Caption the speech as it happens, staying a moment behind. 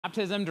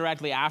baptism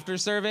directly after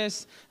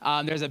service.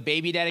 There's a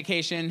baby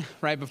dedication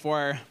right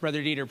before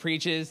Brother Dieter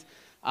preaches.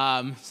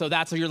 So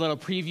that's your little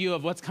preview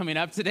of what's coming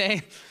up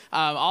today.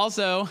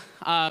 Also,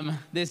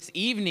 this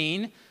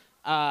evening,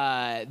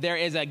 there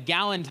is a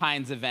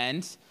Galentine's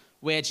event,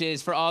 which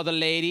is for all the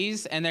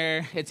ladies, and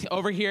it's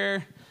over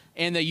here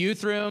in the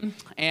youth room,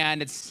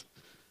 and it's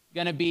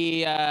going to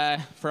be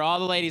for all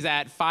the ladies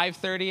at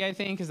 5:30, I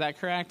think. Is that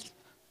correct?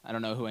 I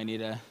don't know who I need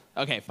to...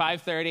 Okay,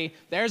 5:30.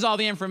 There's all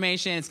the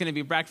information. It's going to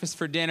be breakfast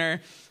for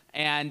dinner.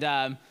 And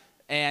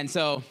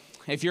so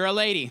if you're a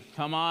lady,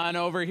 come on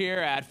over here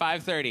at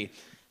 5:30.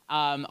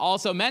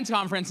 Also, men's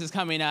conference is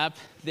coming up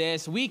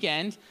this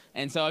weekend.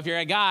 And so if you're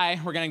a guy,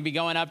 we're going to be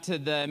going up to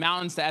the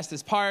mountains to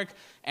Estes Park.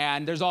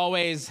 And there's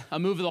always a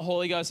move of the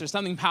Holy Ghost. There's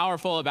something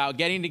powerful about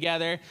getting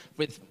together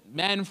with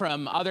men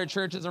from other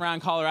churches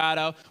around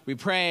Colorado. We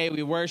pray,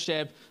 we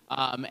worship,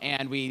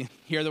 and we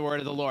hear the word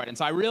of the Lord. And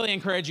so I really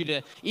encourage you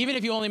to, even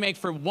if you only make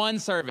for one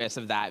service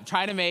of that,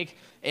 try to make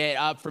it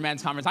up for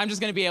men's conference. I'm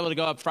just going to be able to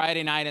go up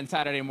Friday night and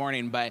Saturday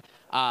morning, but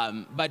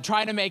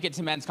try to make it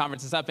to men's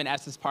conference. It's up in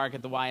Estes Park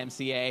at the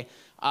YMCA.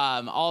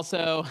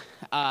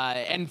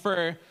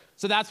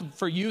 So that's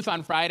for youth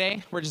on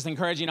Friday. We're just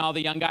encouraging all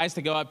the young guys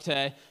to go up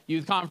to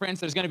youth conference.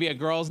 There's going to be a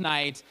girls'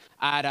 night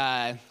at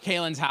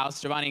Kaylin's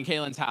house, Giovanni and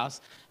Kaylin's house,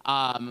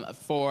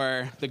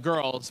 for the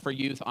girls, for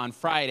youth on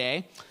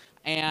Friday.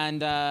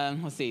 And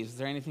let's see, is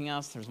there anything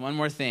else? There's one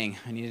more thing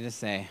I needed to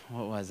say.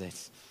 What was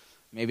it?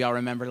 Maybe I'll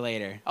remember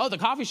later. Oh, the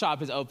coffee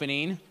shop is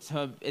opening.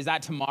 So is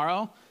that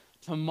tomorrow?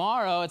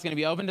 Tomorrow, it's going to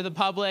be open to the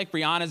public.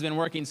 Brianna's been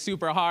working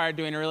super hard,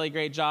 doing a really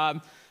great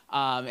job.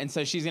 And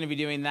so she's going to be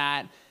doing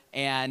that.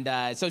 And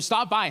so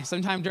stop by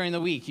sometime during the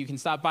week. You can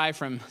stop by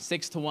from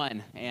 6 to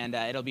 1, and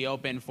it'll be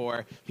open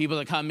for people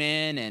to come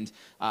in.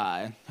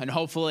 And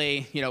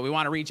hopefully, we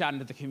want to reach out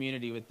into the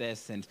community with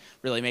this and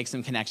really make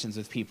some connections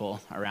with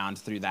people around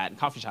through that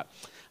coffee shop.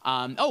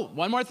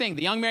 One more thing.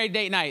 The Young Married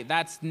Date Night,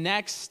 that's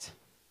next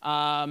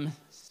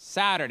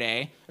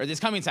Saturday, or this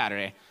coming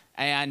Saturday.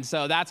 And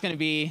so that's going to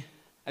be,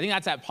 I think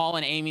that's at Paul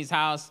and Amy's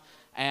house.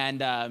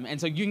 And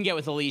so you can get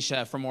with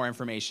Alicia for more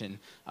information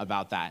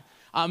about that.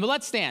 But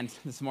let's stand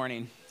this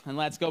morning and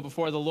let's go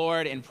before the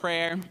Lord in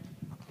prayer.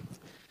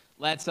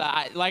 Let's,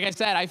 like I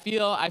said, I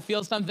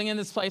feel something in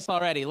this place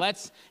already.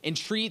 Let's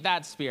entreat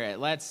that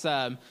spirit. Let's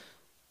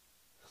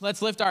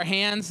lift our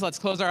hands. Let's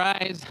close our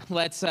eyes.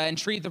 Let's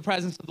entreat the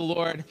presence of the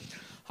Lord.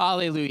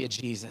 Hallelujah,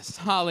 Jesus.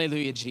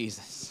 Hallelujah,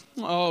 Jesus.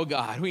 Oh,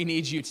 God, we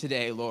need you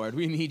today, Lord.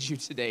 We need you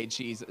today,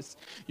 Jesus.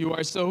 You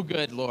are so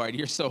good, Lord.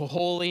 You're so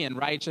holy and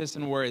righteous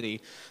and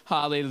worthy.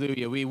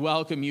 Hallelujah. We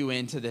welcome you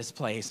into this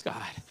place,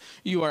 God.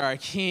 You are our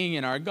King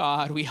and our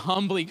God. We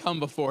humbly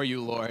come before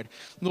you, Lord.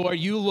 Lord,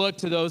 you look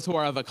to those who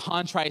are of a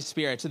contrite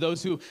spirit, to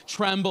those who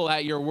tremble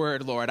at your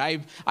word, Lord. I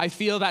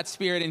feel that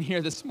spirit in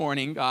here this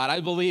morning, God. I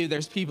believe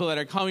there's people that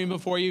are coming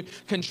before you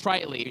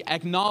contritely,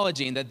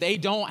 acknowledging that they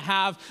don't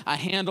have a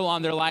handle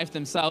on their life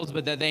themselves,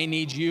 but that they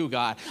need you,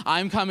 God.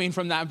 I'm coming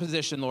from that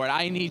position, Lord.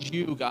 I need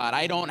you, God.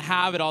 I don't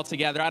have it all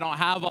together. I don't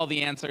have all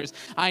the answers.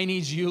 I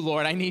need you,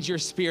 Lord. I need your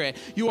spirit.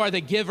 You are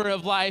the giver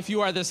of life. You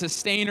are the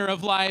sustainer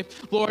of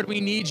life. Lord, we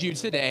need you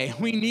today.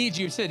 We need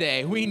you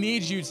today. We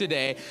need you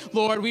today.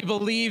 Lord, we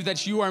believe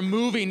that you are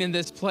moving in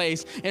this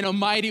place in a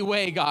mighty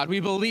way, God. We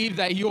believe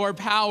that your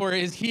power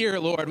is here,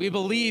 Lord. We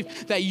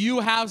believe that you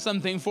have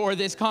something for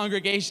this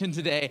congregation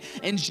today.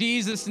 In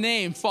Jesus'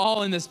 name,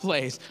 fall in this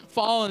place.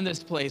 Fall in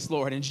this place,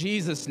 Lord. In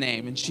Jesus'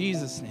 name. In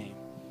Jesus' name.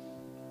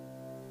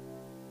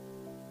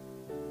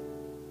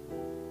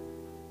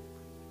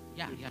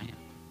 Yeah. Hallelujah.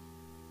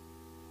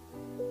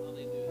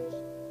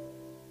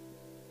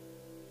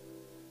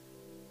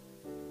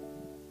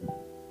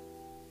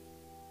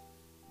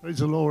 Praise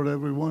the Lord,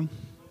 everyone.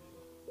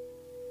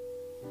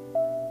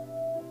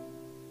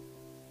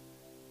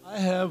 I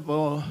have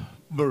a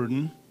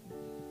burden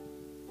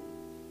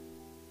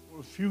for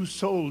a few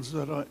souls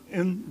that are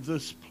in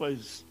this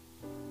place.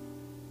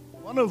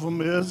 One of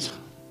them is,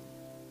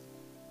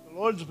 the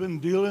Lord's been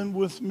dealing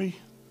with me.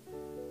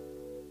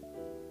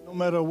 No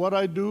matter what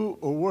I do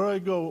or where I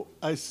go,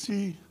 I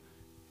see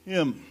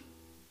him.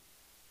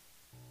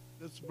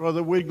 That's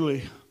Brother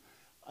Wiggly.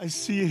 I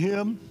see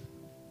him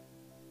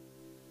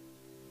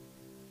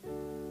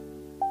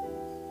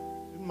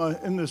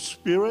in the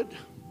spirit.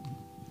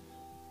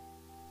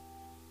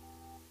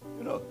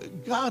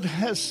 God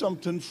has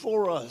something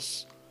for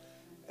us,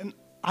 and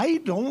I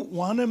don't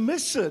want to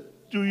miss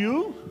it. Do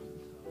you?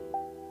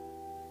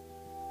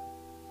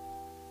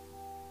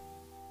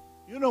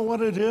 You know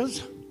what it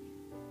is?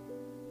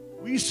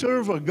 We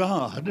serve a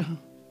God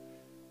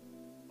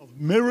of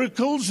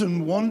miracles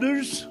and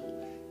wonders,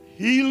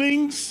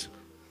 healings.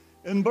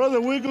 And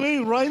Brother Wiggly,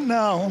 right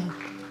now,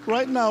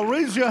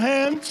 raise your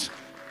hands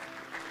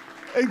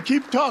and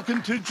keep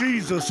talking to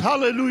Jesus.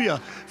 Hallelujah.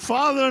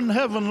 Father in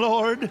heaven,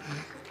 Lord,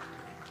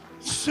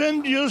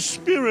 send your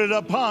spirit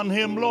upon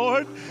him,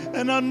 Lord,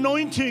 an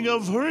anointing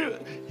of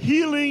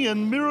healing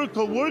and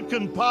miracle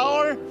working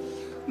power,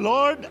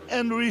 Lord,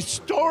 and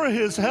restore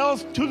his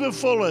health to the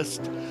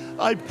fullest.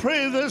 I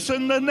pray this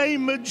in the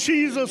name of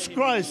Jesus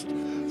Christ.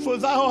 For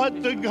thou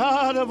art the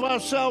God of our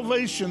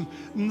salvation,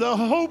 and the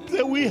hope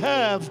that we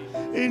have.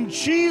 In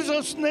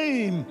Jesus'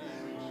 name.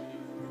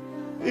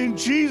 In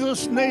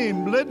Jesus'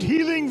 name. Let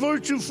healing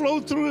virtue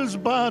flow through his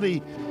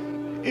body.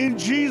 In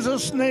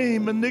Jesus'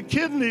 name. And the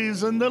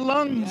kidneys and the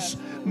lungs.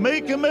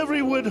 Make him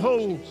every whit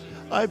whole.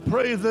 I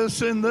pray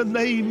this in the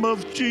name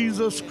of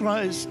Jesus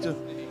Christ.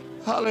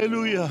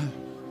 Hallelujah.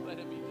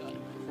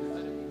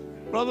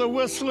 Brother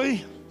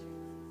Wesley,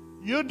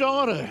 your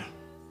daughter,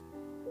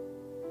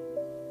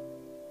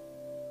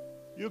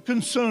 you're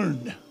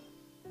concerned.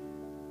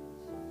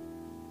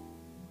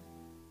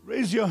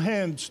 Raise your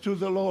hands to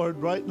the Lord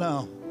right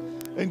now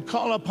and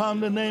call upon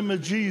the name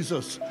of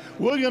Jesus.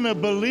 We're going to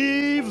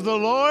believe the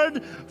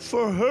Lord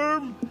for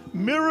her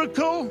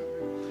miracle,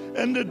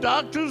 and the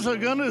doctors are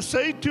going to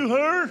say to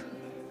her,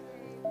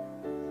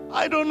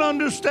 I don't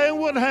understand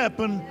what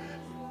happened,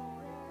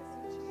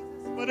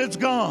 but it's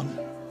gone.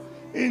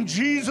 In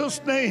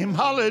Jesus' name,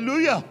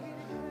 hallelujah.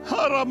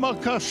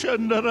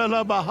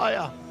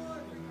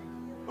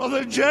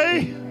 Brother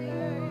Jay,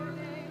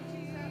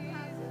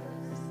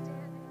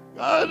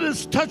 God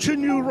is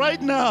touching you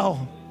right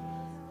now.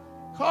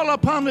 Call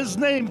upon his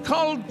name.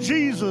 Call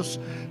Jesus.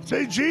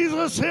 Say,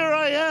 Jesus, here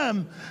I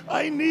am.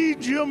 I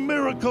need your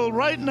miracle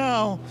right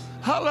now.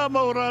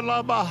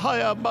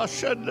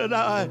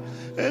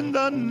 In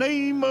the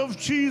name of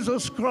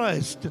Jesus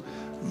Christ.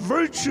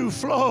 Virtue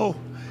flow,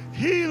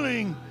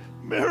 healing,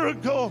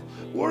 miracle,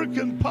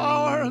 working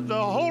power,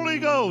 the Holy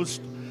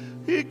Ghost.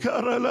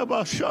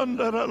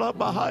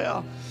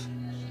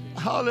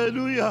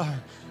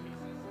 Hallelujah.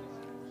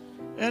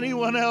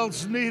 Anyone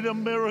else need a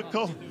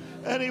miracle?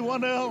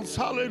 Anyone else?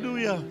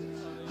 Hallelujah.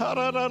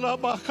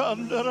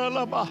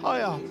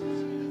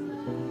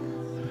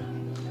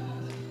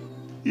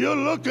 You're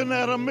looking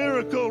at a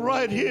miracle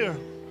right here.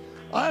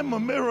 I'm a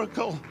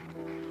miracle.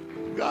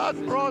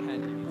 God brought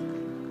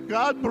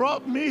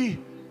me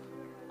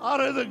out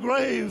of the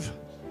grave.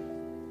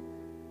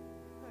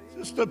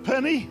 Sister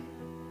Penny.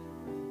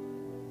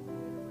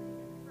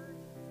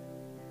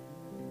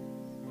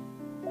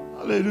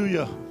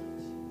 Hallelujah.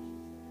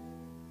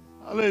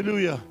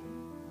 Hallelujah.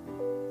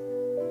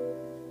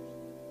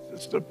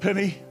 Sister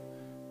Penny,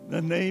 in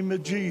the name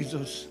of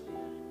Jesus,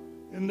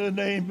 in the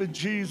name of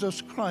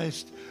Jesus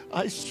Christ,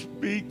 I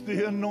speak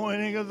the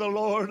anointing of the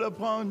Lord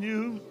upon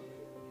you.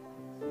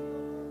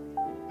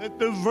 Let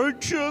the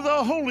virtue of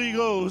the Holy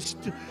Ghost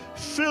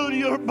fill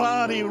your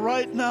body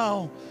right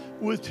now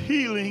with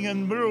healing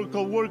and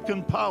miracle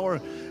working power,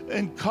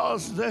 and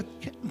cause that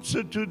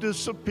cancer to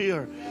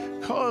disappear.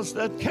 Cause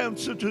that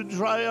cancer to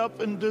dry up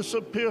and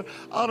disappear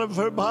out of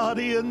her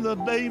body in the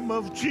name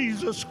of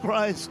Jesus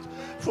Christ.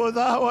 For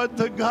thou art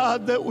the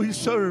God that we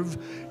serve.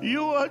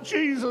 You are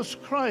Jesus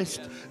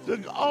Christ,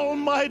 the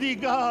Almighty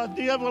God,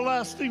 the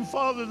everlasting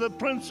Father, the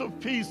Prince of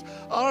Peace,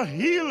 our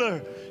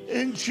healer.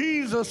 In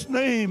Jesus'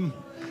 name,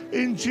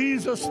 in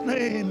Jesus'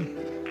 name.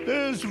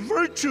 There's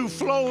virtue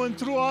flowing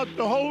throughout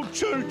the whole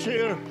church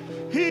here.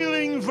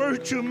 Healing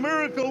virtue,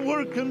 miracle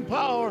working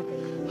power.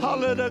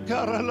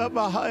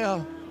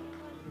 Hallelujah.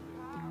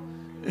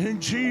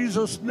 In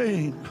Jesus'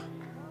 name.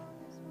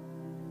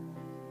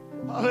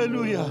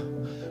 Hallelujah.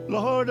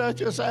 Lord, I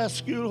just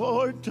ask you,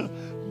 Lord, to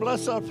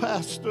bless our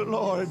pastor,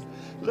 Lord.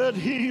 Let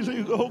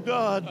healing, oh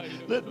God,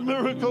 let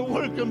miracle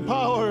working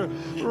power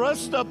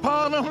rest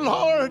upon him,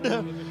 Lord,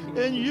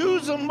 and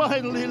use him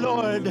mightily,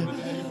 Lord.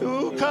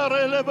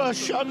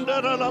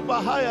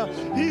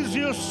 He's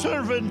your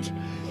servant.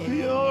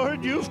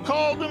 Lord, you've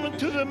called him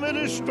into the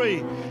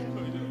ministry,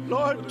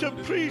 Lord, to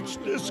preach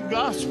this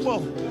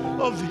gospel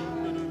of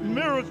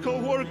miracle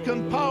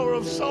working power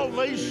of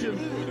salvation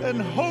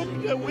and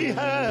hope that we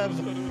have.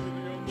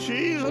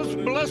 Jesus,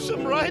 bless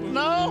him right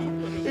now.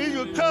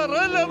 In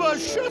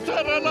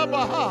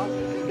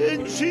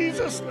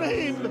Jesus'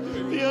 name,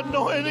 the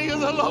anointing of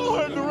the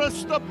Lord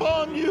rest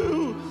upon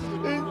you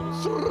and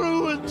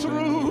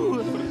through,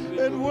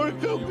 and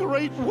work a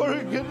great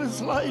work in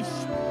his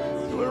life.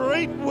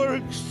 Great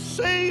work.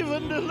 Save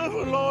and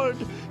deliver, Lord,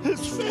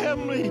 his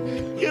family.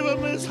 Give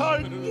him his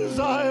heart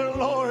desire,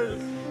 Lord,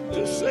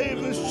 to save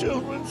his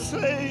children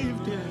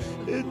saved.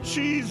 In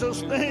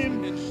Jesus'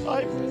 name,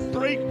 I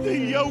break the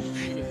yoke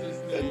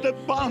and the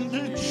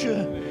bondage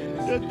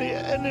that the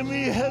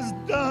enemy has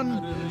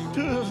done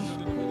to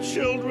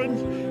children.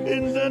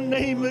 In the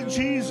name of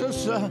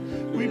Jesus,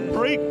 we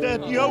break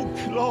that yoke,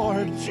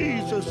 Lord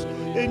Jesus,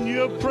 in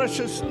your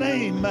precious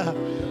name.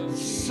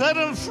 Set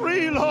them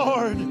free,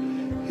 Lord.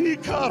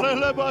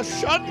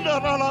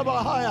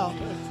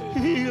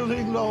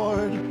 Healing,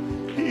 Lord.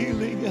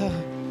 Healing.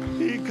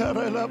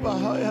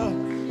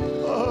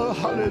 Oh,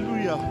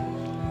 hallelujah.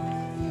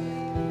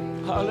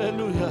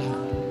 Hallelujah.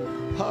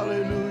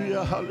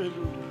 Hallelujah. Hallelujah.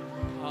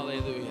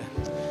 Hallelujah.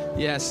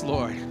 Yes,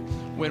 Lord.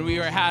 when we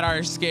had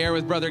our scare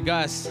with Brother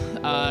Gus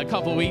a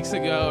couple weeks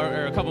ago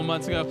or a couple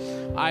months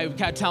ago, I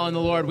kept telling the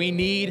Lord, we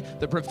need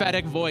the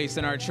prophetic voice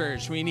in our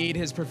church. We need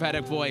his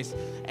prophetic voice.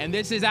 And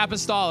this is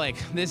apostolic.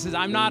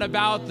 I'm not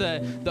about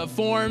the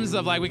forms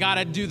of like, we got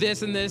to do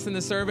this and this in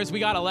the service. We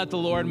got to let the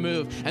Lord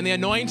move. And the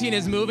anointing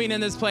is moving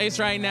in this place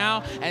right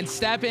now. And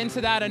step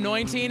into that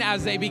anointing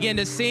as they begin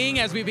to sing,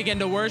 as we begin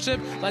to worship.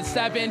 Let's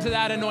step into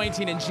that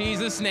anointing in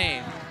Jesus'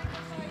 name.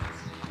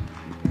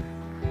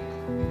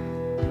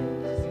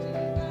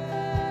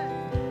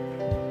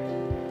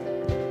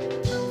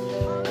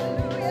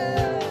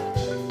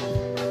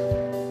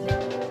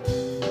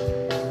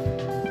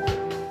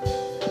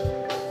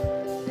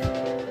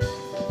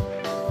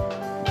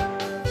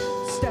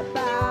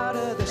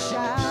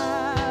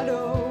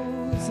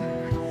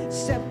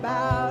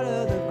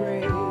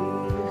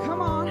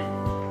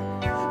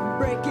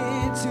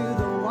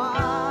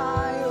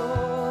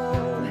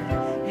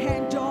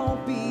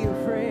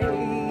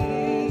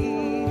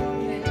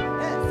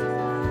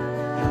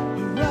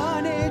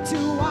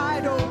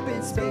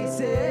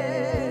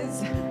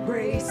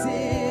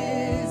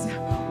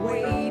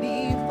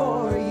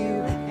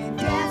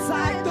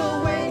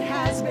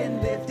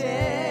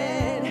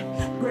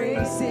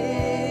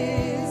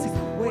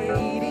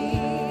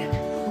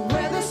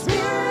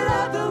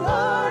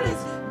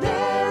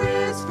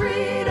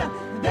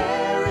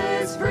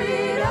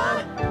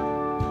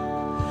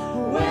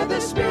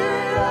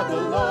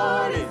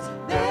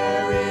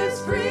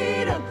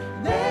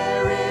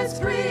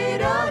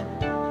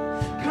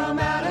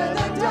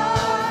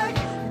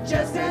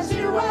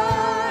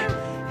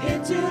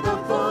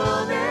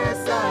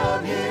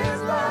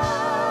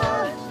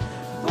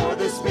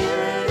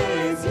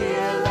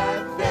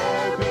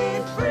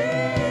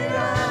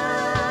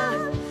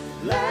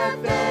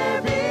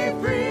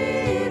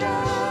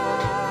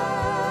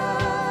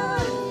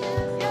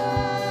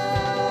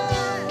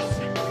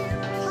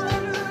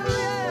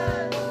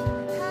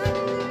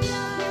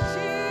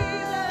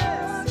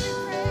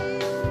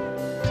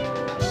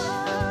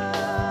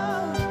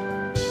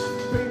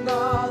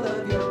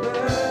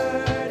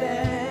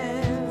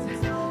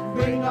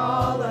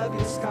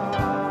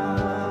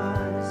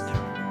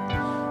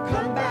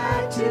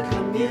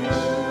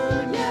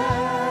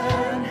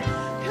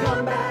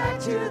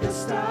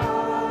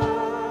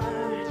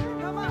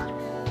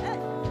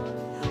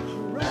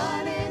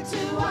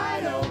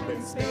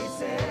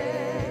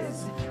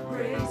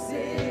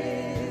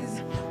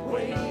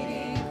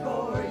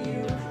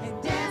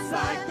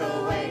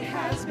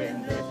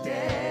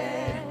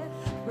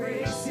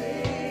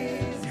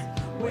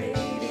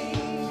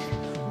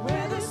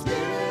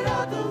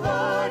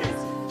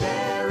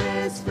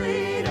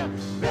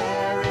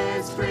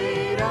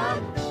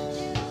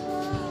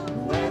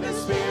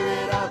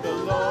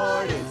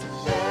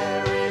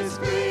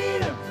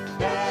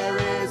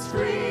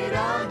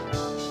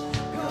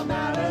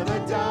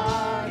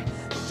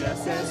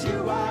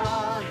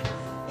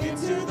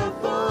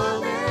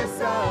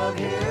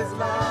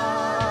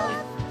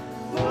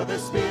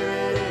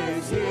 Spirit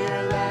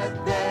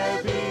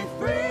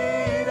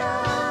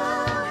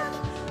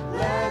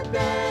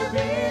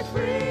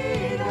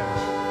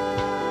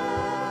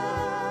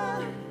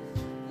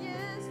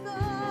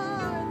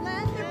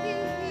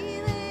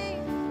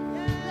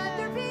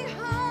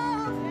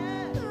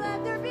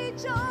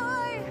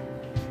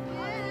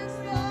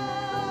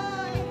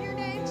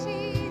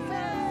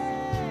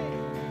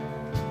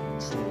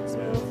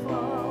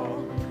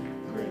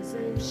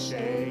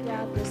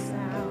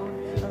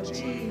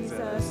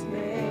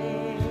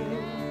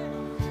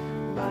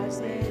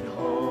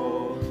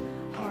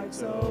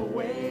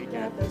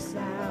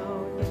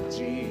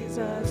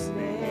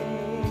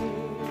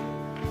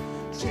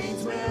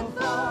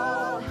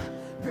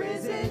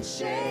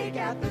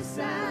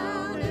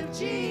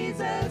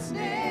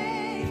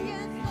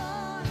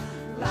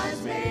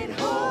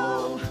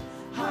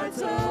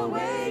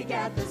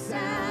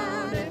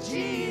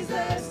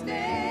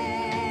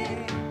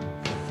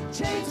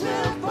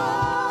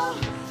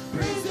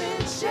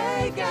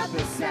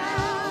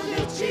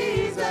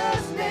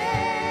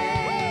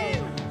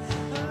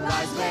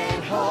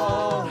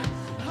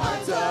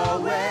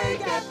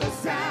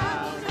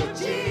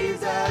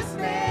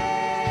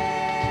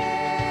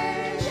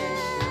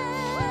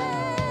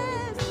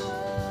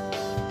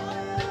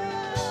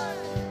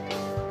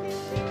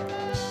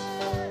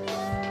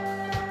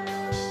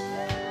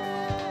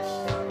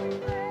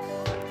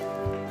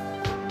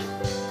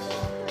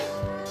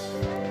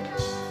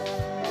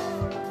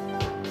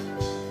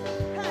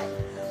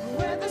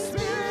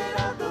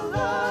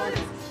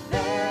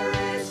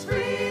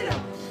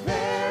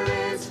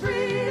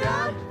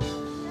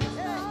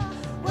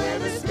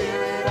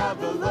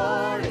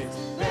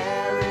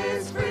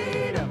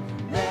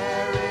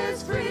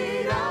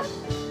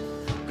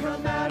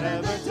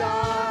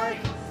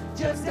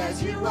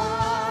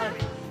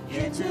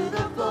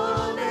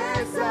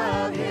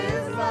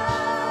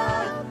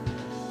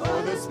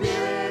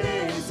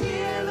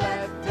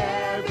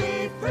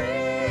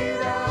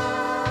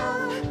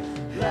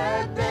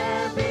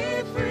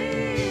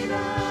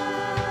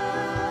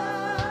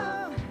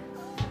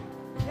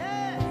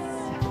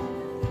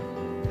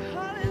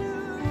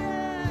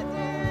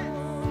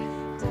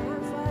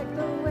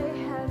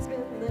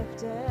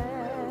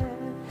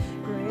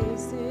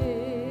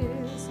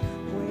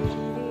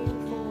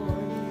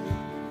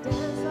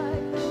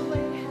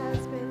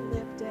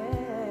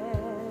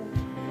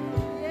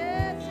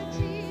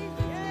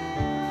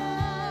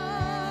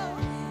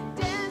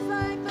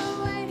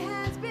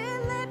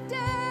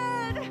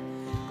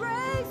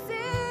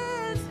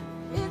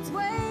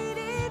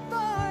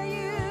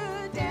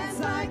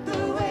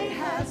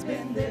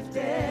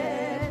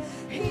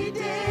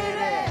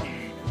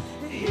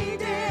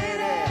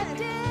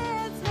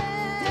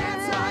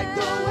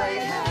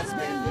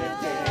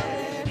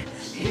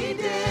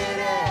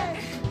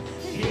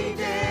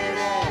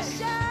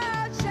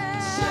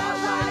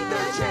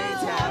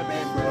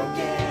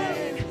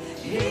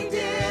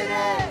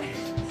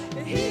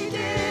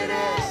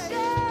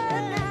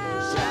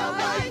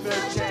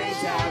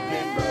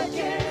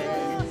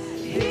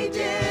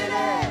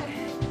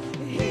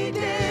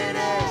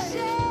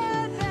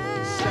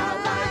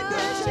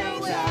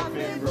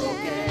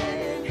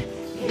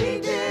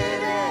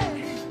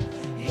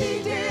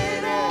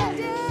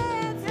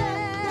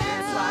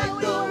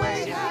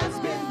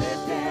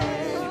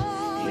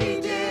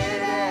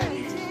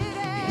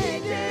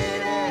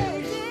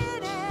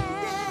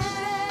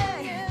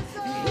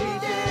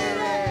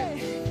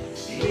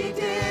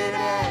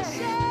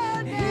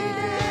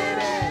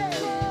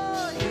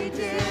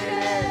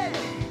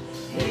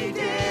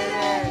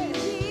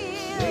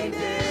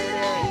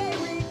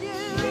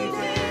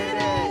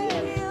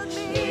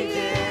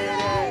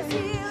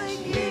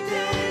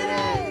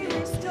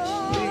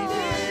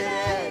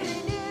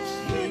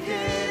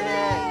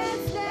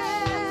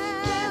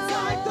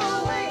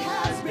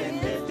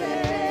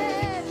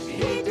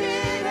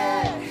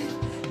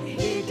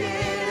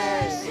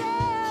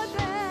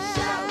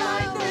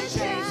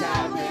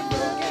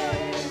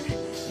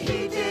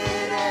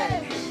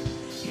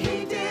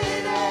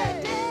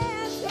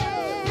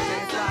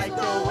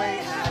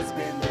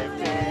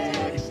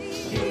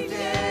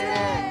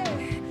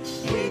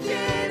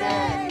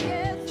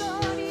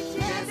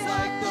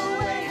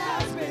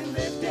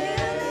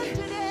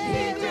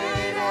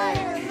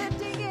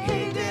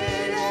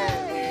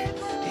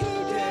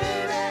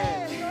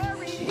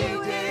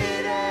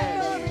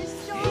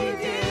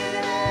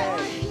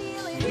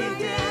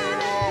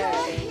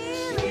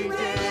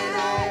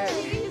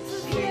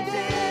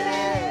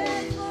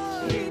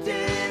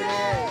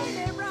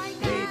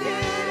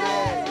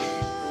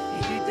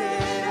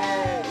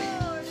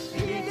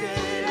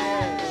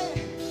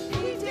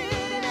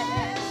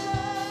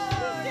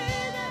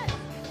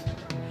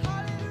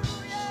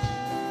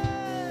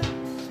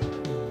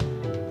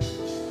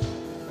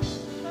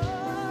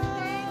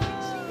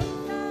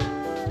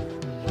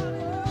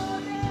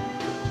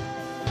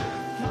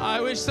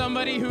wish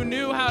somebody who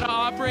knew how to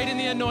operate in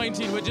the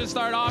anointing would just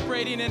start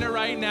operating in it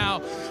right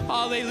now.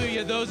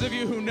 Hallelujah. Those of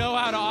you who know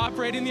how to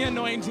operate in the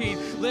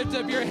anointing, lift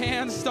up your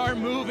hands, start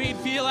moving,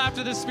 feel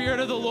after the Spirit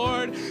of the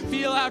Lord,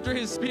 feel after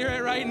His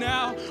Spirit right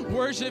now.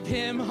 Worship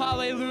Him.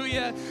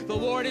 Hallelujah. The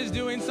Lord is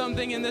doing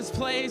something in this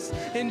place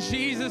in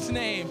Jesus'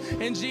 name.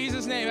 In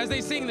Jesus' name. As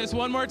they sing this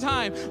one more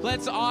time,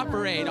 let's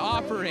operate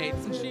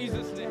in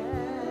Jesus' name.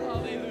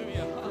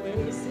 Hallelujah.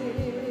 Hallelujah.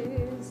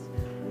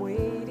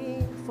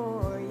 Waiting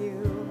for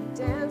you,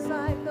 dance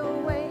like the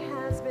weight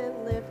has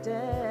been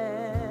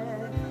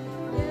lifted.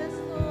 Yes,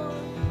 Lord.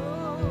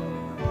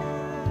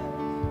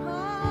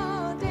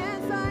 Oh,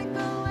 dance like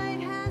the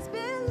weight has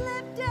been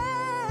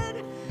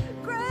lifted.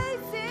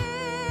 Grace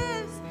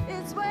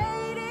is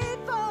waiting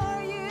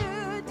for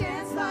you.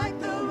 Dance like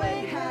the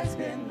weight has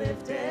been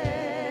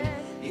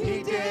lifted.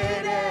 He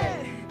did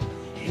it.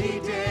 He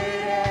did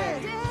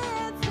it.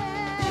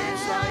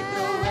 Dance like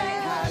the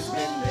weight has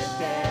been lifted.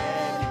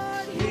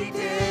 He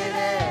did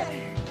it.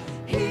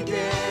 He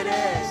did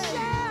it.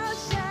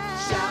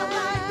 Shout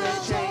like the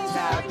chains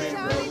have been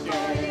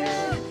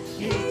broken.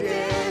 He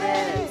did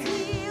it.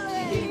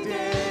 He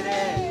did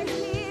it.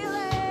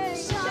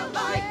 Shout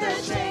like the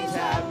chains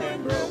have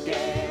been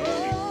broken.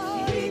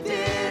 He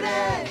did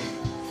it.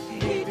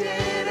 He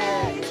did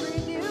it.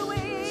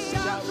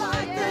 Shout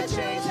like the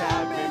chains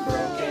have been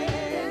broken.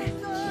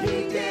 He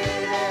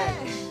did it.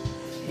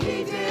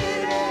 He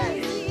did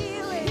it.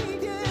 He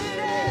did it. He did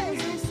it.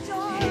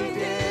 He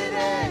did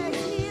it.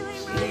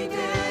 He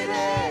did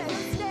it. He did it.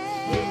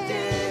 He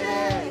did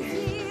it.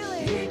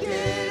 He did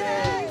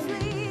it.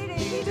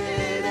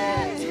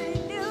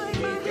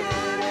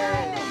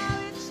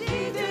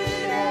 He did it. He did it.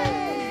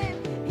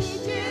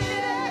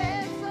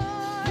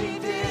 He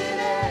did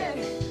it.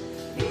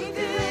 He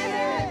did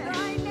it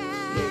right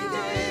now. He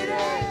did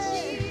it.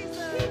 He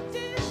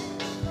did it.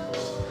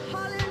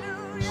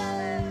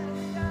 Hallelujah.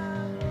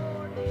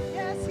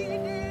 Yes, He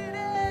did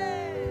it.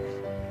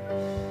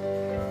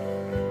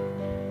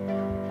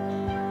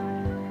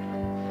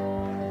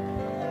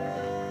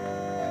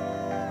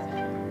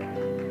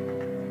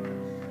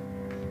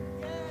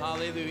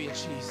 Hallelujah,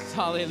 Jesus.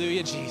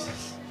 Hallelujah,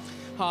 Jesus.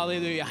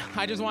 Hallelujah.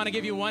 I just want to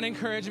give you one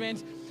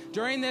encouragement.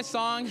 During this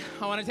song,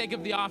 I want to take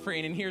up the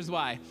offering, and here's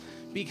why.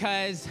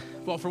 Because,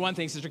 well, for one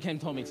thing, Sister Kim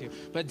told me to.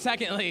 But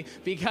secondly,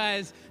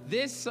 because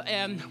this,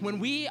 when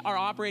we are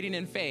operating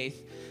in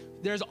faith,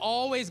 there's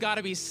always got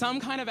to be some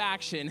kind of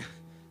action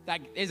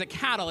that is a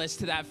catalyst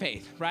to that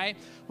faith, right?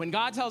 When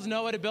God tells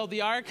Noah to build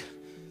the ark,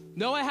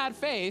 Noah had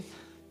faith,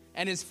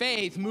 and his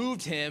faith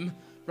moved him,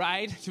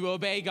 right, to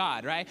obey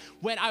God, right?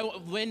 When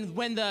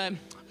the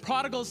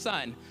prodigal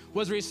son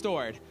was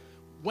restored,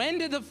 when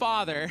did the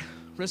father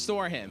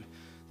restore him?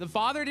 The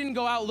father didn't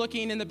go out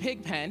looking in the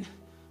pig pen.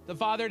 The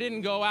father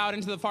didn't go out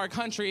into the far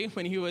country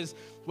when he was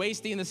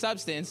wasting the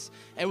substance.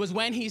 It was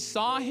when he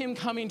saw him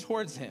coming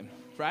towards him,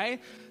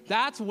 right?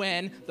 That's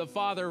when the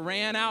father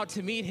ran out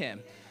to meet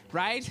him,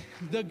 right?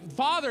 The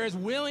father is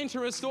willing to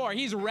restore.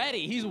 He's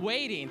ready. He's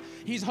waiting.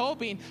 He's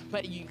hoping,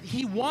 but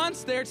he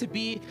wants there to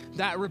be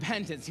that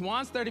repentance. He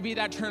wants there to be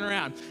that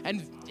turnaround.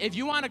 And if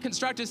you want to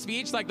construct a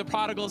speech like the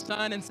prodigal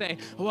son and say,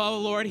 well,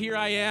 Lord, here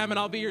I am, and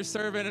I'll be your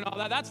servant and all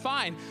that, that's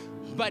fine.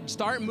 But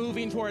start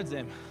moving towards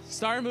him.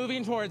 Start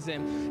moving towards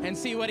him and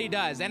see what he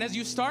does. And as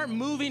you start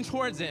moving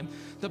towards him,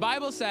 the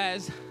Bible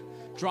says,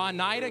 draw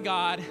nigh to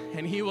God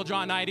and he will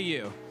draw nigh to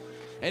you.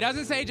 It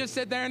doesn't say just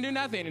sit there and do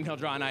nothing and he'll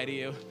draw nigh to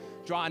you.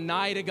 Draw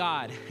nigh to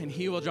God and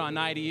he will draw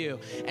nigh to you.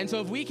 And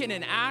so if we can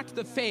enact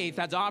the faith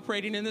that's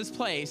operating in this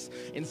place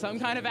in some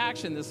kind of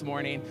action this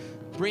morning,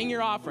 bring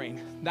your offering.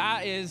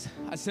 That is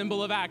a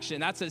symbol of action.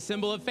 That's a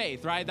symbol of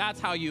faith, right? That's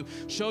how you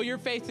show your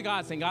faith to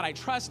God, saying, God, I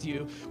trust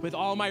you with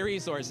all my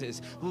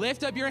resources.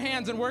 Lift up your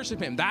hands and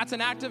worship him. That's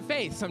an act of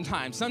faith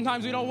sometimes.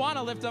 Sometimes we don't want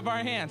to lift up our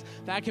hands.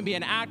 That can be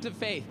an act of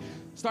faith.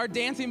 Start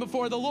dancing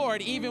before the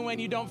Lord even when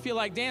you don't feel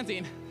like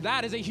dancing.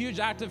 That is a huge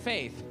act of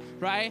faith,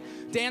 right?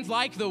 Dance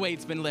like the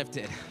weight's been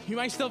lifted. You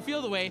might still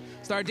feel the weight.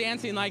 Start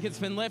dancing like it's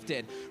been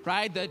lifted,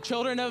 right? The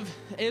children of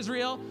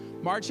Israel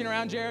marching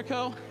around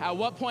Jericho, at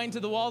what point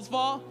did the walls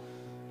fall?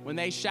 When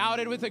they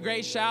shouted with a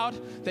great shout.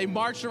 They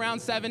marched around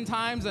 7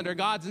 times under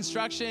God's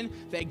instruction.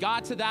 They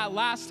got to that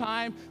last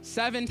time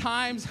 7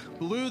 times,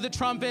 blew the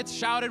trumpets,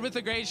 shouted with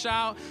a great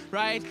shout,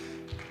 right?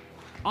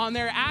 On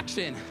their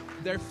action,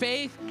 their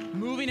faith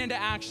moving into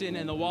action,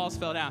 and the walls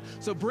fell down.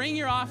 So bring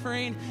your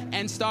offering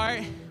and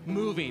start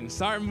moving.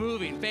 Start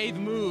moving. Faith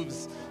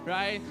moves,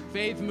 right?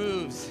 Faith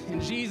moves.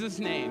 In Jesus'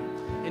 name.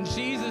 In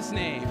Jesus'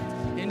 name.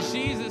 In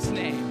Jesus'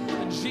 name.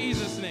 In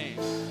Jesus' name.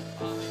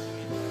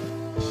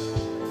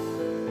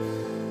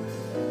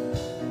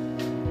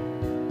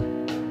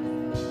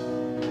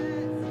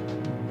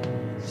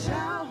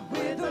 Shout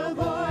with a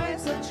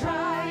voice of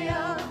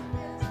triumph.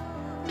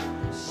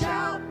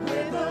 Shout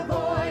with a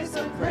voice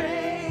of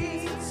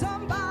praise.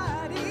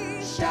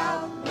 Somebody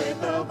shout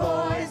with a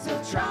voice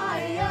of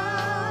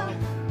triumph.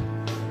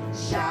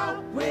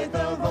 Shout with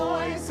a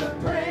voice of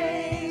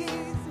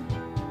praise.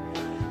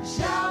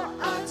 Shout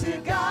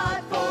unto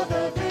God for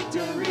the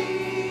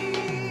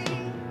victory.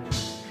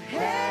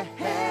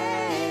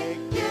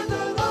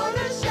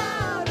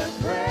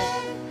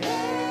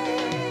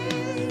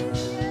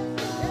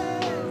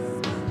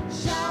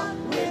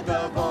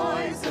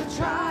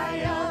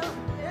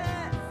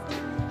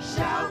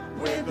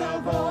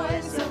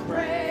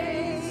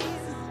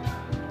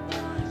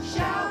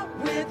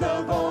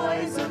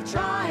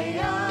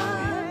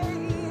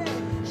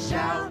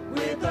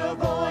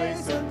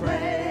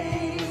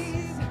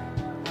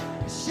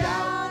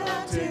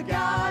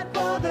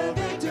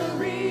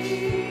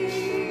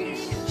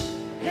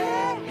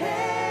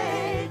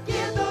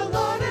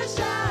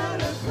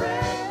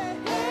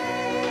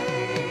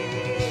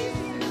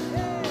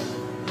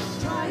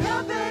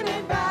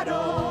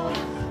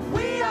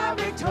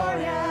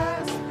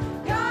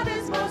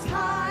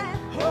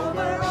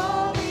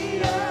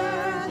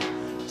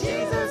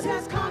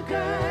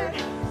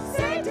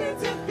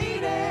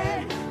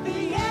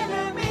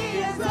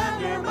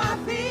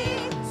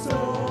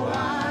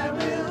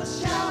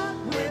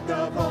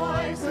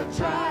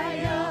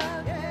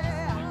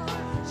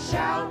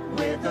 Shout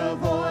with a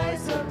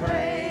voice of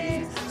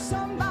praise.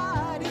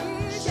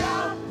 Somebody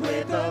shout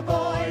with a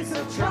voice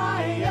of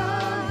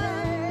triumph.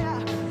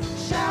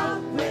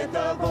 Shout with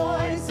a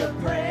voice of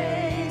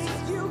praise.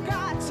 You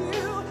got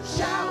to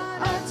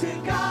shout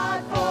unto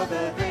God for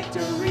the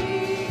victory.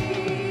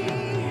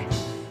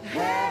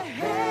 Hey,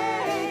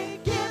 hey,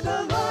 give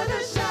the Lord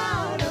a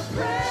shout of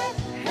praise.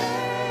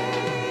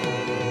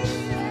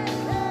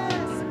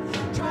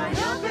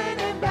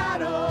 Triumphant in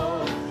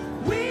battle,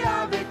 we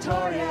are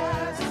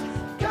victorious.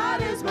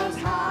 God is most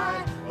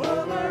high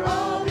over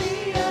all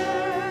the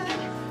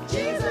earth.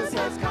 Jesus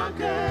has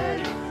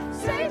conquered,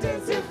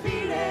 Satan's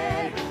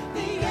defeated.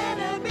 The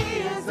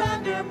enemy is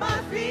under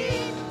my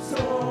feet.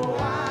 So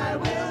I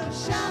will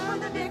shout for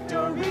the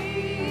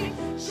victory.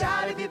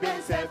 Shout if you've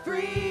been set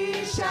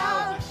free.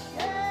 Shout.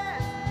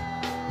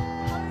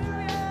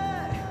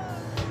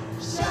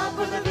 Shout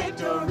for the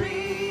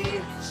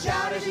victory.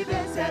 Shout if you've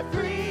been set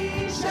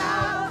free.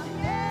 Shout.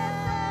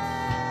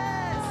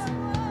 Yes.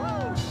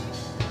 Woo.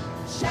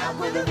 Shout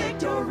for the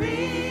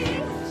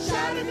victory.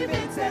 Shout if you've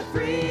been set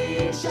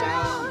free.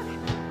 Shout.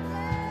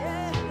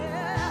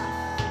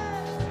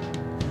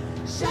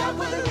 Shout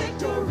for the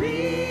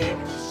victory.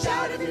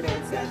 Shout if you've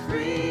been set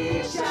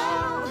free.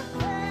 Shout.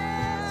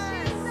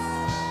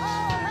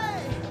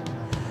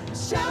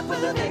 Shout for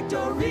the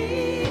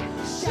victory.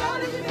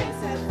 Shout if you've been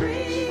set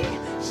free.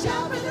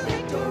 Shout for the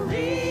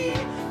victory.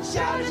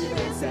 Shout if you've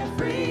been set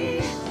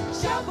free.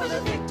 Shout for the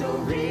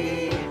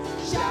victory.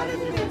 Shout if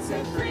you've been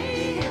set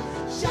free.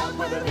 Shout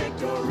for the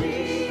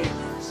victory.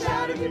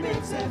 Shout if you've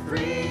been set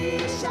free.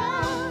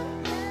 Shout.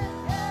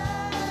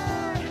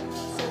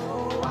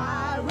 So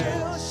I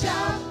will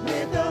shout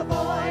with a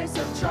voice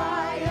of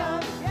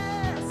triumph.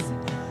 Yes.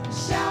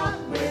 Shout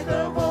with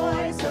a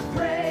voice of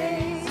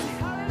praise.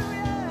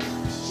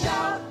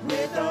 Shout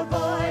with a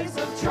voice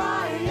of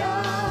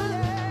triumph.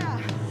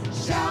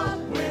 Shout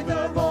with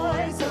a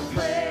voice of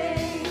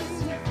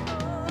praise.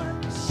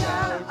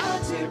 Shout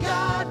unto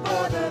God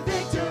for the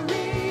victory.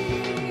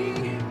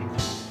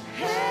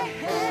 Hey,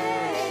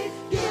 hey,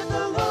 give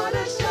the Lord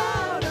a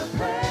shout of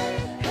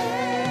praise.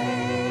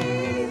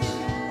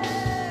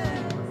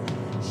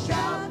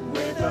 Shout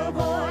with a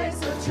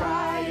voice of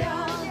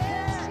triumph.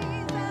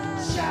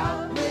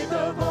 Shout with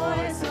a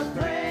voice of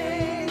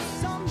praise.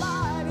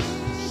 Somebody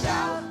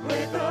shout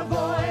with a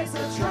voice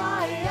of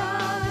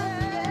triumph.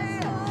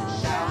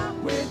 Shout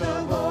with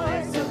a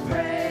voice of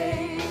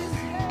praise.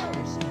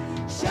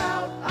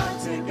 Shout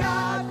unto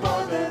God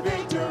for the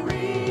victory.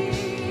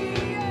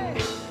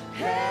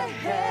 Hey,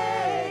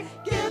 hey,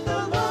 give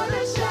the Lord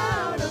a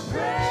shout of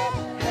praise.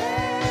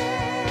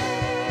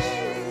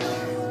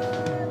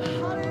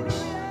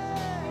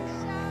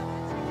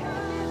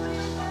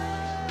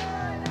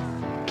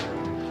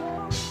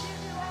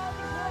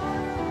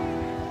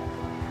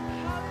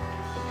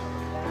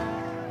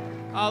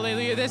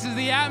 Hallelujah. This is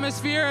the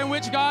atmosphere in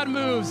which God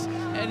moves,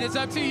 and it's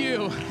up to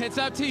you. It's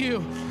up to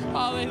you.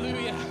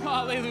 Hallelujah.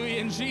 Hallelujah.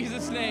 In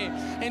Jesus' name.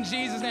 In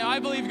Jesus' name. I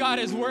believe God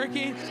is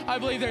working. I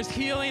believe there's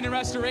healing and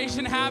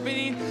restoration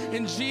happening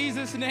in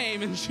Jesus'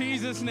 name. In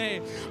Jesus'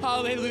 name.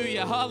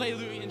 Hallelujah.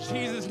 Hallelujah. In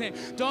Jesus' name.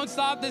 Don't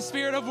stop the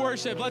spirit of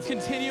worship. Let's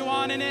continue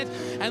on in it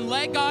and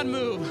let God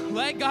move.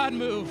 Let God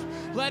move.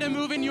 Let Him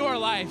move in your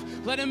life.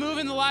 Let Him move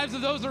in the lives of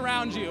those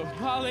around you.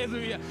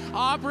 Hallelujah.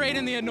 Operate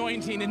in the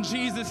anointing in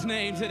Jesus'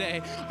 name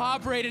today.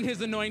 Operate in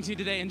His anointing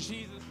today in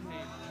Jesus'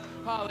 name.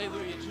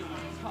 Hallelujah, Jesus.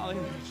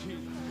 Hallelujah,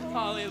 Jesus.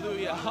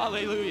 Hallelujah.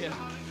 Hallelujah.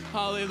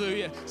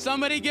 Hallelujah.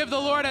 Somebody give the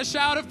Lord a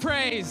shout of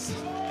praise.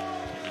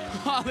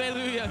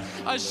 Hallelujah.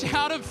 A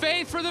shout of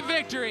faith for the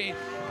victory.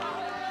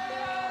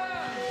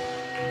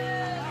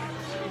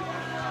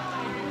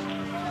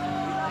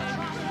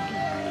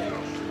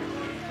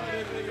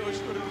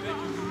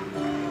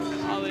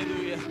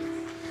 Hallelujah.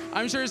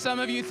 I'm sure some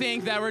of you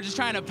think that we're just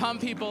trying to pump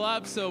people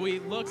up so we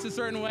look a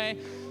certain way.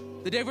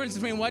 The difference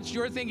between what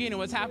you're thinking and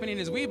what's happening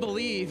is we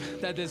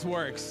believe that this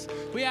works.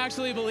 We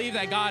actually believe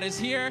that God is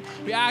here.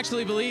 We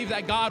actually believe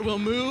that God will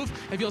move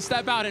if you'll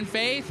step out in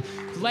faith.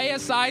 Lay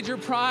aside your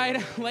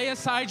pride. Lay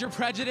aside your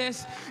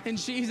prejudice. In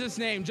Jesus'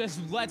 name, just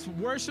let's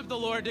worship the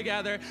Lord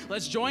together.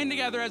 Let's join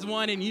together as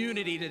one in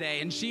unity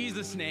today. In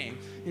Jesus' name.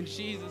 In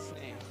Jesus'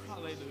 name.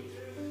 Hallelujah.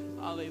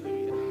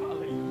 Hallelujah.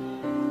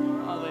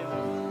 Hallelujah.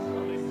 Hallelujah.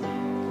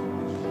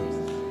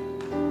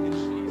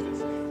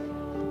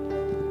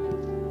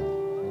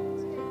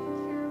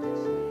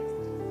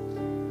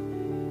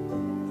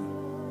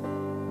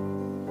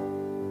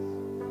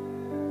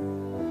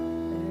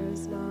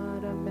 There's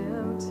not a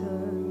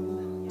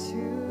mountain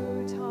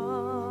too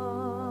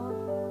tall.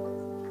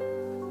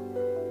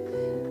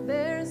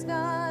 There's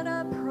not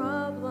a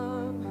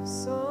problem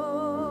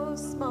so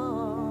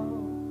small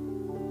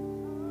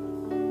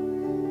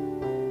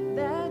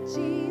that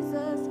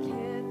Jesus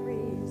can't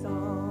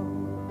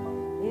resolve.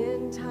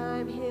 In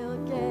time He'll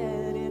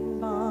get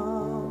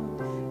involved,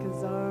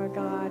 'cause our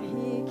God,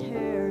 He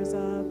cares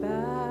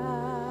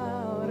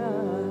about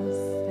us.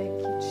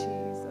 Thank you,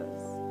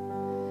 Jesus.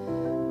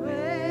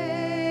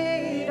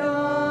 Wait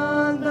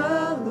on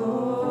the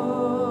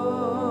Lord.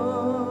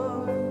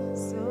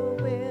 So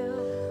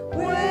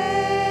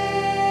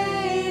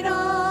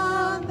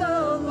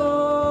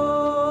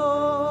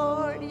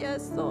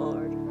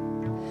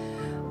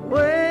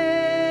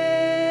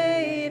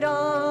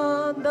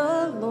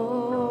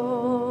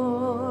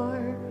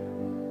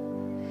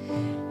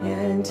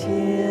and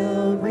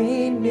He'll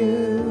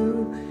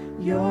renew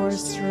your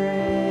strength.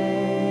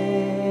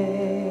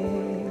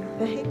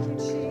 Thank you,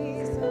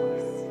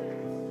 Jesus.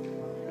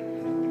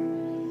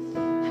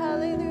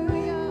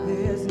 Hallelujah.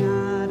 There's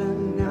not a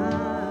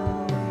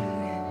night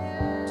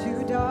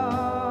too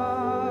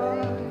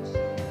dark,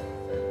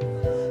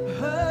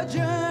 a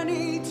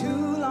journey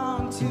too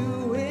long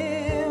to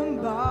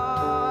embark.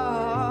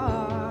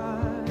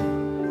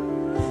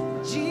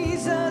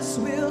 Jesus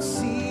will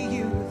see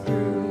you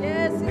through.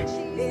 Yes, in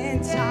Jesus'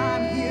 In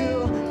time,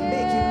 He'll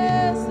make you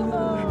Yes, new.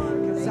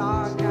 Lord. 'Cause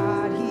our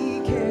God, He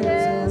cares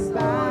Yes, Lord.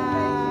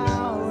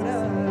 about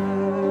us.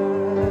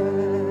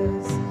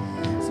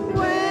 So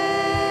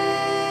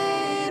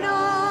Wait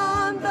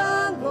on the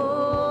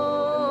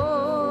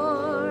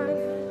Lord.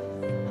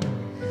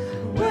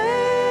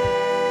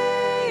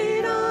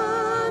 Wait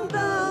on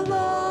the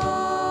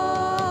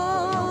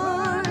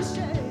Lord.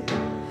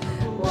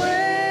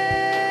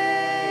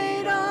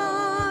 Wait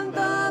on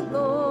the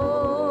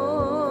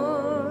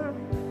Lord.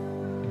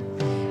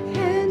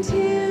 And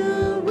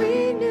He'll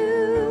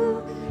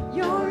renew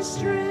your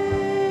strength.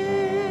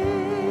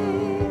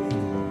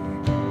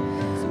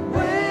 So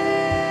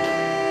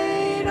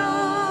wait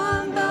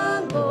on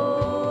the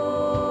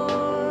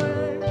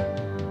Lord.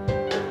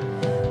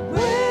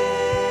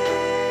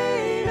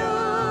 Wait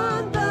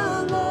on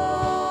the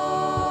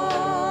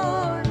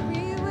Lord.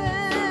 We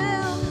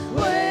will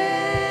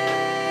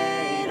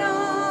wait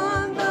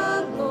on the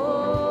Lord.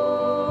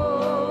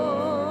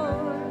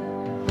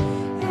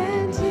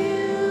 And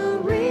He'll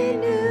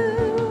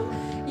renew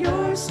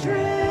your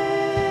strength.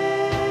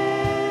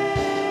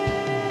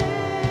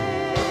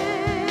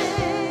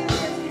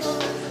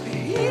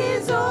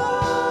 He's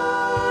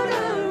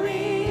ordering,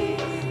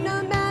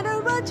 no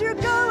matter what you're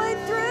going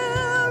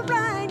through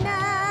right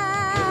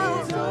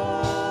now. He's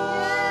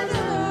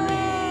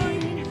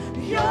ordering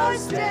your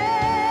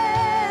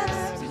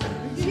steps.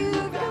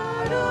 You've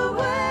gotta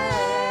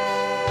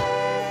wait.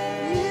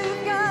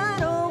 You've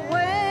gotta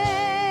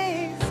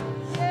wait.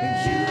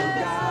 You've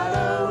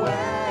gotta wait.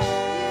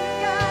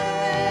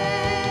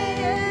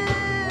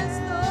 Yes,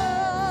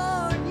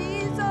 Lord.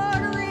 He's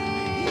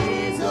ordering.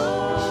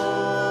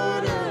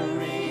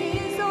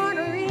 He's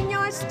ordering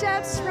your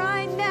steps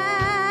right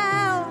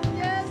now.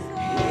 Yes,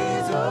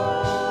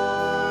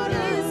 Lord.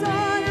 He's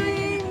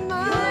ordering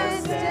my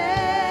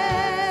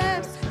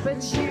steps.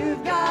 But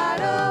you've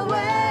gotta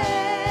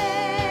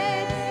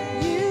wait.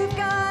 You've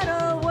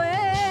gotta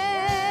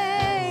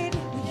wait.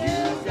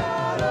 You've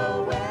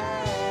gotta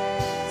wait.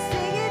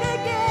 Sing it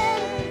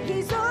again.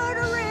 He's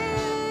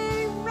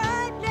ordering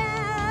right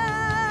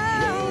now.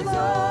 He's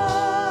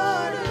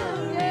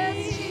ordering. Yes,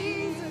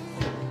 Jesus.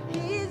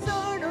 He's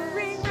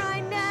ordering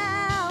right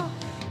now.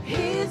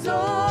 He's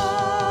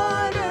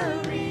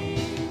ordering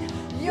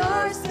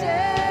your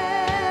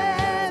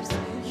steps.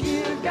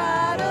 You've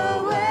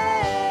gotta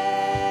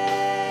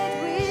wait.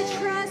 We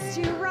trust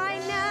you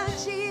right now,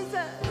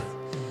 Jesus.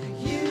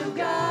 You've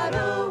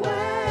gotta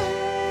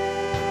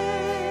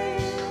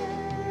wait.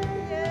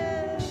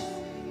 Yes.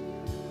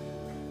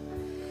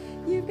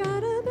 You've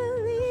gotta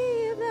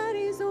believe that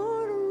He's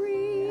ordering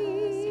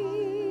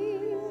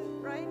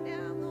right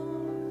now,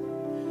 Lord.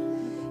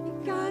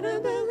 You gotta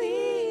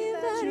believe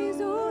that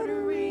He's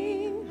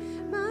ordering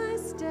my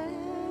steps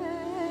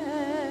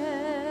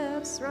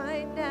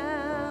right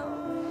now.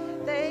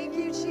 Thank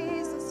you,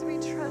 Jesus. We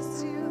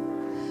trust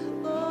you.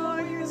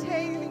 Lord, you're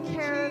taking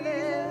care of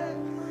it.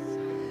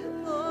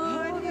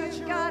 Lord,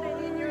 you've got it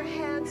in your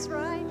hands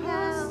right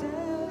now.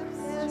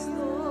 Yes,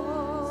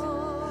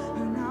 Lord.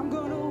 And I'm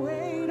gonna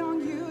wait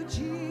on you,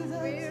 Jesus.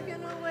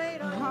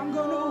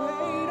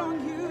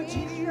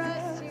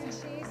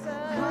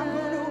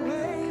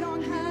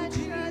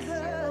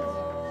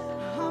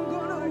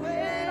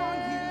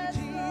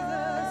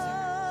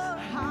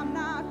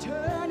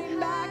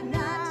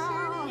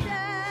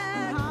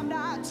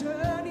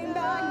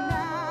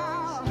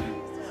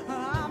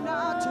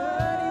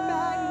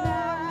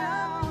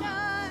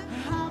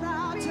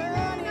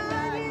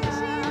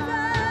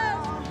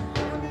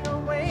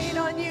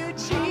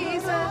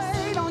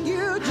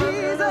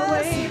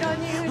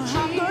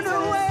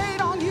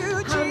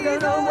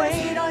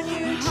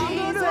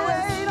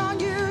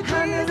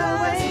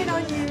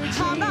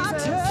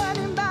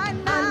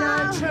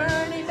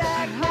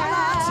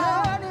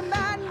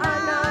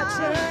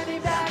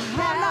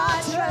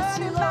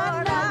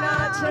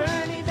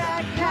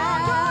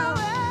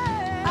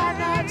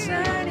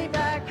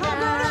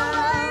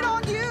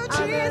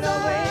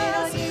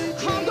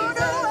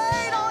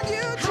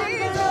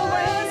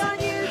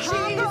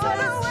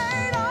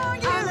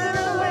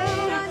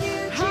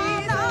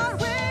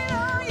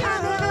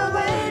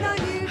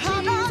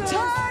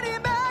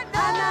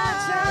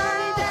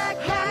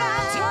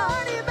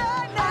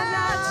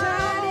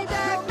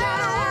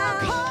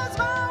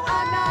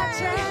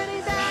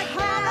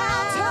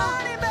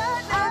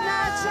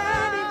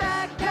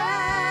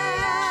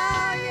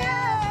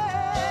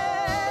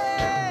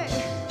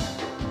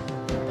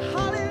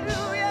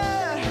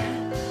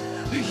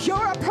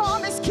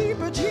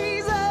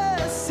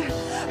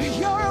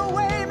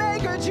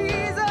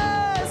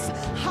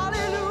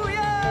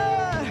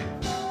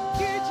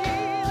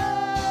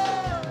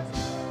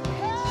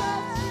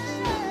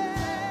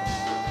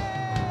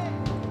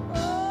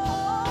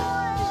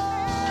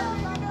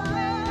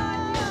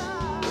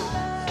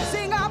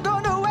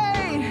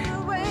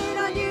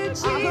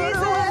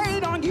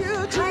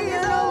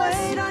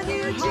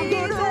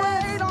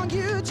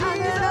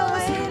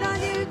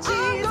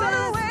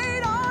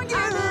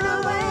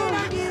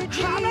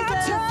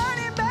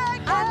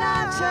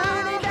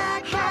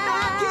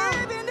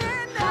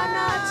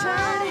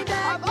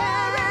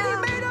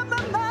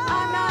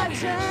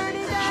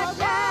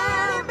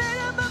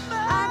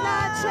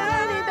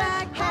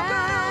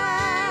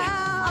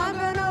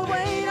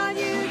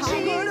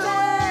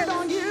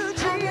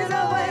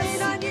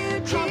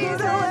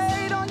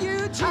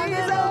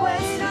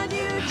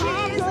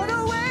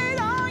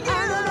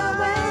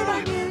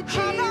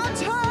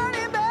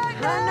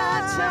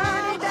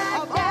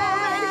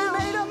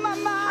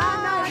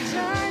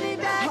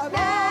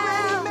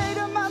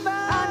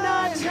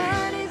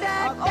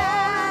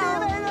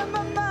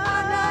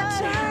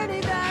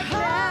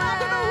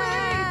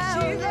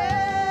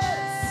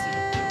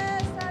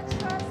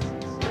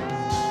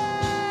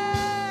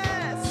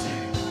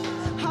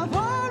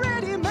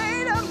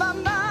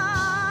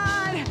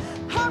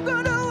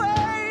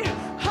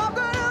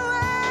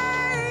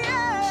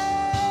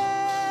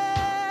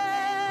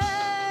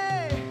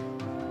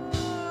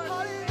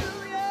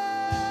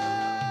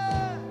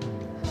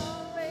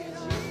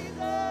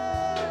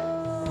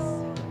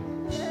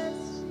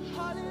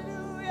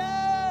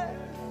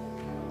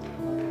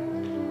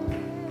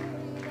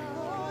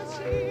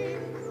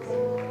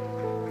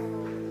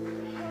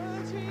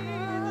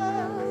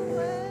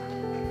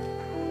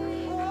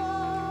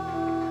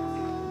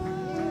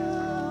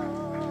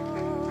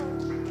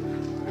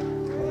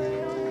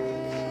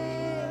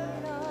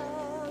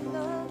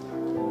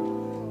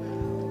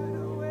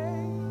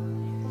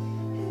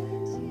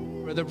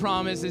 For the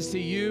promise is to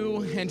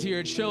you and to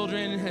your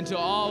children and to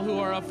all who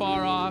are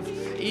afar off,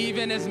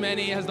 even as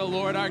many as the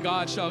Lord our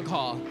God shall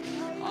call.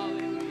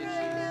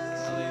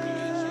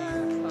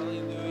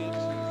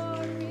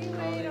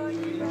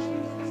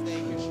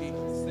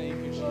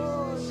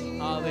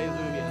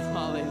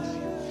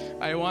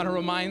 I want to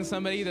remind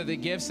somebody that the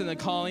gifts and the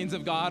callings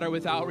of God are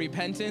without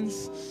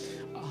repentance.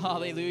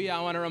 Hallelujah. I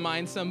want to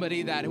remind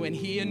somebody that when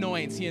he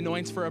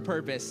anoints for a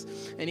purpose.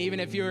 And even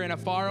if you're in a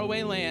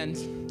faraway land,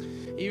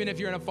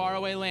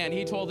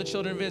 he told the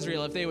children of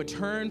Israel, if they would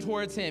turn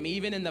towards him,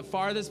 even in the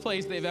farthest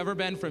place they've ever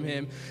been from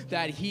him,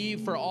 that he,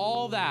 for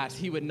all that,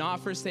 he would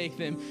not forsake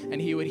them and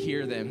he would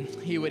hear them.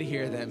 He would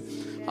hear them.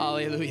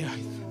 Hallelujah.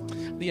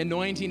 The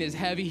anointing is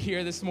heavy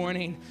here this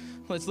morning.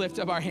 Let's lift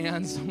up our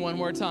hands one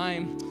more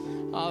time.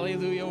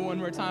 Hallelujah. One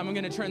more time. I'm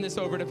going to turn this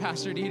over to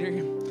Pastor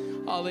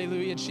Dieter.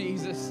 Hallelujah,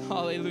 Jesus.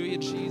 Hallelujah,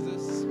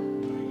 Jesus.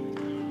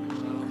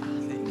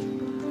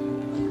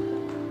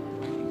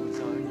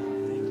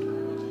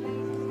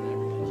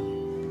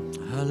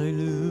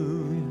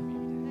 Hallelujah.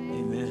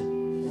 Amen.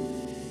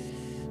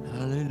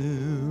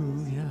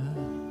 Hallelujah.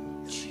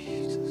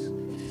 Jesus.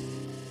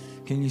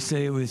 Can you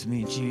say it with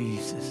me?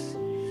 Jesus.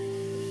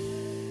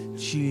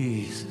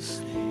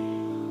 Jesus.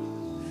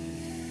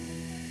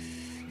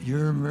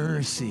 Your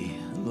mercy,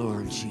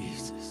 Lord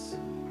Jesus.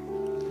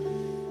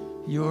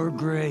 Your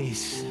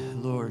grace,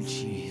 Lord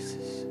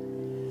Jesus.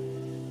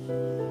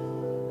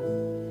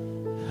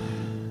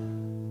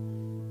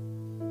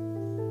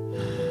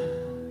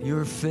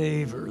 Your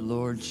favor,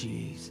 Lord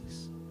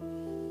Jesus.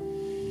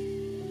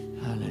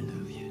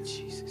 Hallelujah,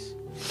 Jesus.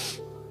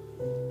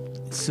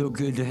 It's so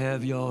good to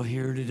have y'all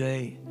here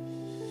today.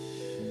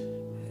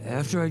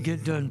 After I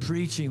get done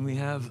preaching, we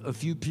have a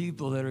few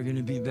people that are going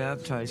to be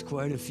baptized,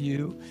 quite a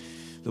few.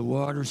 The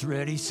water's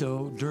ready,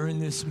 so during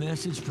this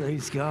message,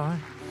 praise God.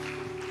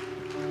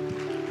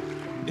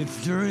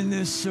 If during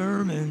this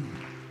sermon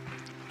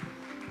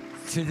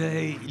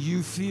today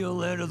you feel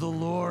led of the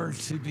Lord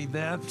to be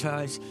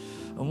baptized,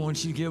 I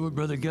want you to get with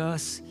Brother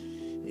Gus,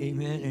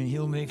 amen, and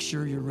he'll make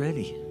sure you're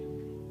ready.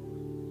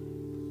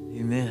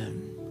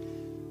 Amen.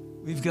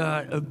 We've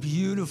got a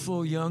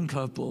beautiful young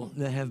couple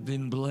that have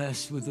been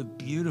blessed with a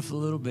beautiful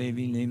little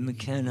baby named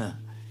McKenna.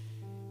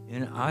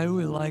 And I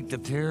would like the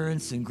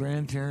parents and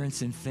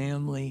grandparents and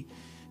family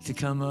to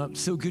come up.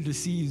 So good to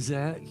see you,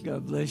 Zach.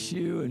 God bless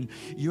you. And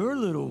your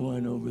little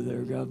one over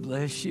there, God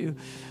bless you.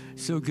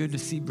 So good to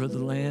see Brother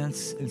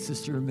Lance and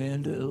Sister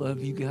Amanda. I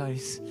love you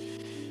guys.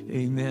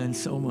 Amen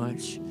so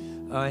much.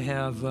 I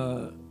have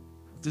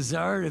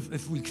desired,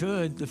 if we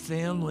could, the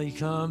family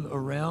come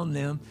around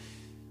them.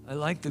 I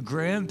like the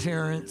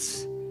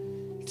grandparents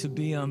to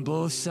be on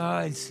both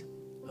sides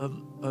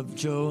of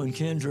Joe and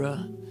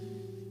Kendra.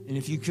 And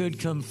if you could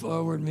come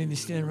forward, maybe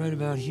stand right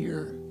about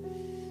here.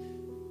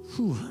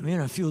 Whew,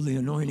 man, I feel the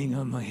anointing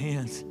on my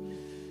hands.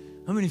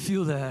 How many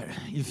feel that?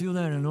 You feel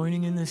that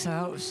anointing in this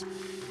house?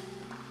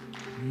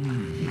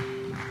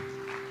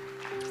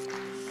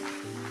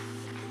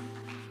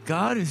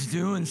 God is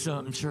doing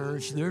something,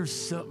 church. There's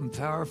something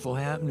powerful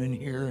happening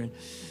here, and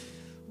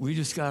we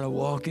just got to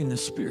walk in the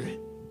Spirit.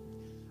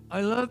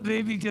 I love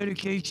baby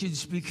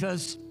dedications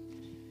because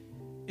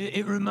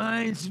it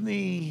reminds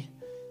me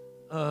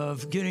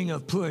of getting a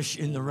push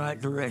in the right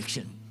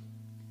direction.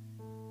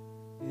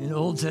 In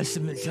Old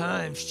Testament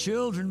times,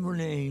 children were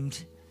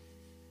named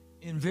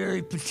in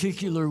very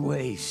particular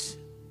ways.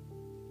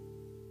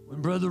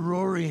 When Brother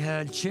Rory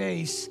had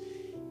Chase,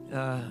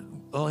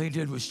 all he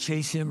did was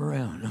chase him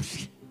around.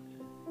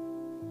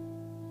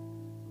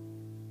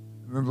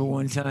 Remember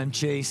one time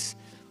Chase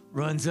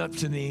runs up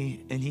to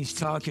me and he's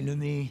talking to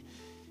me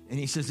and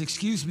he says,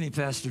 "Excuse me,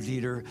 Pastor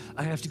Dieter,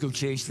 I have to go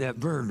chase that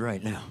bird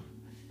right now."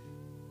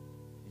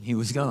 And he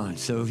was gone,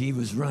 so he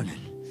was running.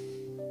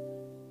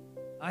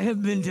 I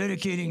have been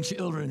dedicating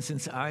children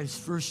since I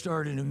first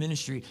started in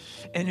ministry,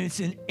 and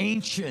it's an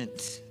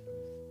ancient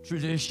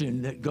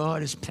tradition that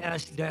God has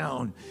passed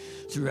down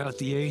throughout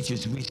the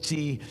ages. We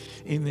see,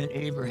 amen,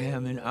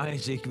 Abraham and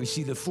Isaac. We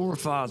see the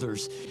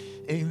forefathers,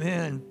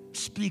 amen,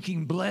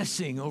 speaking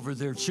blessing over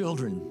their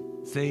children,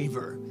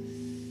 favor,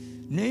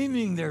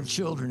 naming their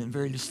children in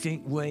very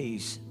distinct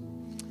ways,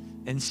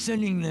 and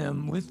sending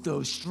them with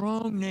those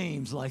strong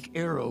names like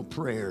arrow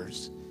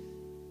prayers.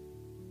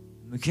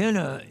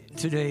 McKenna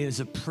today is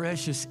a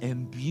precious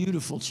and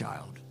beautiful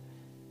child,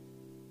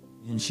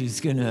 and she's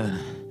gonna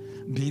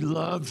be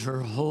loved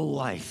her whole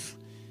life,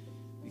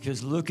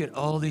 because look at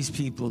all these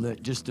people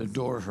that just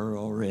adore her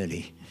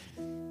already,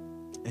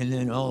 and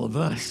then all of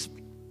us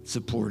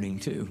supporting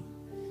too.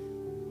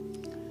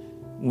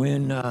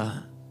 When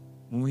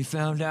we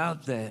found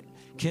out that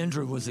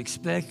Kendra was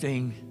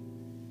expecting,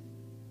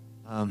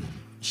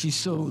 she's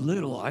so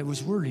little, I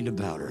was worried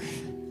about her.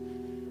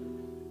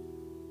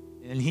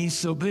 And he's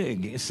so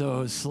big,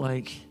 so it's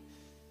like,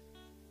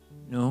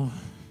 you know,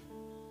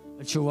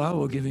 a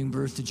Chihuahua giving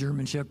birth to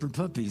German Shepherd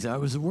puppies. I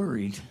was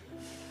worried.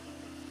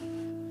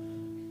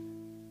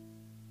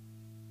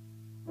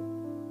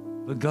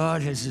 But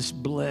God has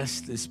just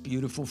blessed this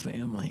beautiful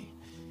family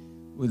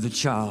with a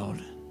child.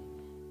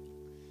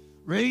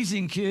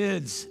 Raising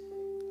kids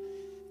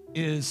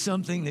is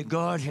something that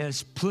God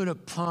has put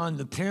upon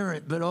the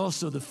parent, but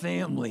also the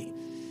family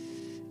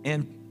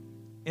and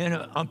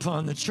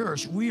upon the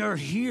church. We are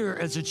here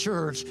as a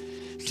church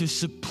to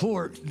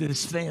support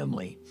this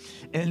family.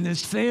 And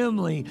this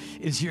family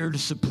is here to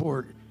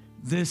support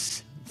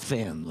this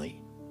family.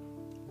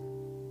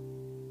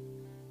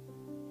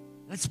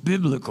 That's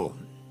biblical.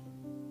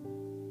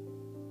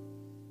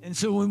 And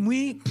so when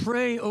we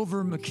pray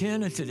over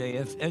McKenna today,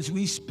 as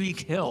we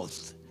speak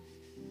health,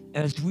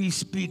 as we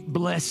speak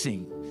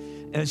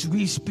blessing, as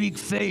we speak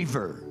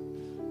favor,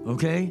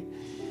 okay?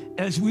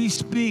 As we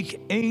speak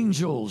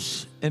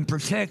angels and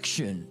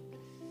protection,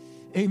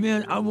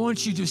 amen, I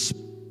want you to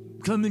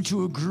come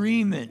into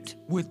agreement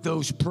with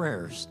those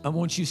prayers. I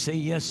want you to say,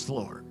 yes,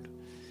 Lord.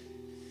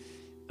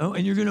 Oh,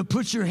 and you're going to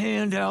put your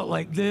hand out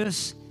like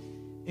this,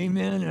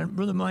 amen. And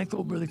Brother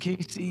Michael, Brother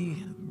Casey,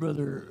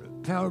 Brother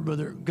Power,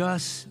 Brother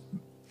Gus,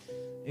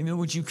 amen,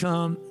 would you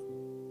come?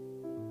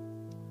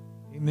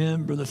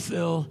 Amen, Brother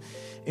Phil,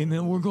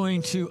 amen. We're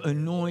going to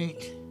anoint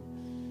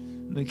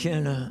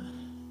McKenna.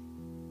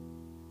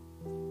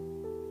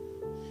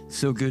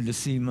 So good to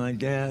see my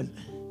dad.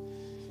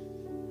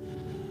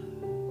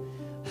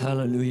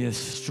 Hallelujah,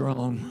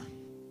 strong.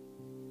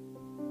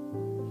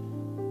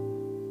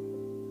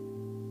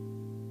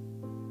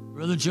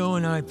 Brother Joe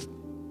and I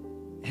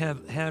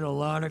have had a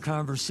lot of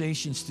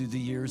conversations through the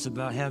years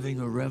about having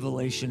a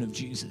revelation of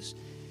Jesus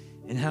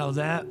and how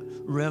that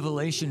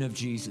revelation of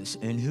Jesus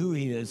and who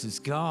he is as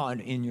God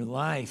in your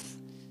life,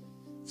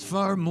 it's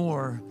far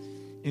more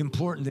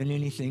important than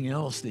anything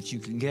else that you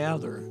can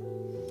gather.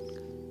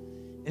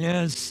 And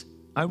as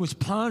I was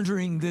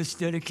pondering this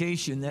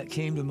dedication, that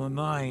came to my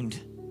mind.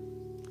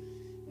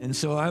 And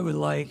so I would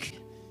like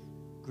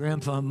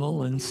Grandpa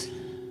Mullins.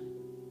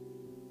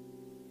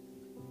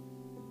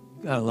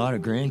 You got a lot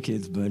of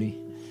grandkids, buddy.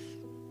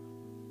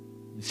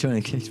 He's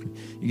trying to catch me.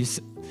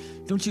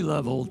 Don't you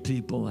love old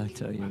people? I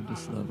tell you, I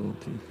just love old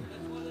people.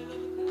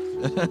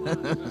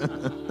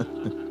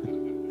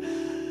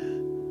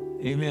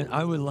 Amen.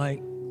 I would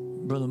like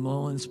Brother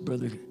Mullins,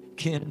 Brother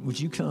Ken, would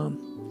you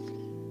come?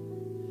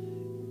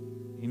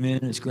 Amen.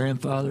 As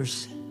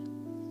grandfathers.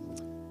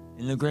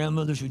 And the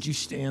grandmothers, would you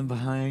stand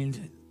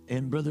behind?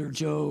 And Brother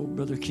Joe,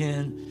 Brother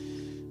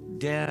Ken,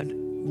 Dad,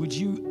 would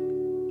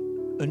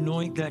you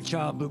anoint that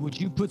child? But would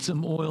you put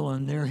some oil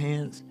on their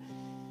hands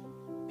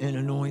and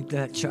anoint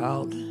that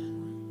child?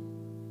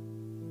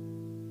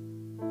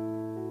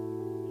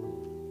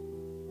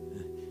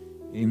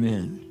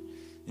 Amen.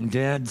 And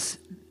Dad's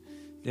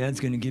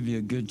going to give you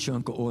a good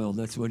chunk of oil.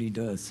 That's what he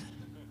does.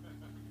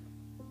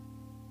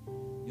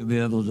 You'll be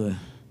able to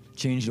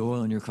change the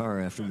oil in your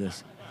car after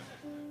this.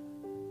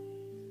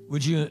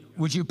 Would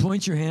you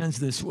point your hands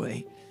this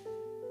way?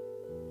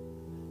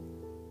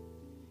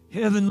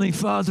 Heavenly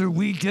Father,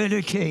 we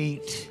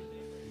dedicate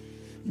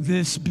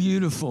this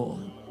beautiful,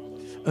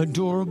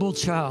 adorable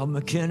child,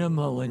 McKenna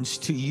Mullins,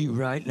 to you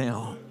right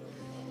now.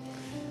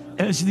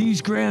 As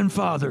these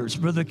grandfathers,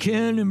 Brother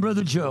Ken and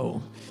Brother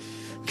Joe,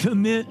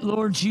 commit,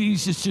 Lord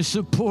Jesus, to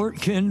support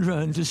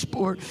Kendra and to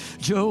support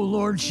Joe,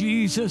 Lord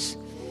Jesus,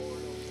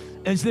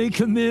 as they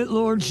commit,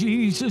 Lord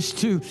Jesus,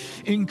 to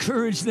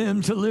encourage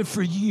them to live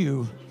for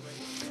you.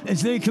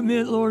 As they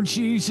commit, Lord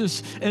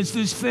Jesus, as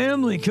this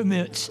family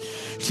commits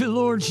to,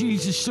 Lord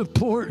Jesus,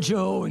 support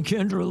Joe and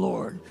Kendra,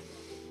 Lord,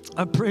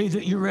 I pray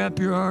that you wrap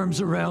your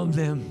arms around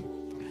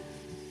them,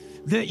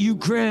 that you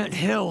grant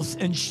health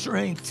and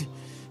strength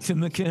to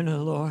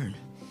McKenna, Lord,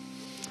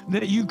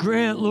 that you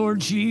grant, Lord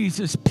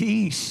Jesus,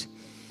 peace.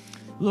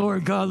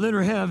 Lord God, let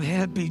her have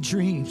happy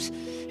dreams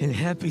and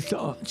happy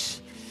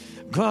thoughts.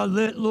 God,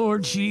 let,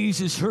 Lord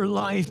Jesus, her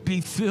life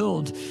be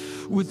filled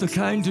with the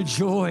kind of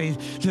joy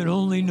that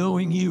only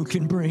knowing you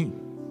can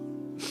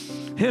bring.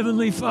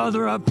 Heavenly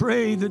Father, I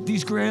pray that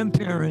these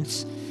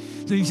grandparents,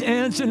 these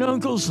aunts and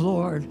uncles,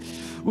 Lord,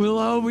 will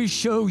always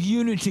show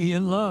unity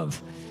and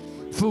love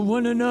for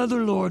one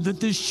another, Lord, that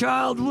this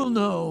child will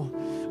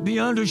know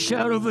beyond a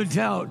shadow of a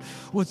doubt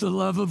what the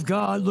love of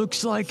God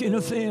looks like in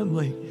a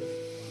family.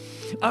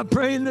 I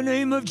pray in the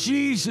name of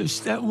Jesus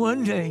that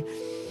one day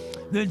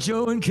that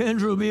Joe and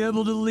Kendra will be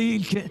able to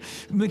lead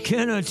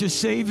McKenna to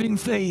saving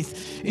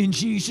faith in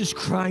Jesus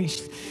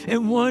Christ.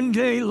 And one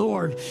day,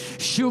 Lord,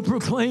 she'll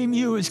proclaim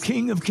you as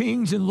King of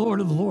Kings and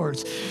Lord of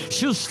Lords.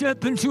 She'll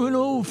step into an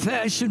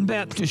old-fashioned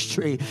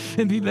baptistry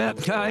and be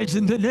baptized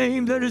in the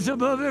name that is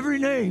above every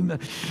name,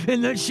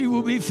 and that she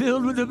will be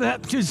filled with the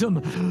baptism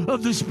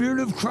of the Spirit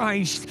of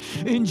Christ.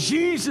 In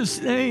Jesus'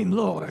 name,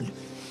 Lord.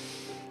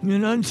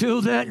 And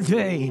until that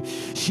day,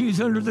 she's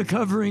under the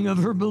covering of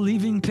her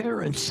believing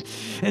parents.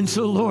 And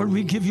so, Lord,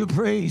 we give you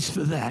praise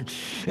for that.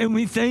 And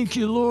we thank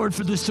you, Lord,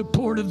 for the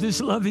support of this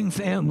loving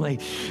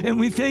family. And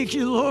we thank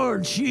you,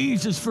 Lord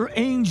Jesus, for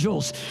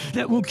angels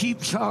that will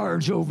keep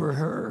charge over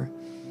her.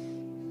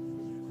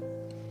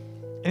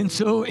 And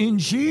so in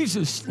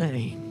Jesus'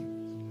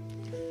 name,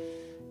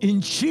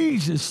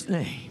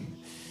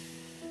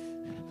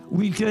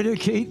 we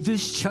dedicate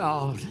this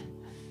child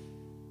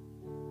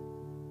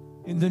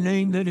in the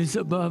name that is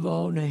above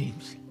all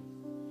names.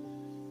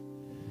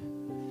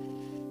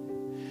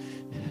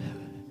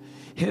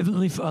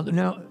 Heavenly Father,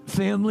 now,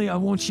 family, I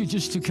want you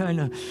just to kind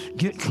of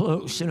get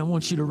close, and I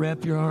want you to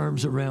wrap your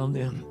arms around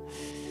them.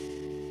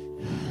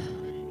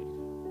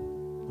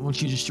 I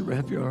want you just to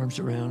wrap your arms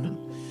around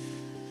them.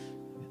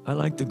 I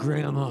like the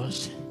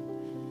grandmas.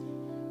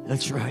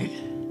 That's right.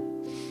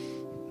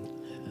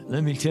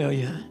 Let me tell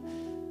you,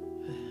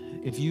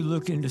 if you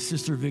look into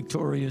Sister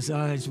Victoria's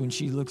eyes when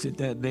she looks at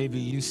that baby,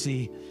 you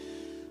see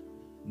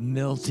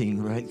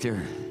melting right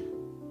there.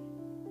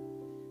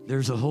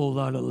 There's a whole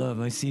lot of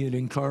love. I see it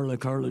in Carla.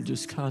 Carla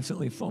just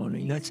constantly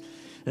fawning.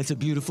 That's a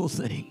beautiful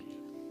thing.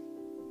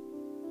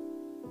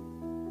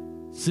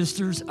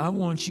 Sisters, I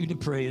want you to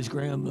pray as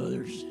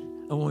grandmothers.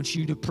 I want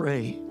you to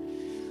pray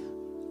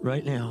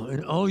right now.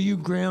 And all you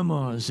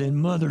grandmas and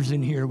mothers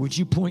in here, would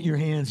you point your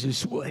hands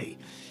this way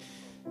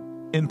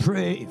and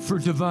pray for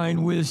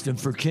divine wisdom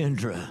for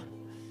Kendra?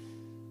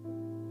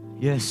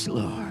 Yes,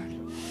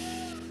 Lord.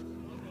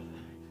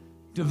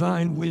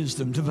 Divine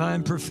wisdom,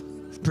 divine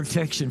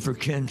protection for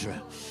Kendra,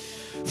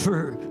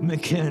 for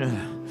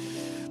McKenna.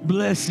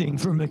 Blessing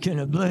for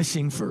McKenna,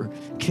 blessing for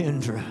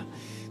Kendra.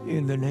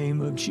 In the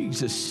name of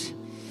Jesus.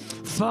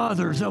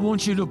 Fathers, I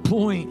want you to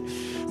point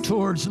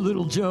towards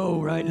little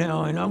Joe right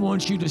now, and I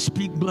want you to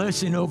speak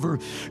blessing over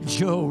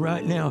Joe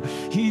right now.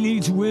 He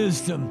needs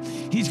wisdom.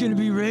 He's going to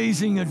be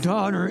raising a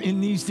daughter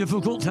in these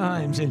difficult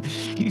times, and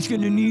he's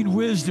going to need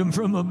wisdom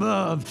from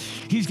above.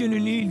 He's going to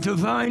need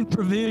divine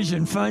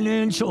provision,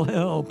 financial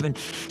help, and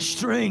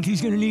strength.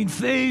 He's going to need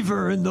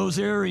favor in those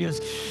areas.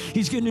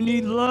 He's going to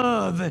need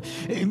love.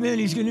 Amen.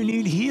 He's going to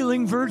need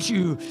healing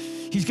virtue.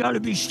 He's got to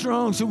be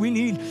strong, so we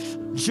need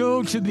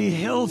Joe to be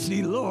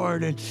healthy,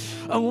 Lord. And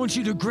I want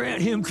you to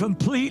grant him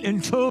complete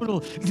and total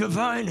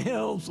divine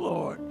health,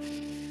 Lord.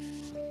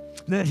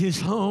 That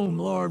his home,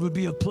 Lord, would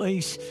be a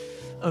place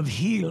of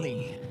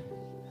healing.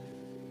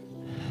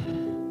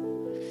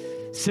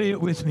 Say it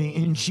with me,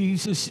 in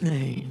Jesus'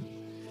 name.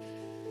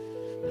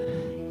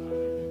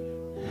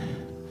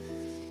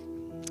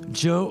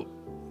 Joe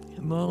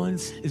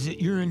Mullins, is it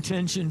your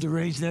intention to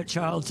raise that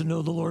child to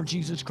know the Lord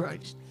Jesus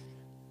Christ?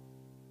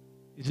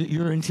 Is it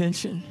your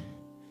intention?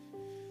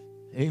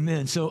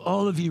 Amen. So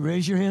all of you,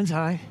 raise your hands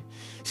high.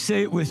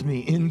 Say it with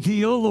me. In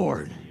thee, O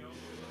Lord,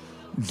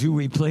 do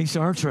we place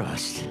our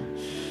trust.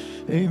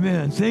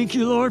 Amen. Thank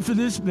you, Lord, for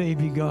this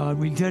baby, God.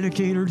 We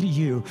dedicate her to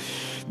you.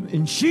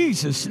 In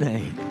Jesus'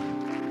 name,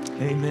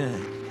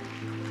 amen.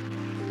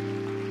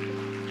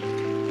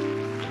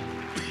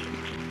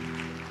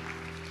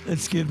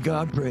 Let's give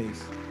God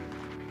praise.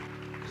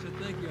 So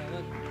thank you. I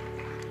love you.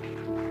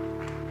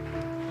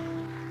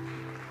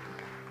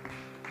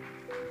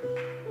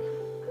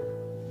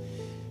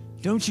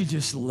 Don't you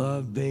just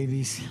love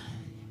babies?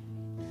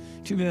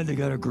 Too bad they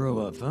got to grow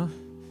up, huh?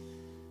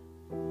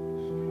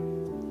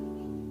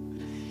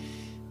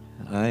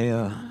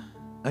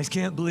 I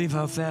can't believe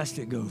how fast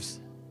it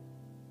goes.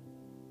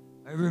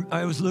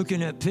 I was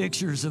looking at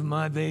pictures of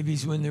my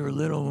babies when they were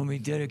little, when we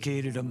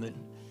dedicated them, and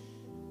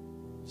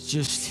it's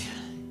just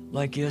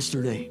like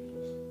yesterday.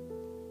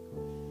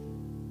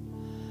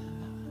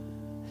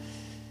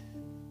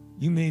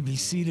 You may be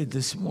seated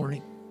this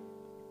morning.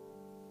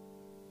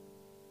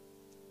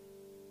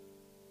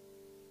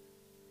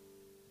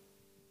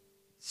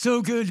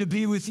 So good to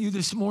be with you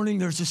this morning.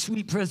 There's a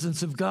sweet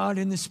presence of God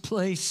in this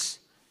place.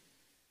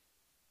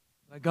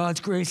 By God's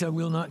grace, I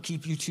will not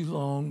keep you too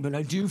long, but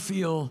I do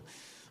feel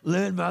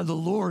led by the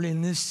Lord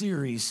in this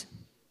series.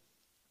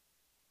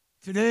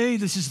 Today,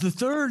 this is the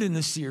third in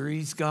the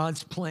series,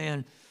 God's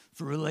plan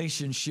for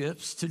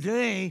relationships.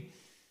 Today,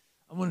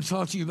 I want to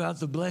talk to you about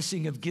the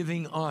blessing of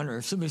giving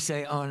honor. Somebody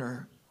say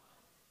honor.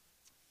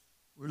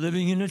 We're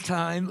living in a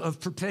time of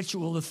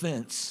perpetual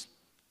offense.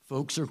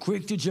 Folks are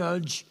quick to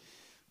judge,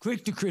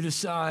 quick to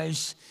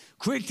criticize,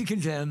 quick to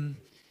condemn,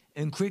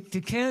 and quick to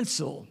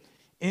cancel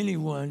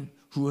anyone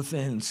who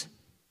offends.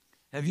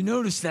 Have you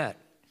noticed that?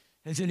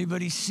 Has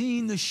anybody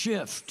seen the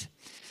shift?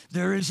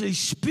 There is a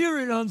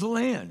spirit on the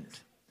land.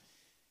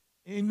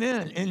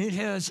 Amen. And it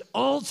has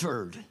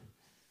altered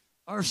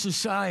our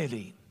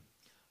society.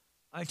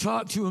 I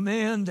talked to a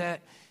man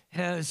that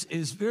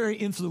is very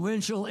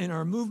influential in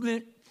our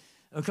movement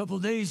a couple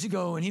days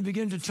ago, and he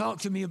began to talk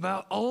to me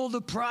about all the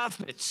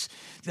prophets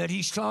that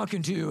he's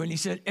talking to. And he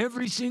said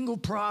every single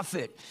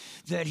prophet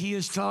that he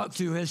has talked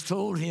to has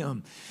told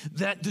him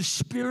that the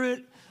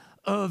spirit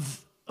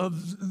of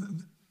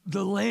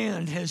the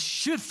land has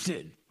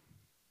shifted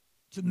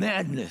to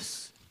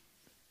madness.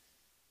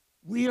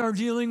 We are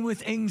dealing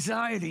with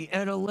anxiety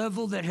at a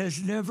level that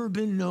has never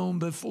been known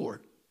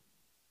before.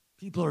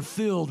 People are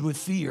filled with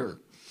fear.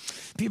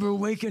 People are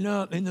waking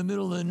up in the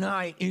middle of the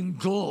night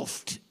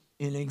engulfed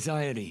in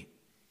anxiety.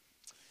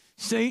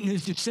 Satan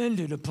has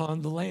descended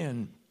upon the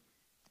land.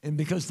 And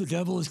because the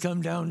devil has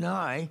come down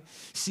nigh,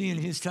 seeing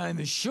his time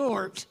is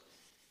short,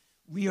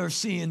 we are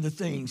seeing the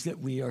things that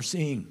we are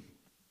seeing.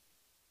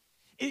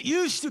 It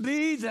used to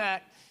be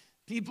that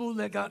people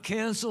that got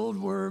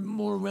canceled were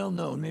more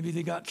well-known. Maybe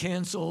they got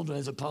canceled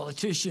as a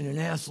politician, an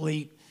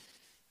athlete,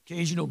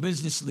 occasional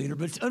business leader.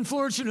 But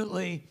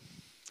unfortunately,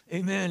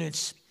 amen,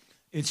 it's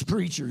It's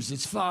preachers,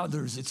 it's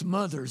fathers, it's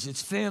mothers,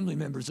 it's family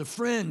members, a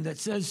friend that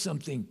says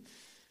something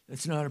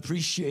that's not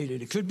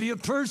appreciated. It could be a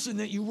person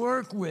that you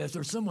work with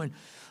or someone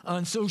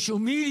on social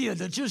media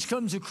that just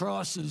comes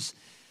across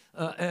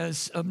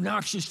as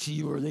obnoxious to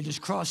you, or they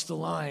just cross the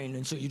line,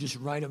 and so you just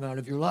write them out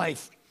of your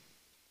life.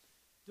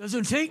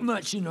 Doesn't take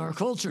much in our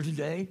culture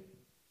today.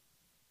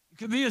 It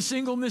could be a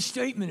single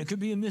misstatement. It could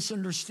be a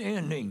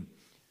misunderstanding.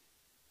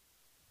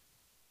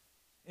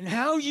 And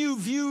how you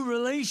view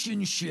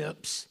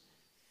relationships,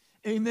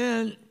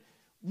 amen,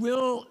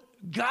 will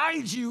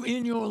guide you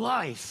in your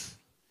life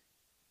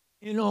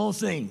in all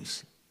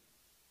things.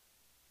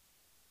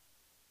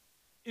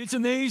 It's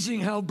amazing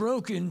how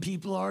broken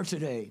people are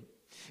today.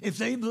 If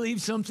they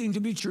believe something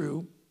to be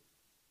true,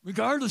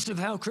 regardless of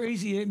how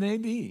crazy it may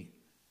be,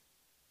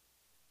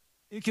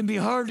 it can be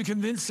hard to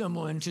convince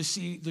someone to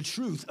see the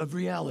truth of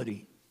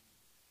reality.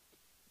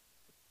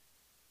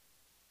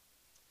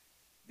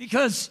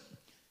 Because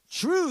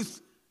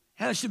truth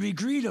has to be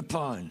agreed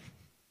upon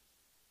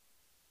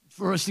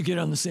for us to get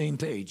on the same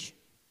page.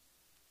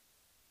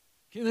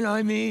 Kim and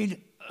I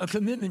made a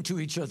commitment to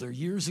each other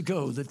years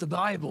ago that the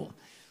Bible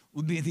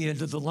would be at the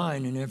end of the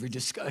line in every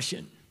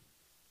discussion.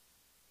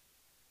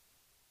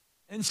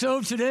 And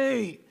so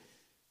today,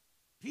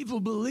 people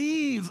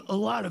believe a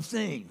lot of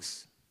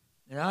things.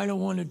 And I don't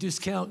want to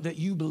discount that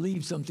you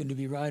believe something to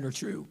be right or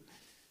true.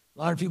 A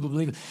lot of people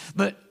believe it.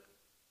 But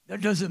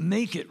that doesn't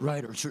make it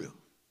right or true.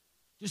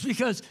 Just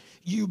because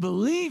you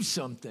believe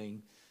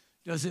something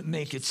doesn't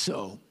make it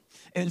so.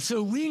 And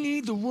so we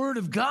need the Word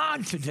of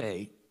God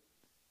today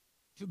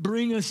to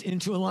bring us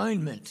into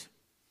alignment.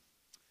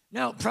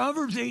 Now,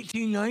 Proverbs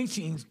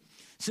 18:19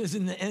 says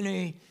in the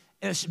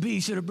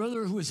NASB, said, a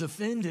brother who is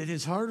offended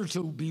is harder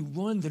to be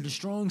won than a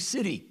strong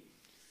city.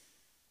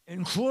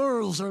 And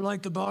quarrels are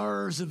like the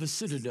bars of a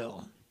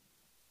citadel.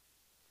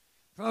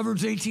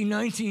 Proverbs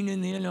 18:19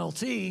 in the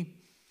NLT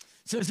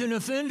says, an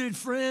offended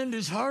friend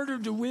is harder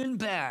to win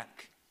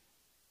back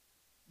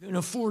than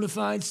a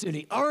fortified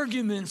city.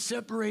 Arguments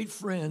separate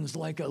friends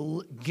like a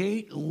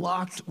gate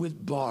locked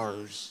with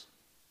bars.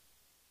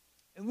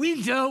 And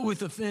we dealt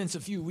with offense a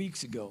few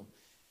weeks ago.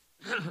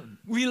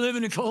 We live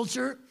in a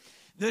culture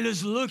that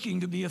is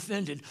looking to be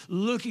offended,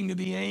 looking to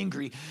be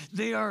angry.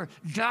 They are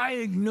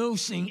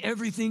diagnosing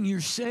everything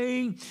you're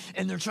saying,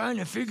 and they're trying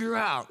to figure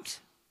out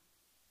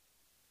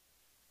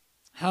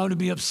how to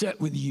be upset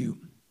with you.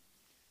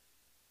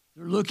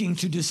 They're looking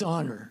to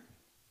dishonor.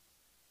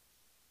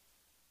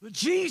 But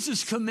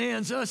Jesus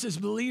commands us as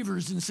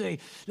believers and say,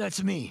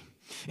 that's me.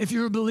 If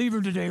you're a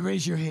believer today,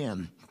 raise your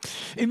hand.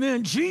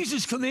 Amen.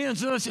 Jesus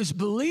commands us as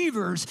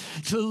believers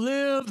to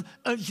live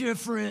a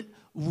different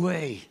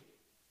way.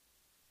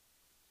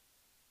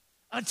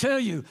 I tell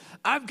you,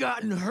 I've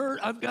gotten hurt,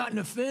 I've gotten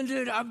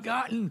offended, I've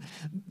gotten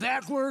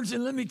backwards,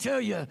 and let me tell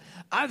you,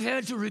 I've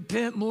had to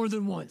repent more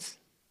than once.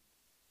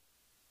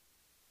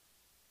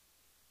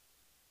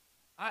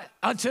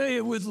 I'll tell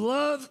you, with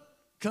love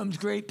comes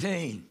great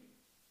pain.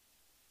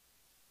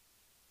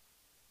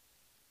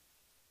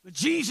 But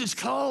Jesus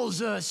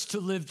calls us to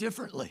live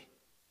differently.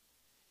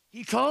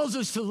 He calls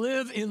us to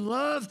live in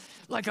love,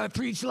 like I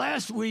preached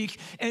last week,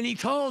 and he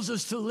calls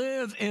us to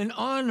live in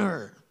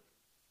honor.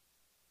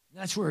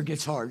 That's where it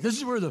gets hard. This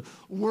is where the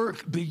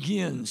work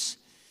begins.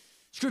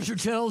 Scripture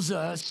tells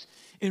us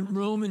in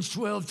Romans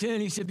 12:10,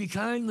 he said, be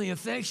kindly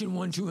affectionate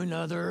one to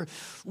another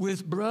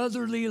with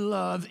brotherly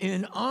love,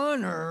 in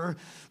honor,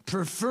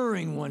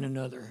 preferring one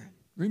another.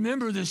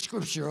 Remember this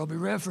scripture, I'll be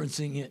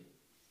referencing it.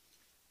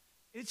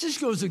 It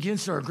just goes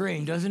against our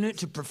grain, doesn't it,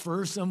 to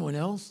prefer someone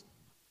else?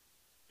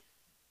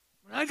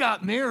 When I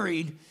got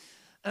married,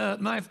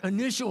 my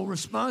initial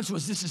response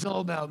was, this is all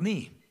about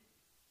me.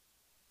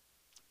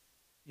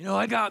 You know,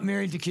 I got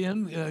married to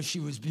Kim. She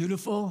was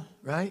beautiful,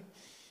 right?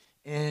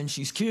 And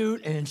she's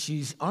cute, and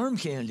she's arm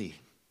candy.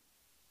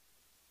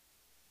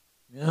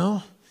 You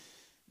know,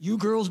 you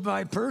girls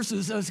buy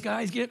purses, us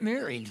guys get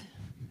married.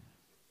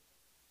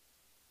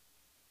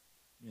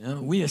 You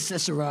know, we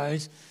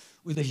accessorize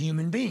with a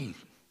human being.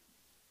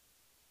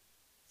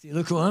 See,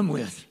 look who I'm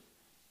with.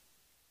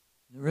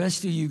 The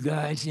rest of you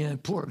guys, yeah,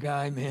 poor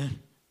guy, man.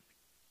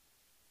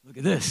 Look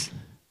at this.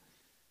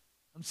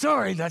 I'm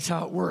sorry, that's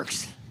how it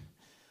works.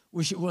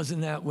 Wish it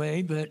wasn't that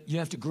way, but you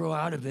have to grow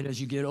out of it as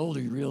you get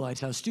older. You realize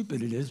how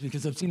stupid it is,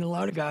 because I've seen a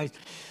lot of guys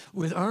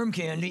with arm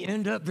candy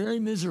end up very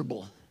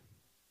miserable.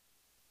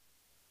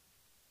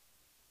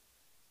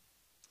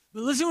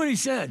 But listen to what he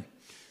said.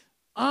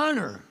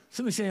 Honor.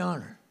 Somebody say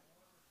honor.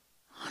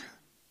 Honor.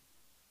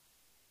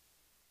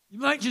 You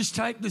might just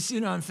type this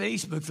in on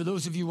Facebook. For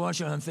those of you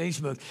watching on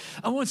Facebook,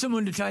 I want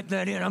someone to type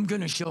that in. I'm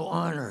going to show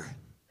honor.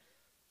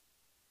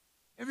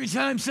 Every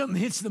time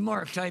something hits the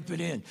mark, type it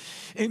in.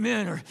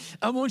 Amen. Or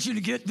I want you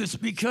to get this,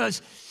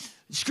 because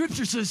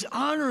Scripture says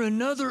honor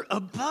another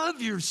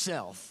above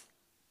yourself.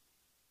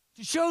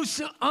 To show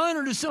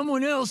honor to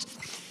someone else,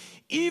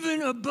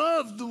 even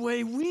above the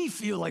way we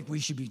feel like we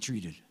should be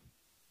treated.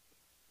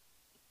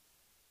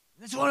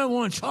 That's what I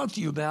want to talk to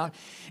you about.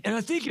 And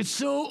I think it's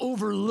so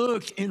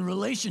overlooked in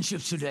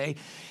relationships today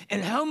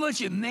and how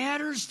much it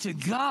matters to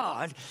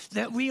God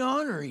that we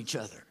honor each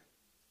other.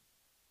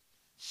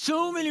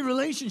 So many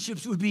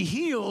relationships would be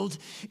healed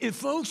if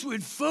folks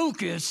would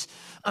focus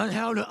on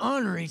how to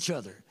honor each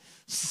other.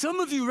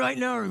 Some of you right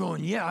now are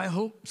going, yeah, I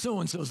hope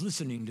so-and-so's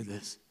listening to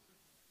this.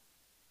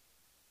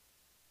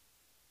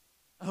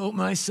 I hope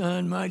my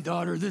son, my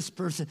daughter, this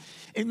person,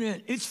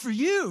 amen. It's for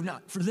you,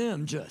 not for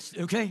them just,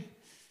 okay?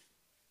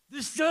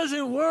 This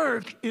doesn't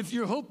work if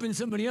you're hoping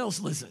somebody else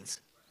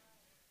listens.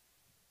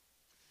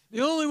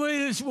 The only way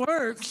this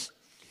works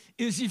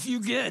is if you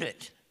get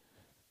it.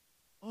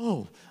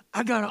 Oh,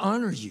 I got to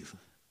honor you.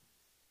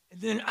 And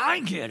then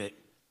I get it.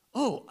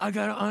 Oh, I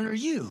got to honor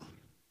you.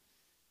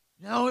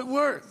 Now it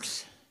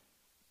works.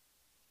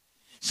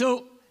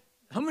 So,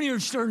 how many are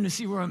starting to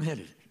see where I'm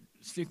headed?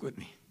 Stick with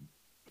me.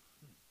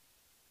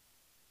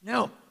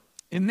 Now,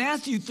 in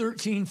Matthew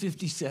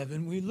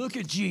 13:57, we look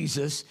at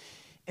Jesus,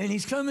 and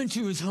he's coming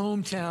to his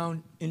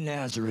hometown in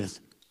Nazareth.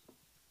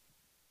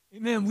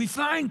 Amen. We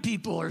find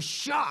people are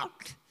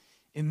shocked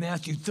in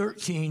Matthew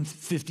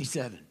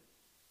 13:57.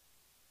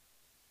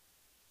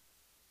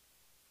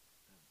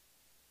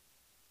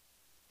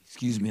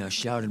 Excuse me, I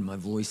shouted my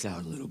voice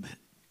out a little bit.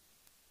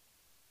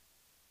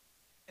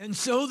 And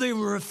so they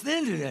were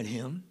offended at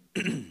him.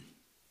 And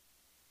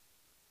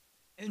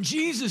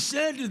Jesus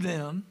said to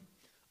them,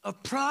 a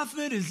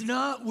prophet is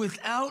not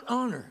without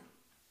honor.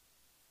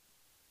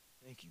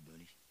 Thank you,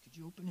 buddy. Could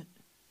you open it?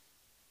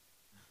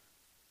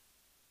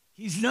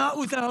 He's not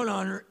without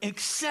honor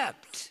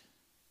except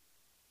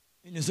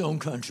in his own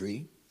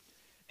country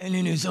and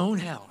in his own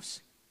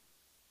house.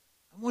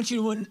 I want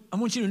you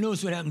to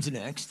notice what happens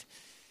next.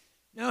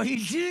 Now, he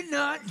did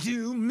not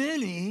do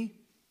many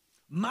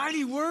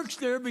mighty works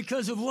there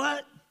because of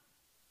what?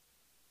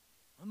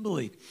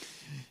 Unbelief.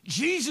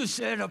 Jesus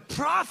said a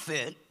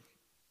prophet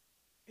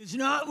is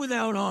not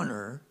without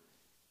honor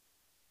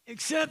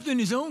except in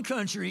his own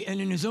country and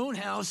in his own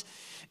house.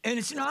 And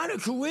it's not a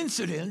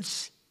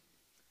coincidence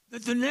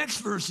that the next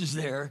verse is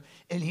there,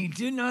 and he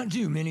did not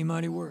do many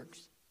mighty works.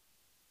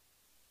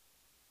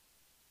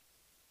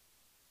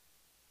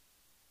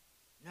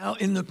 Now,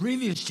 in the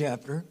previous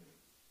chapter,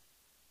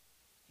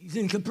 he's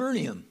in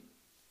Capernaum,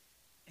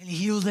 and he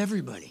healed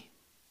everybody.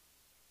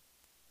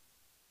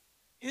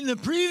 In the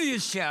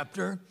previous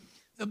chapter,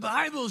 the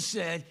Bible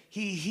said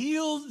he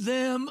healed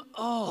them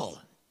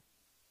all.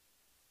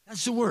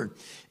 That's the word.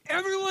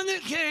 Everyone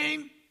that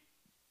came,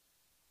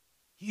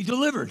 he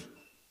delivered.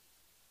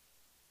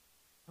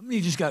 How many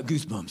just got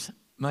goosebumps?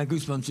 My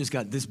goosebumps just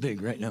got this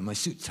big right now. My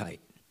suit's tight.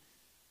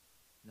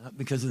 Not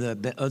because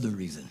of that other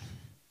reason.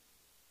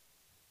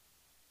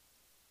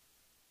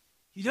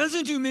 He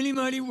doesn't do many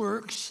mighty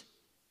works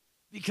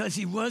because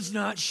he was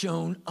not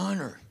shown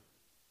honor.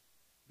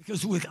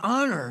 Because with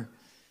honor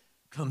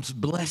comes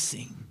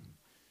blessing.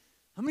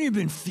 How many have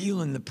been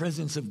feeling the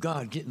presence of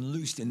God getting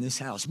loosed in this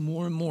house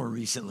more and more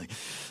recently?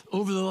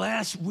 Over the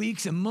last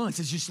weeks and months,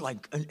 it's just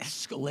like an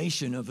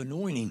escalation of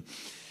anointing.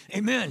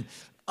 Amen.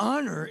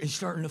 Honor is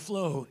starting to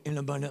flow in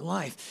abundant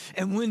life.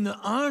 And when the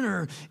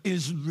honor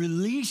is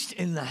released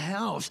in the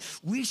house,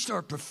 we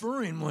start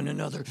preferring one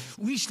another.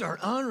 We start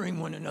honoring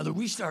one another.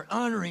 We start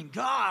honoring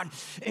God.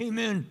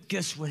 Amen.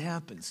 Guess what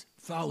happens?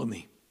 Follow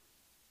me.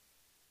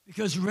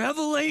 Because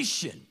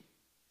revelation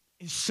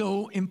is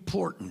so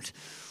important.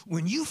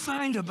 When you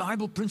find a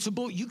Bible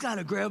principle, you got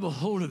to grab a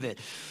hold of it.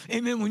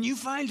 Amen. When you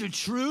find a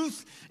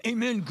truth,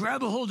 amen,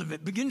 grab a hold of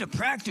it. Begin to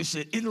practice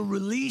it. It'll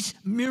release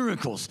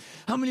miracles.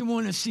 How many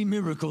want to see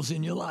miracles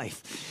in your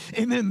life?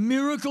 Amen.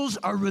 Miracles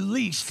are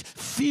released.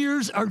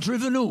 Fears are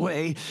driven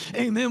away.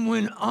 Amen.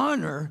 When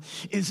honor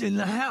is in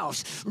the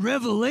house.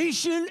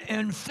 Revelation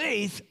and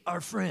faith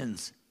are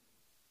friends.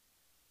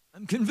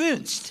 I'm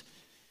convinced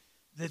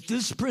that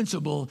this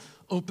principle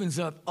opens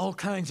up all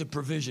kinds of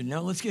provision.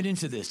 Now let's get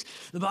into this.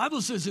 The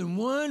Bible says in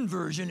one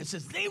version, it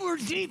says, they were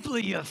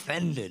deeply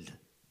offended.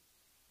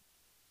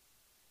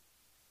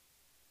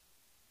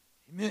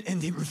 Amen.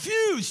 And they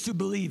refused to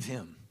believe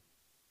him.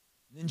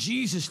 And then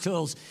Jesus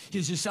tells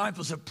his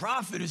disciples, a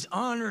prophet is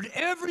honored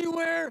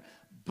everywhere,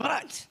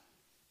 but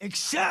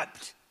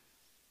except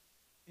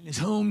in his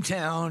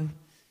hometown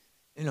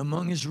and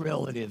among his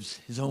relatives,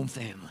 his own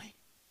family.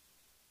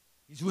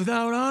 He's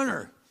without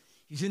honor.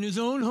 He's in his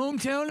own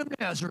hometown of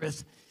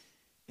Nazareth,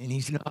 and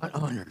he's not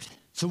honored.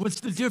 So what's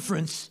the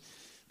difference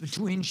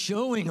between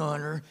showing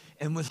honor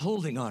and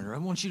withholding honor?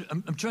 I'm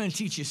trying to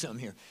teach you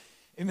something here.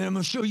 Amen. I'm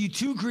going to show you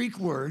two Greek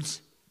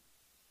words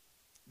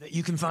that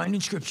you can find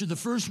in Scripture. The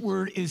first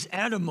word is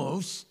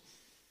atomos,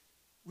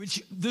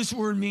 which this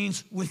word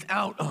means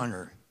without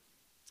honor.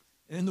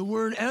 And the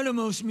word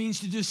atomos means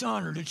to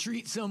dishonor, to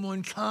treat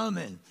someone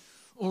common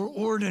or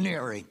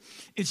ordinary.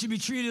 It should be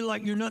treated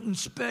like you're nothing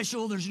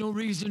special. There's no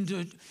reason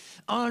to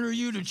honor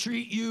you, to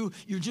treat you.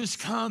 You're just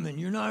common.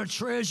 You're not a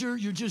treasure.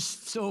 You're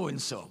just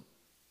so-and-so.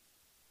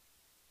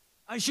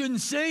 I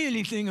shouldn't say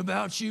anything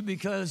about you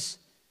because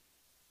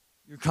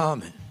you're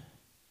common.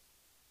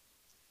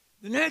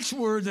 The next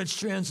word that's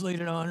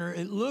translated honor,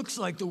 it looks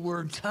like the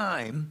word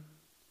time.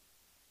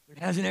 It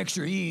has an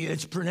extra E.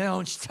 It's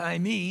pronounced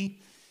timee.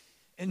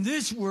 And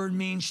this word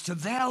means to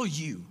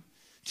value,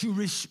 to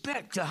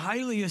respect, to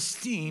highly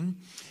esteem.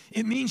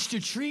 It means to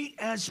treat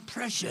as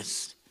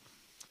precious,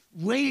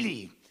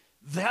 weighty,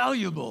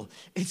 valuable.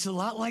 It's a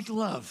lot like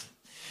love.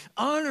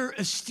 Honor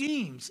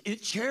esteems,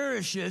 it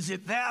cherishes,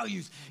 it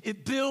values,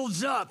 it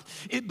builds up,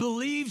 it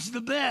believes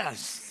the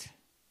best.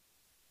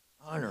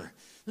 Honor.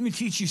 Let me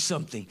teach you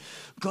something.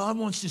 God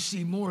wants to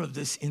see more of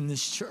this in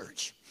this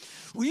church.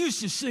 We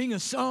used to sing a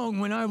song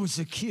when I was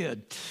a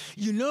kid.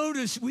 You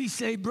notice we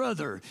say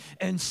brother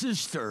and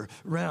sister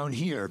around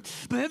here.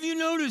 But have you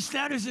noticed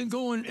that isn't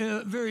going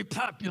very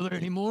popular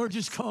anymore?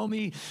 Just call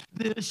me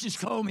this, just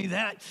call me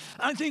that.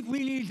 I think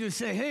we need to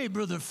say, hey,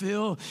 Brother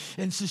Phil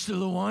and Sister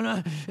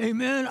Luana.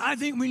 Amen. I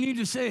think we need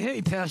to say,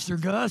 hey, Pastor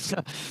Gus,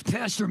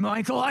 Pastor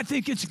Michael. I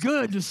think it's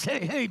good to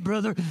say, hey,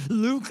 Brother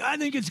Luke. I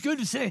think it's good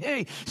to say,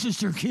 hey,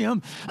 Sister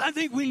Kim. I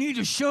think we need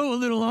to show a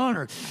little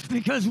honor,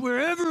 because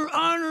wherever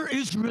honor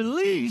is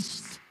released,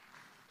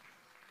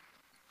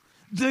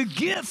 the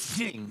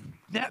gifting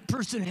that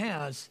person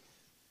has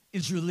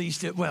is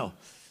released as well.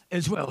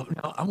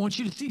 Now, I want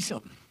you to see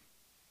something.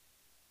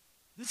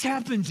 This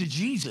happened to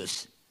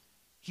Jesus.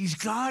 He's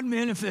God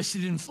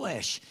manifested in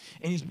flesh,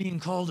 and he's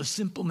being called a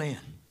simple man.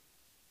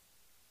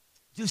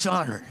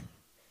 Dishonored.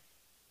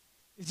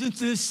 Isn't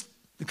this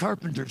the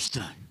carpenter's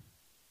son?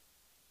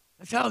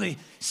 That's how they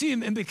see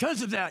him, and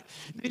because of that,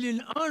 they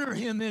didn't honor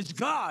him as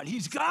God.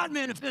 He's God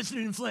manifested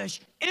in flesh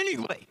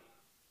anyway.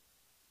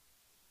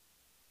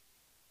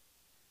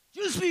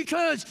 Just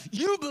because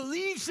you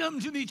believe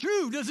something to be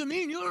true doesn't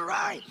mean you're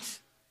right.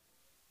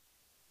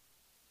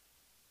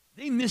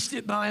 They missed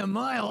it by a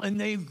mile, and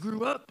they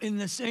grew up in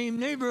the same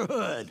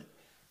neighborhood.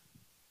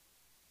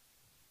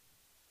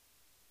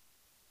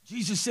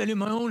 Jesus said, in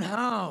my own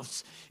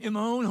house, in my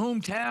own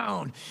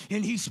hometown,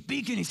 and he's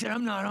speaking, he said,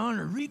 I'm not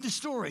honored. Read the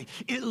story.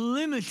 It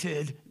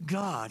limited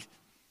God.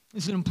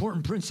 It's an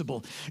important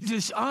principle.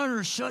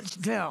 Dishonor shuts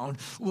down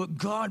what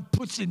God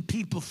puts in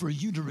people for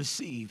you to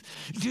receive.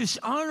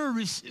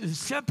 Dishonor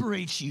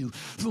separates you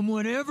from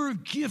whatever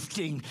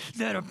gifting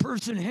that a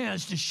person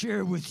has to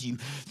share with you.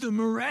 The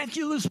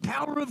miraculous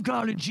power of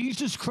God in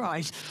Jesus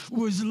Christ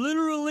was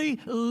literally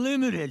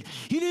limited.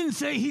 He didn't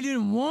say he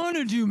didn't want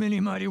to do many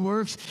mighty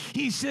works.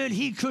 He said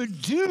he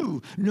could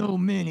do no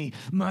many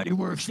mighty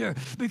works there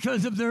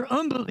because of their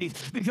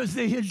unbelief, because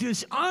they had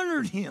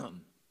dishonored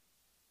him.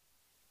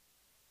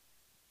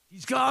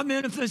 He's God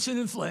manifested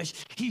in flesh.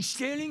 He's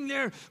standing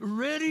there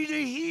ready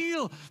to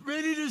heal,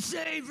 ready to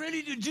save,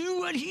 ready to do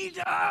what he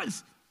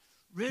does,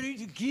 ready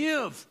to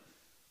give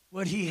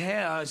what he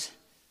has.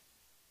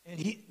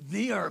 And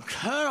they are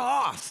cut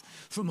off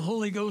from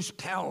Holy Ghost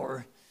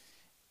power,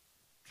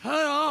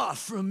 cut off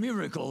from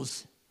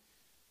miracles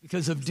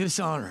because of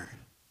dishonor.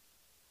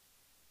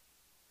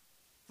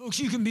 Folks,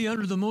 you can be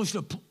under the most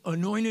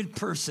anointed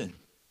person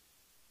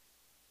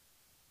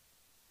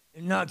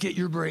and not get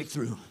your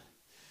breakthrough.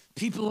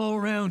 People all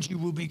around you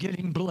will be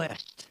getting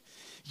blessed,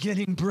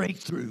 getting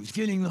breakthroughs,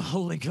 getting the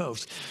Holy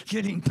Ghost,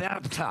 getting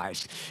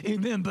baptized.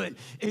 Amen. But,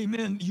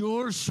 amen,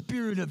 your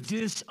spirit of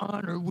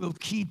dishonor will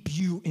keep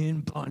you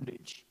in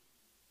bondage.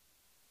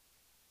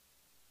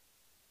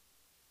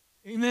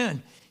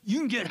 Amen. You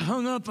can get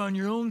hung up on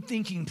your own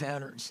thinking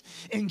patterns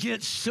and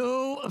get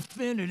so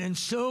offended and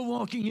so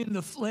walking in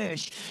the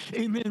flesh.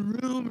 Amen.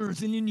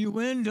 Rumors and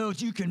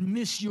innuendos, you can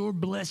miss your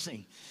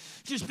blessing.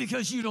 Just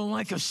because you don't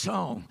like a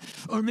song,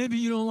 or maybe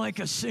you don't like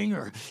a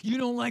singer, you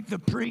don't like the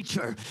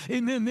preacher.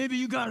 Amen. Maybe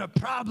you got a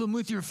problem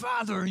with your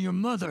father or your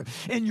mother,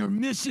 and you're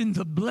missing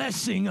the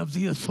blessing of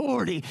the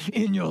authority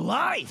in your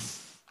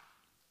life.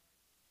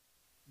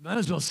 Might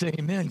as well say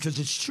amen, because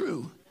it's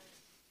true.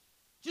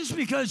 Just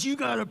because you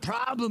got a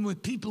problem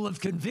with people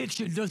of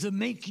conviction doesn't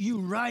make you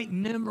right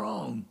and them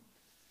wrong.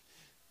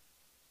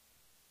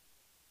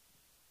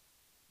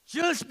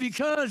 Just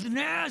because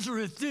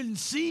Nazareth didn't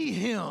see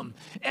him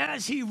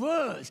as he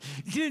was,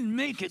 didn't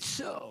make it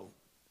so.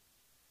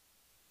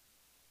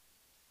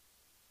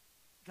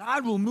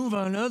 God will move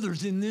on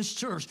others in this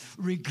church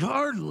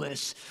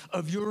regardless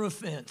of your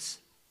offense.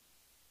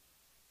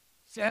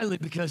 Sadly,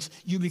 because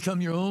you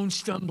become your own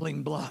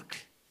stumbling block.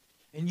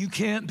 And you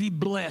can't be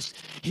blessed.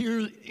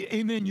 Here,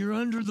 amen, you're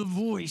under the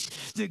voice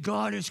that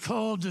God has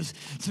called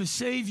to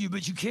save you,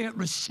 but you can't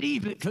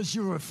receive it because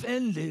you're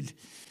offended.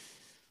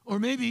 Or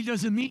maybe he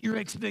doesn't meet your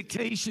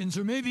expectations,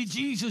 or maybe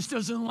Jesus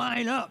doesn't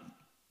line up.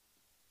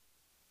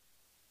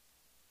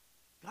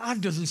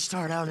 God doesn't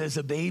start out as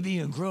a baby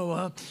and grow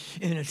up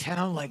in a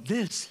town like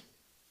this,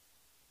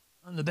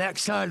 on the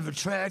backside of a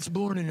tracks,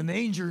 born in a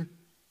manger.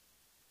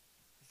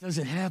 It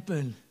doesn't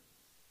happen.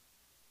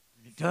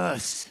 It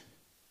does.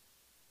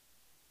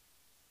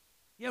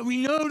 Yeah, we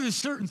notice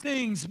certain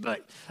things,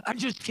 but I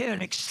just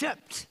can't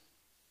accept.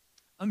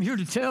 I'm here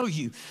to tell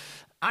you,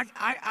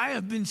 I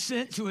have been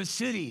sent to a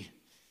city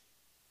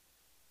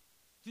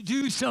to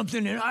do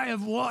something, and I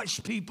have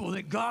watched people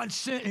that God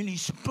sent, and he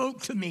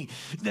spoke to me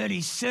that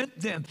he sent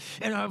them,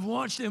 and I've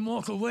watched them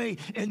walk away,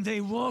 and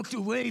they walked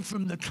away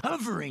from the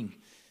covering,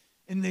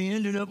 and they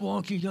ended up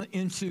walking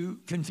into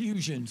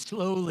confusion,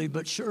 slowly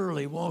but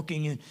surely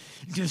walking in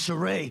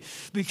disarray,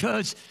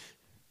 because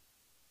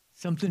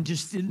something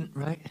just didn't,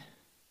 right?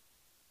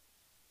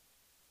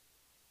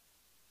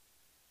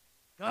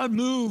 God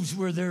moves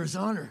where there's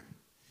honor.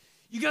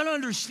 You got to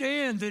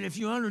understand that if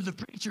you honor the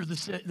preacher,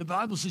 the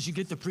Bible says you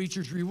get the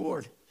preacher's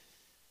reward.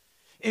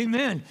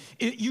 Amen.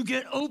 You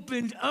get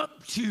opened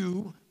up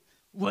to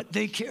what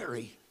they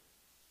carry.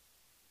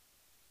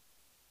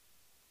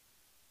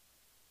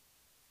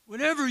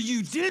 Whatever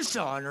you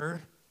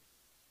dishonor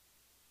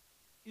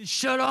is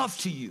shut off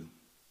to you.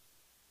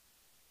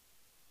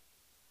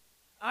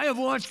 I have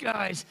watched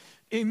guys,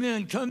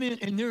 amen, come in,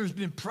 and there's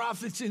been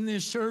prophets in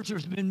this church.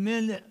 There's been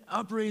men that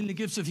operate in the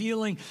gifts of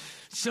healing.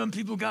 Some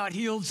people got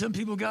healed. Some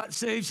people got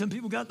saved. Some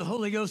people got the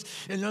Holy Ghost.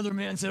 And another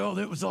man said, oh,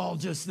 that was all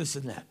just this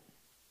and that.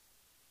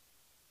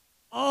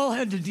 All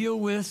had to deal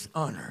with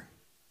honor.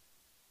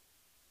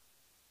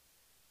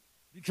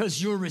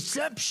 Because your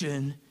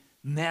reception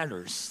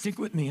matters. Stick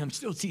with me. I'm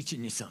still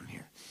teaching you something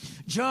here.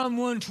 John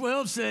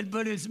 1:12 said,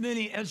 but as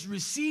many as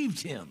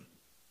received him,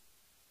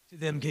 to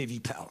them gave he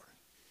power.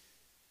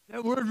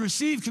 That word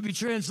received could be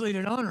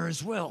translated honor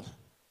as well.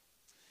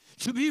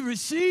 To be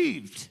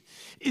received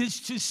is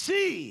to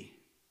see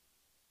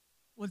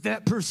what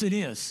that person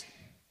is.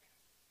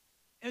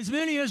 As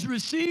many as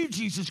received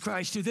Jesus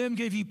Christ, to them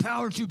gave he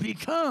power to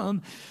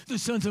become the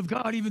sons of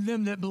God, even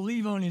them that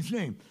believe on his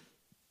name.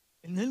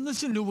 And then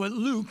listen to what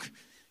Luke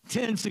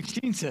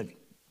 10:16 said.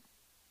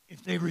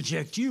 If they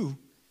reject you,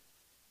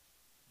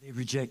 they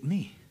reject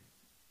me.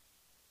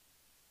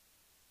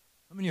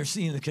 How many are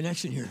seeing the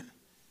connection here?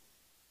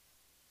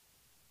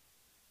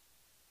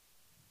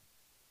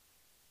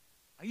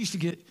 I used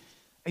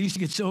to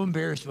get so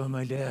embarrassed by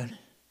my dad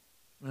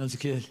when I was a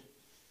kid,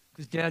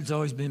 because Dad's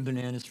always been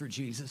bananas for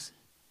Jesus.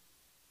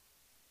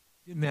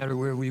 Didn't matter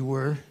where we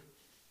were.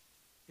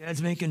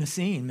 Dad's making a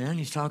scene, man.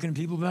 He's talking to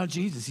people about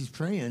Jesus. He's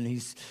praying.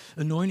 He's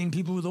anointing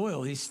people with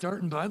oil. He's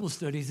starting Bible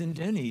studies in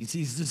Denny's.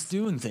 He's just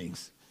doing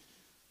things.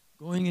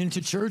 Going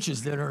into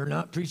churches that are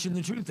not preaching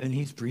the truth, and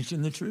he's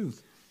preaching the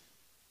truth.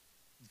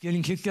 He's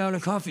getting kicked out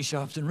of coffee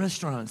shops and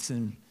restaurants,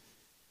 and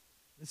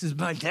this is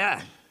my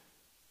dad.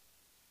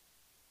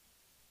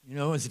 You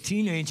know, as a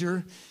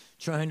teenager,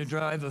 trying to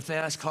drive a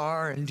fast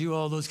car and do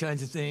all those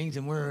kinds of things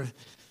and wear,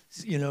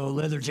 a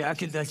leather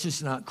jacket, that's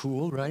just not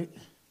cool, right?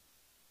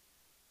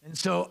 And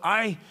so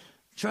I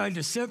tried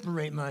to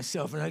separate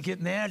myself, and I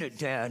get mad at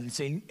Dad and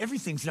say,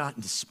 everything's not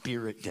in the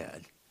spirit,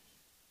 Dad.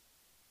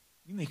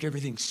 You make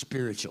everything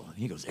spiritual. And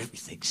he goes,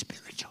 everything's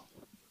spiritual.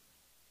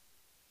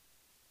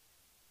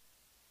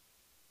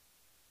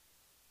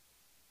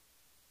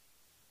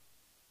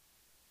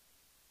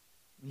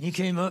 When he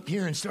came up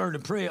here and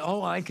started to pray,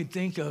 all I could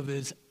think of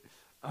is,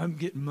 I'm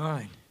getting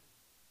mine.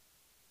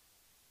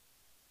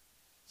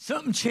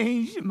 Something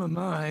changed in my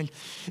mind,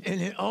 and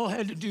it all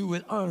had to do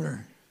with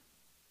honor.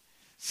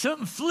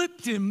 Something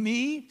flipped in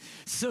me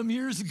some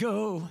years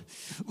ago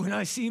when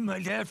I seen my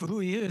dad for who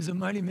he is, a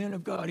mighty man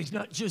of God. He's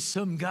not just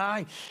some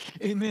guy.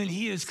 Amen.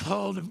 He is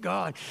called of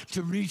God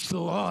to reach the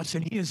lost,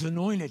 and he is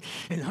anointed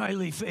and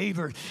highly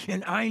favored.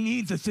 And I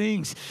need the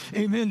things,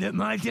 amen, that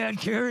my dad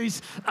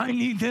carries. I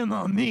need them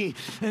on me.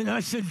 And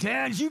I said,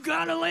 Dad, you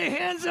got to lay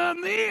hands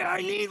on me.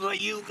 I need what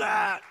you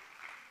got.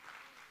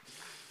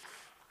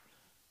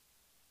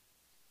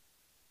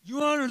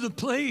 You honor the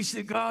place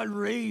that God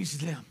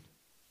raised them.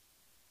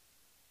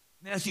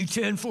 Matthew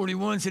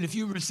 10:41 said, if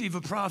you receive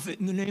a prophet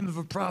in the name of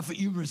a prophet,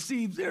 you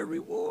receive their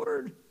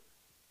reward.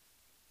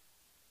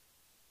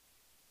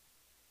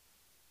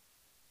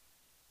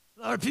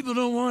 A lot of people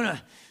don't want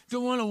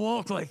to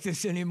walk like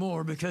this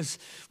anymore because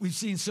we've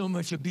seen so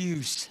much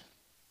abuse.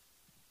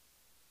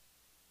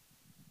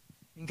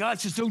 And God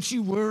says, don't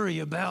you worry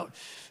about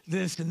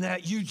this and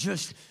that. You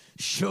just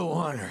show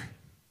honor.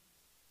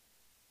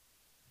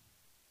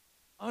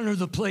 Honor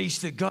the place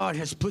that God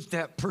has put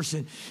that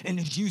person and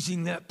is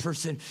using that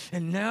person.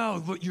 And now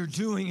what you're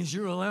doing is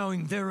you're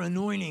allowing their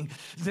anointing,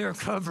 their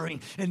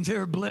covering, and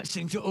their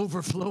blessing to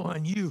overflow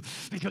on you.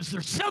 Because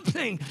there's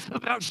something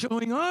about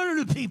showing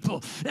honor to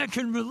people that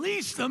can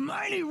release the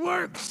mighty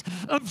works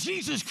of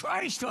Jesus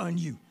Christ on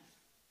you.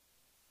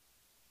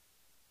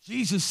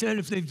 Jesus said,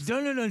 if they've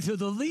done it unto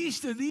the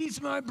least of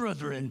these, my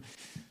brethren,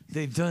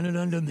 they've done it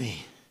unto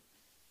me.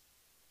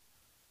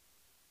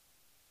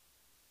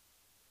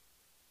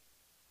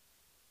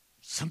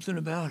 Something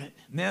about it.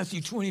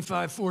 Matthew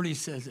 25:40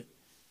 says it.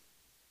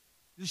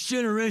 This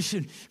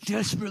generation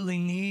desperately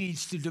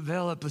needs to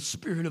develop a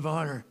spirit of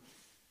honor,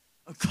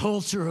 a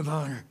culture of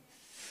honor.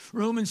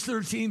 Romans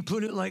 13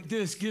 put it like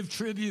this: give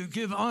tribute,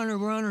 give honor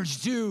where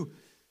honor's due,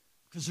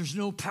 because there's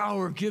no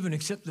power given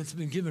except that's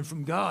been given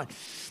from God.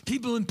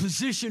 People in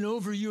position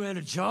over you at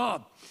a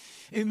job,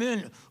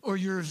 amen, or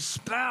your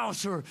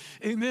spouse, or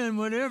amen,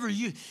 whatever,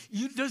 you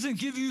doesn't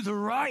give you the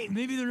right.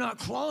 Maybe they're not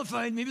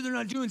qualified, maybe they're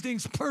not doing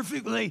things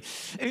perfectly,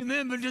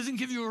 amen, but it doesn't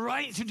give you a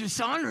right to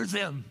dishonor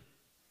them.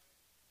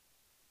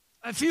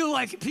 I feel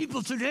like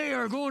people today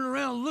are going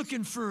around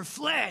looking for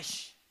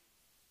flesh.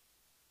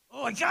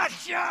 Oh, I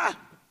gotcha.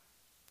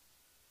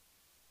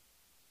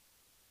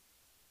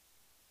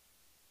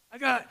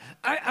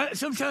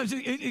 Sometimes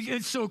it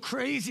gets so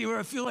crazy where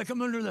I feel like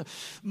I'm under the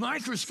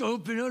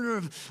microscope and under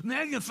a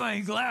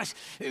magnifying glass.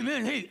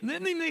 Amen. Hey,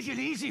 let me make it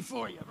easy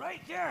for you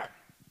right there.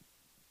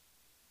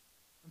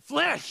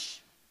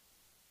 Flesh.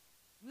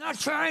 I'm not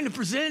trying to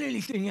present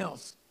anything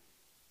else.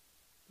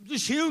 I'm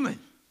just human.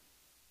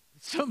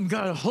 Something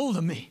got a hold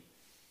of me.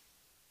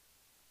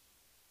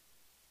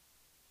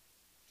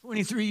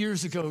 23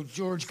 years ago,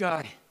 George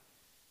Guy,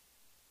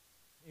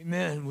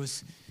 amen,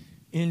 was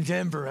in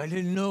Denver. I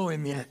didn't know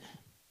him yet.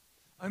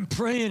 I'm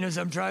praying as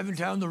I'm driving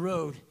down the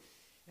road.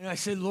 And I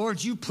said,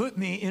 Lord, you put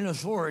me in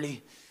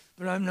authority,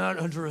 but I'm not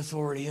under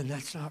authority, and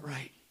that's not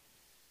right.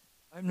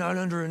 I'm not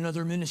under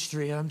another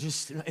ministry.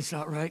 It's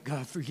not right,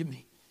 God, forgive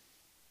me.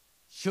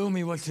 Show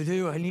me what to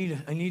do. I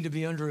need to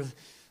be under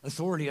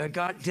authority. I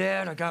got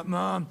dad, I got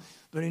mom,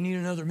 but I need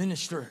another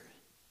minister.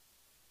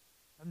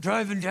 I'm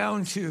driving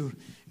down to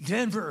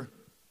Denver.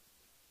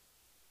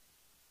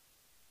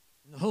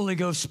 The Holy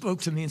Ghost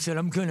spoke to me and said,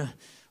 I'm going to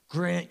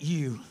grant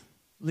you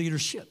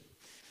leadership.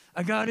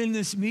 I got in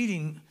this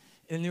meeting,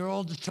 and they were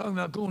all just talking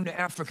about going to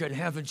Africa and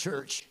having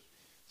church.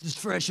 It's just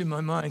fresh in my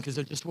mind because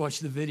I just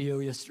watched the video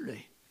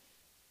yesterday.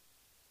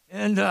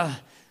 And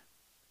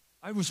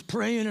I was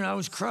praying, and I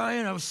was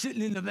crying. I was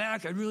sitting in the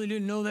back. I really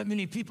didn't know that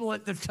many people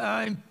at the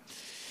time.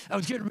 I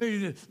was getting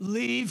ready to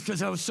leave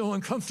because I was so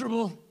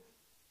uncomfortable.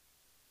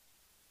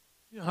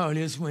 You know how it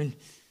is when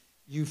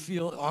you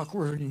feel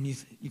awkward and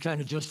you kind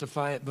of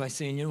justify it by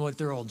saying, you know what,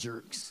 they're all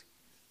jerks.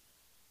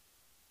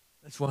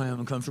 That's why I'm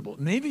uncomfortable.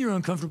 Maybe you're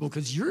uncomfortable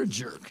because you're a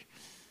jerk.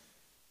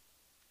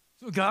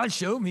 So God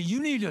showed me,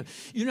 you're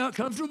not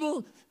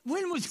comfortable?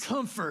 When was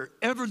comfort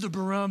ever the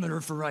barometer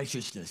for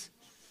righteousness?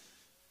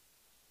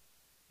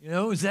 You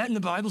know, is that in the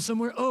Bible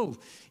somewhere? Oh,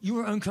 you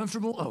were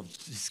uncomfortable? Oh,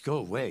 just go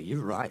away.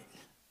 You're right.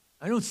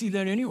 I don't see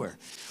that anywhere.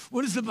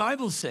 What does the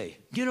Bible say?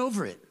 Get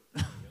over it.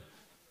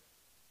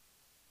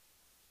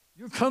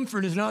 Your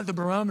comfort is not the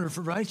barometer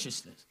for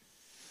righteousness.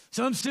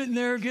 So I'm sitting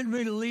there getting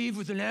ready to leave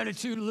with an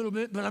attitude a little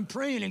bit, but I'm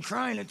praying and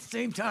crying at the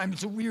same time.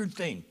 It's a weird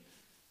thing.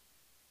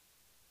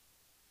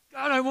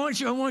 God, I want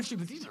you,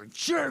 but these are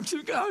jerks.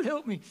 God,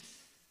 help me.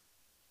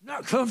 I'm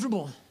not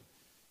comfortable.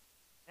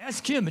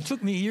 Ask him. It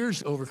took me years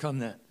to overcome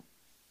that.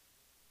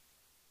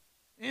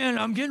 And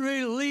I'm getting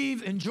ready to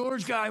leave, and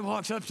George Guy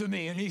walks up to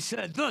me, and he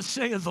said, thus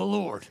saith the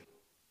Lord,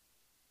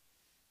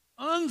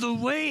 on the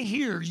way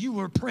here, you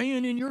were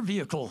praying in your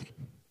vehicle.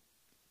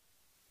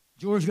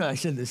 George Guy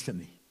said this to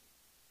me.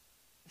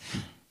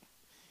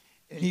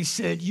 And he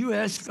said, you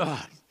asked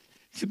God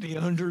to be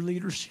under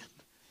leadership.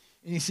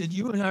 And he said,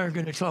 you and I are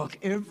going to talk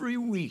every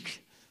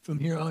week from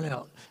here on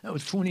out. That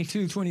was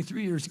 23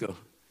 years ago.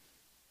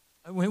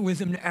 I went with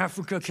him to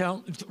Africa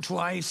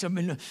twice. I'm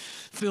in the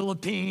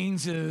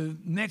Philippines,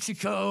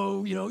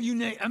 Mexico, you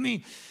name. I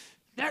mean,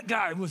 that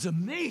guy was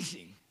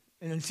amazing.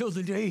 And until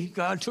the day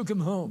God took him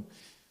home,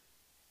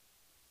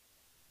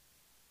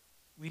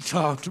 we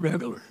talked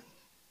regular.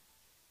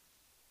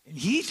 And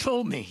he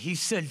told me, he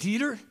said,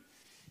 Dieter,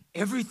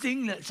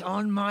 everything that's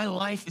on my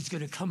life is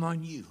going to come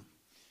on you.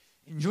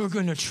 And you're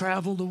going to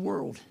travel the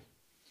world.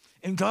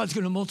 And God's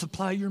going to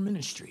multiply your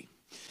ministry.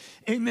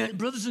 Amen.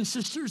 Brothers and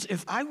sisters,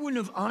 if I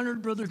wouldn't have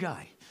honored Brother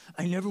Guy,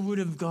 I never would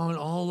have gone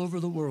all over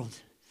the world.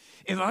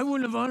 If I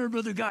wouldn't have honored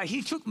Brother Guy,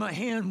 he took my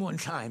hand one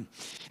time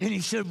and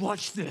he said,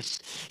 watch this.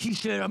 He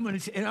said,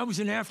 and I was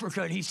in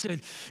Africa, and he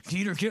said,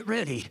 Dieter, get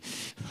ready.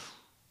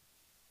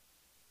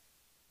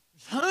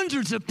 There's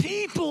hundreds of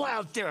people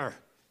out there.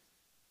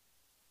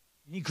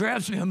 And he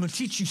grabs me, I'm going to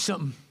teach you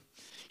something.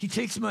 He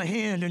takes my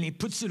hand and he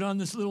puts it on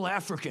this little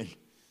African.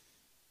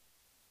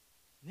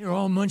 They're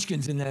all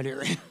munchkins in that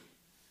area.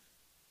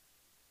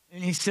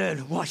 And he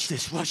said, watch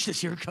this,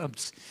 here it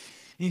comes.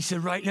 And he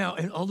said, right now,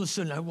 and all of a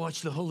sudden I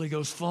watched the Holy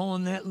Ghost fall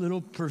on that little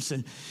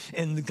person,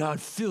 and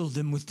God filled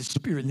them with the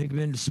Spirit, and they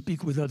began to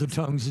speak with other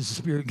tongues as the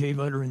Spirit gave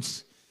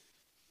utterance.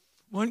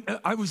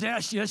 I was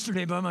asked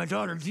yesterday by my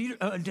daughter,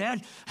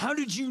 Dad, how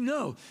did you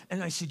know?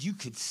 And I said, you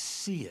could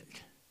see it.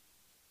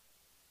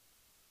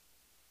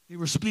 They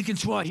were speaking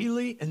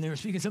Swahili, and they were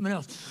speaking something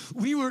else.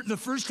 The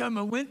first time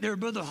I went there,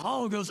 Brother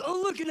Hall goes,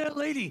 oh, look at that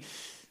lady.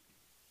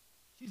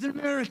 She's an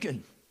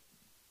American.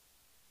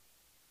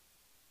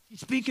 She's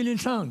speaking in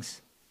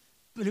tongues,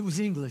 but it was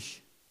English.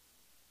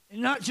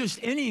 And not just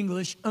any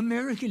English,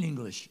 American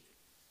English.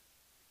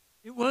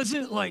 It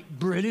wasn't like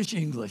British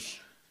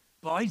English.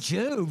 By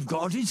Jove,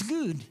 God is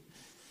good.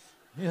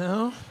 You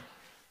know?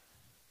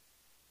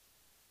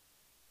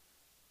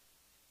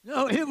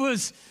 No,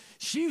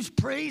 she was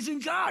praising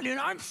God, and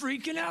I'm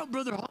freaking out.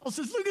 Brother Hall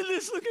says, look at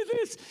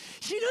this.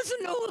 She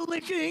doesn't know a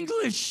lick of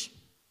English.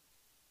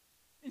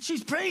 And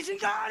she's praising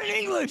God in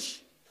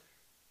English.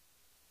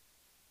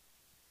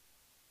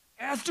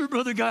 After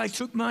Brother Guy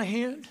took my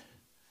hand,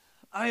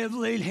 I have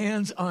laid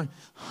hands on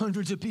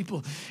hundreds of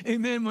people.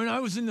 Amen. When I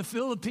was in the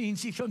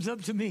Philippines, he comes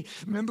up to me.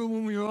 Remember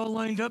when we were all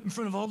lined up in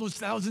front of all those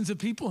thousands of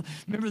people?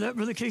 Remember that,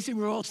 Brother Casey?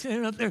 We were all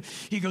standing up there.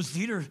 He goes,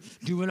 Dieter,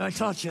 do what I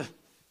taught you.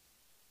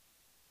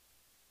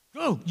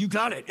 Go, you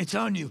got it. It's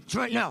on you. It's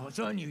right now. It's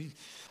on you.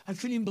 I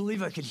couldn't even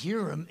believe I could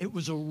hear him. It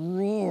was a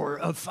roar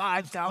of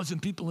 5,000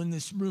 people in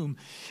this room,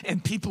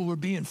 and people were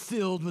being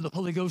filled with the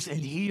Holy Ghost and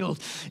healed.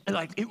 And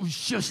like, it was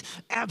just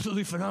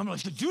absolutely phenomenal. I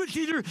said, do it,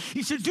 Peter.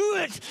 He said, do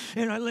it.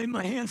 And I laid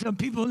my hands on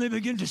people, and they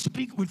began to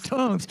speak with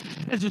tongues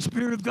as the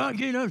Spirit of God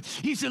came out.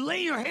 He said,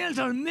 lay your hands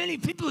on as many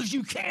people as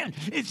you can.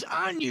 It's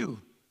on you.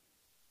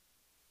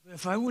 But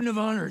if I wouldn't have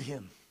honored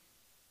him,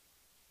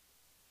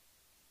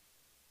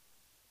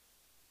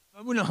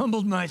 I wouldn't have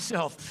humbled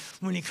myself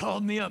when he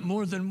called me up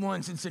more than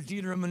once and said,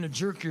 Dieter, I'm going to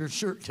jerk your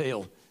shirt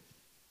tail.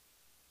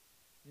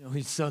 You know,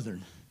 he's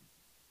Southern.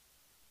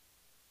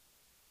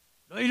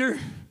 Later,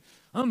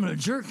 I'm going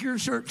to jerk your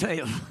shirt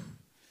tail.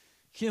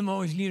 Kim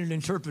always needed an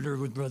interpreter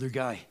with Brother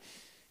Guy.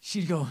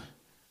 She'd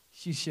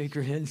shake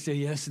her head and say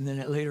yes, and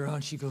then later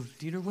on she'd go,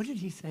 Dieter, what did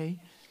he say?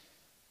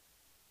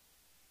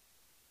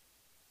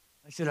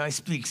 I said, I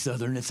speak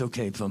Southern. It's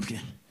okay, Pumpkin.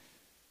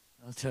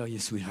 I'll tell you,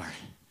 sweetheart.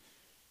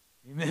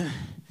 Amen.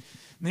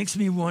 Makes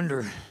me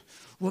wonder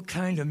what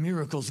kind of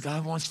miracles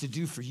God wants to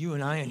do for you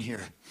and I in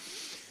here.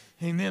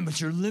 Amen. But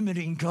you're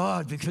limiting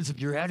God because of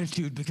your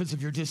attitude, because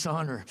of your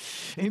dishonor.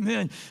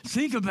 Amen.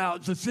 Think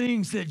about the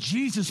things that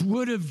Jesus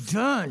would have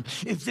done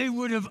if they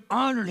would have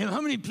honored him.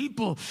 How many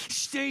people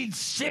stayed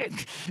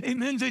sick?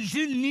 Amen. That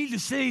didn't need to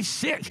stay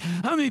sick.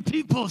 How many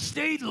people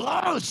stayed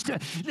lost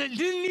that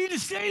didn't need to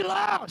stay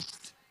lost?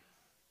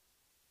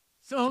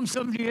 Psalm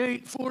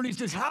 78:40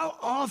 says, how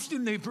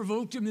often they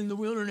provoked him in the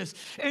wilderness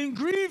and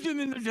grieved him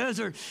in the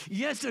desert.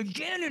 Yes,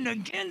 again and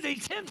again they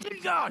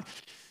tempted God.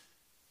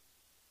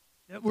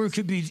 That word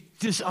could be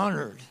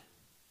dishonored.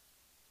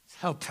 That's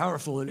how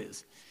powerful it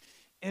is.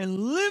 And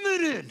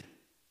limited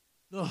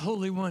the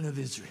Holy One of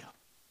Israel.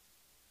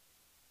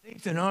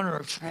 Faith and honor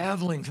are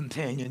traveling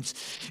companions.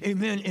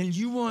 Amen. And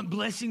you want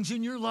blessings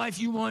in your life.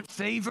 You want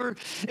favor.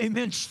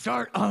 Amen.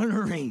 Start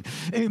honoring.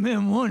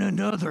 Amen. One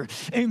another.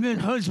 Amen.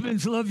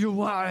 Husbands, love your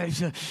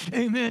wives.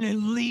 Amen.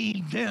 And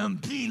lead them.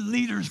 Be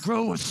leaders.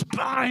 Grow a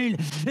spine.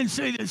 And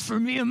say this, for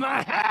me and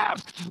my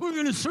house, we're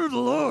going to serve the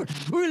Lord.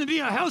 We're going to be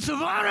a house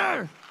of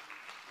honor.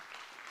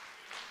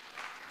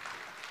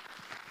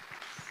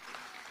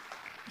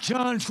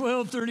 John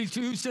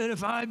 12:32 said,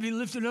 if I be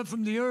lifted up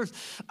from the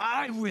earth,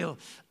 I will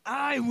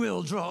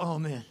draw all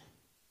men.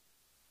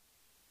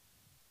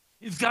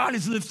 If God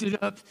is lifted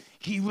up,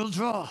 he will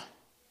draw.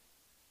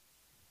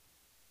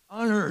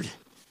 Honored.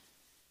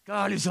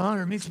 God is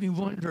honored. Makes me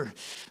wonder,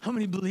 how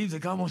many believe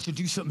that God wants to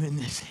do something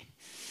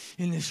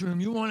in this room?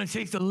 You want to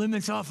take the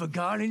limits off of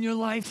God in your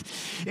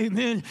life?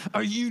 Amen.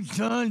 Are you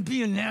done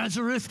being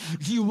Nazareth?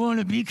 Do you want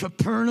to be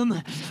Capernaum?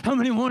 How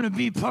many want to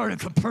be part of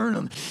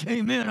Capernaum?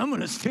 Amen. I'm going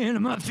to stand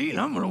on my feet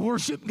and I'm going to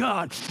worship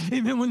God.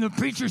 Amen. When the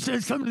preacher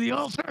says, come to the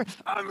altar,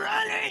 I'm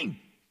running.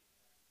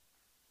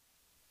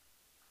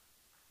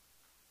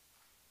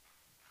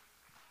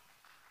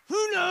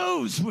 Who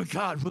knows what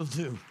God will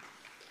do?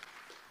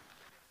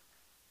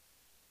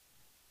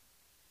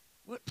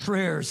 What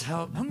prayers,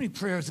 how many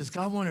prayers does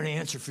God want to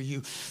answer for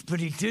you, but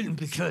he didn't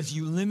because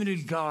you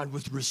limited God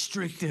with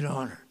restricted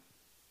honor?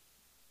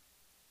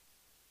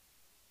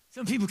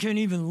 Some people can't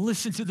even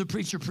listen to the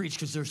preacher preach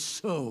because they're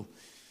so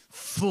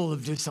full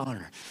of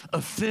dishonor.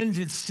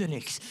 Offended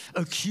cynics,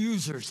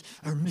 accusers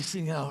are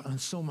missing out on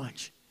so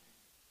much.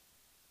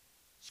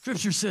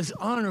 Scripture says,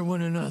 honor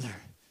one another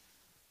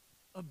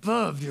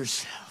above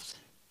yourselves.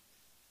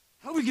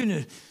 How are we going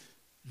to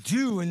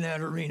do in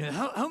that arena?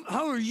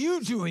 How are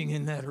you doing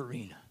in that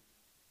arena?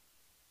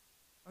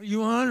 Are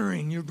you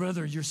honoring your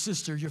brother, your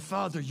sister, your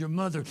father, your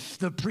mother,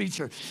 the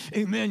preacher?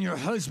 Amen, your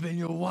husband,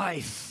 your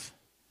wife.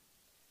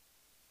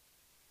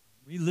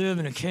 We live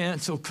in a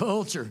cancel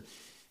culture.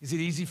 Is it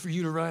easy for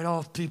you to write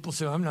off people?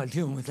 So I'm not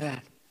dealing with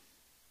that.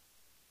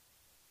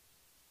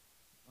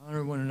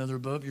 Honor one another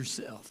above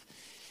yourself.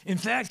 In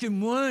fact,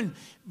 in one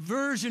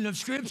version of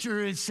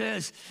Scripture, it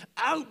says,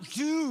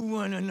 outdo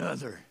one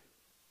another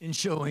in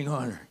showing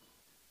honor.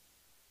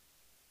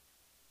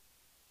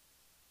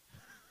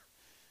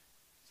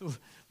 So,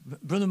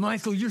 Brother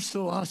Michael, you're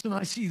so awesome.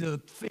 I see the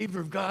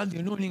favor of God, the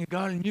anointing of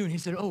God in you. And he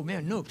said, oh,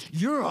 man, no,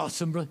 you're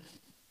awesome, brother.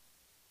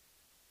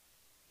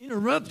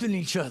 Interrupting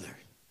each other.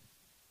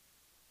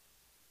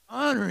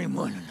 Honoring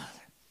one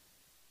another.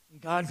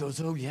 And God goes,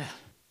 oh, yeah.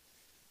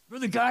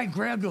 Brother Guy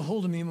grabbed a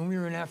hold of me when we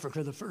were in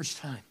Africa the first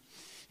time.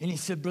 And he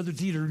said, Brother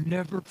Dieter,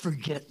 never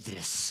forget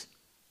this.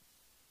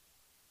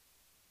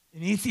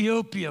 In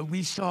Ethiopia,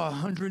 we saw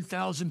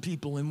 100,000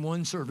 people in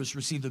one service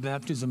receive the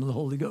baptism of the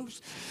Holy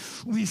Ghost.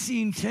 We've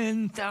seen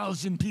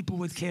 10,000 people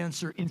with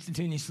cancer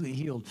instantaneously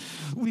healed.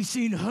 We've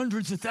seen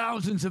hundreds of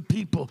thousands of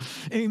people,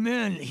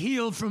 amen,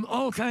 healed from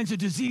all kinds of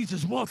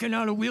diseases, walking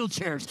out of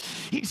wheelchairs.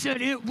 He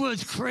said it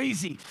was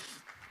crazy.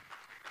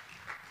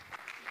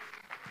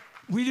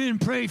 We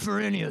didn't pray for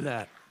any of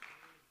that.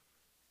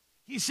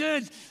 He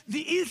said,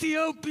 the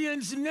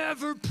Ethiopians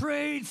never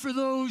prayed for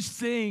those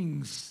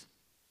things.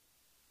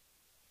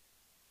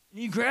 And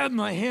he grabbed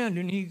my hand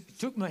and he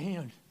took my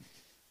hand.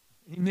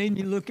 He made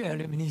me look at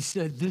him and he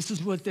said, this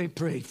is what they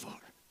prayed for.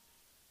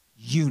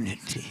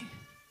 Unity.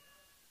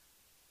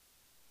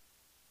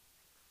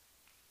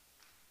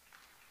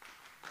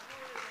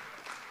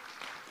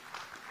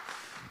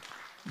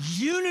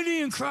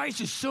 Unity in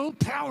Christ is so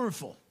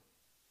powerful.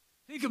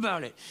 Think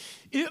about it.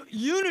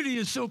 Unity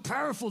is so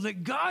powerful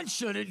that God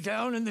shut it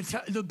down in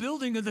the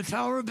building of the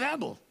Tower of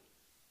Babel.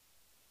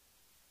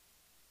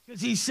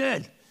 Because he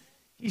said,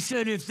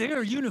 if they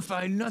are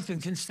unified, nothing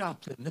can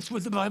stop them. That's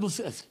what the Bible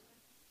says.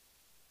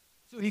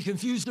 So he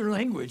confused their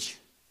language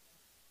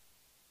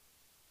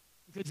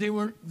because they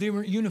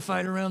weren't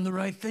unified around the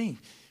right thing.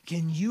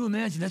 Can you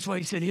imagine? That's why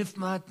he said, if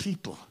my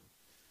people,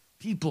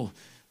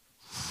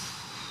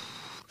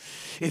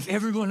 if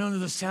everyone under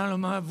the sound of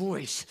my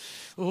voice,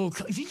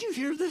 did you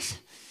hear this?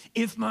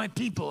 If my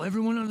people,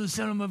 everyone under the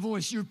sound of my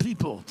voice, your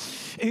people,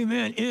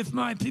 amen. If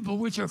my people,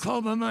 which are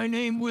called by my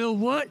name, will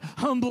what?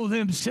 Humble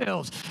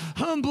themselves.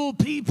 Humble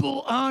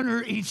people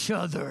honor each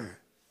other.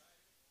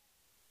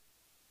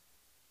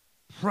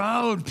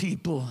 Proud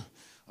people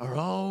are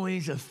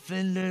always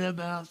offended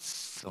about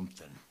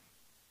something.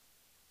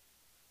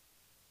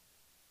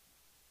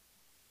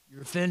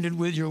 You're offended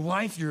with your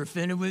wife, you're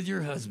offended with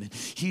your husband.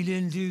 He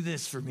didn't do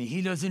this for me.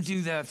 He doesn't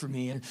do that for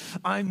me. And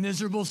I'm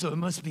miserable, so it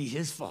must be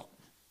his fault.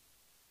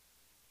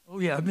 Oh,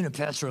 yeah, I've been a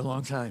pastor a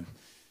long time.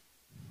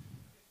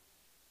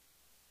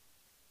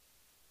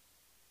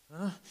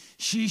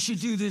 She should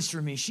do this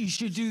for me. She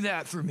should do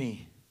that for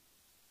me.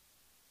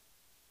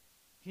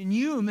 Can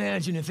you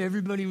imagine if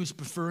everybody was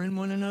preferring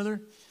one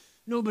another?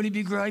 Nobody'd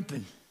be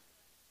griping.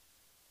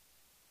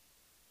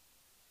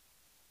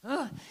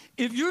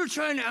 If you're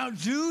trying to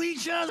outdo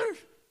each other,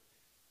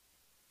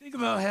 think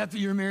about how happy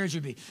your marriage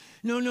would be.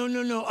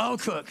 No, I'll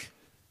cook.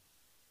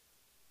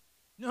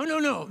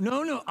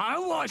 No,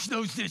 I'll wash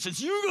those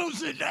dishes. You go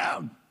sit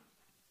down.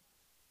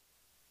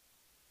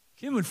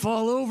 Kim would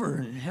fall over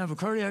and have a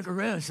cardiac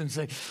arrest and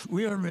say,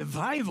 we are in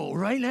revival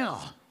right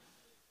now.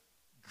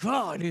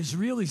 God is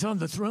real. He's on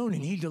the throne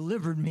and he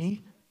delivered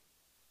me.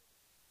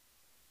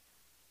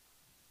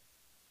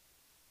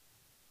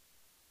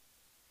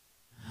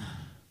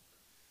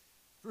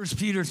 First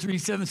Peter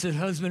 3:7 said,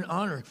 husband,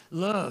 honor,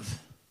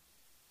 love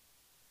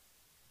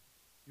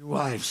your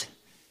wives.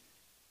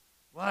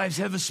 Wives,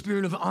 have a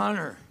spirit of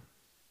honor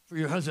for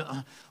your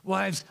husband.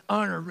 Wives,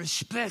 honor,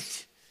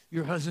 respect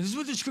your husband. This is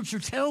what the scripture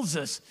tells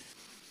us.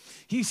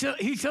 He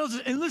tells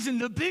us, and listen,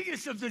 the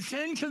biggest of the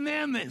 10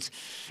 commandments,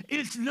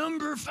 it's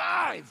number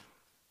 5.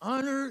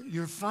 Honor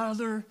your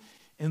father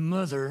and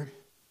mother,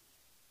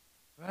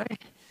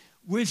 right?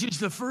 Which is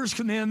the first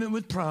commandment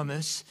with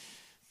promise,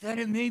 that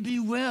it may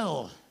be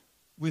well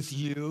with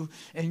you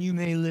and you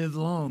may live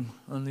long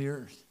on the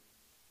earth.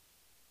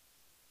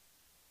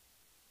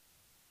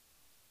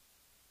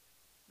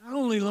 Not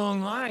only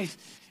long life,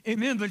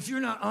 amen, but if you're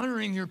not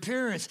honoring your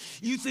parents,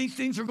 you think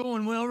things are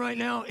going well right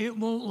now, it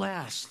won't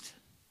last.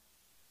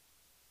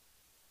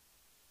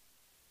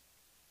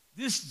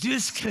 This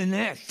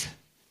disconnect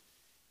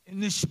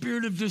and this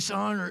spirit of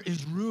dishonor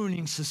is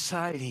ruining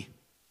society.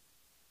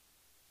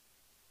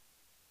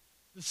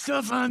 The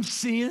stuff I'm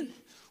seeing,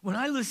 when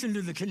I listened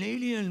to the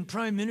Canadian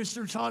Prime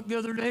Minister talk the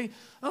other day,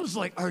 I was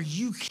like, are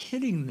you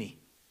kidding me?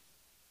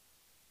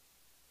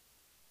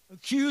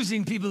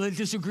 Accusing people that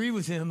disagree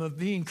with him of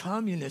being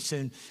communists.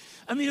 And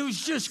I mean, it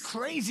was just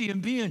crazy,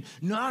 and being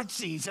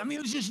Nazis. I mean,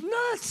 it was just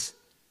nuts.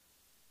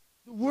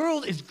 The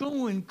world is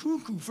going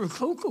cuckoo for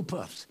Cocoa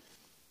Puffs.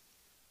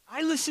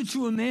 I listened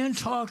to a man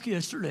talk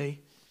yesterday,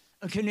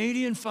 a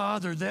Canadian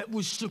father that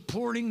was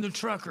supporting the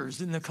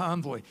truckers in the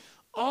convoy.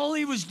 All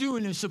he was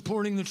doing is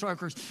supporting the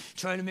truckers,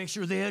 trying to make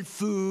sure they had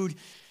food.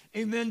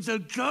 And then the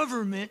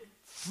government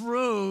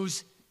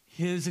froze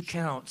his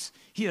accounts.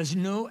 He has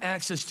no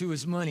access to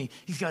his money.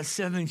 He's got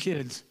 7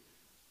 kids.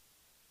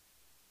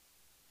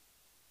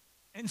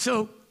 And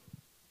so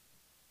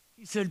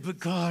he said, but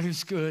God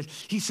is good.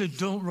 He said,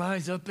 don't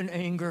rise up in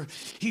anger.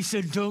 He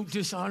said, don't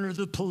dishonor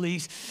the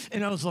police.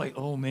 And I was like,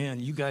 oh man,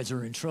 you guys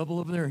are in trouble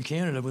over there in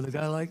Canada with a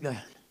guy like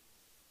that.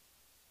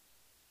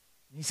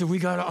 He said, we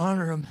got to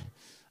honor him.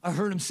 I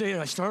heard him say it.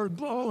 I started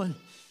bawling.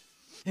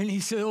 And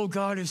he said, oh,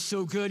 God is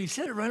so good. He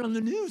said it right on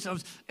the news. I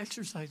was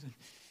exercising.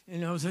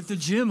 And I was at the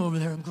gym over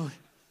there. I'm going.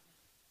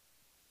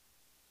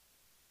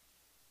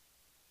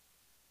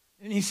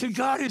 And he said,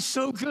 God is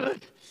so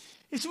good.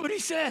 It's what he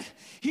said.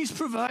 He's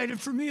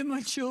provided for me and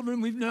my children.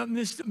 We've not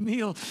missed a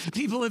meal.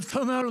 People have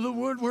come out of the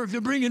woodwork.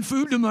 They're bringing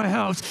food to my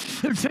house.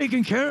 They're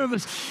taking care of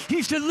us.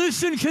 He said,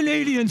 listen,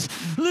 Canadians,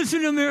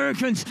 listen,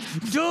 Americans,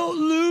 don't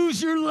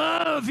lose your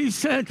love. He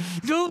said,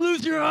 don't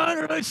lose your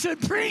honor. I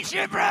said, preach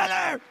it,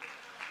 brother.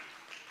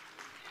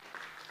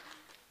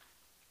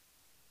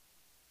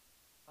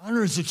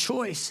 Honor is a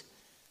choice.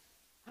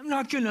 I'm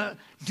not going to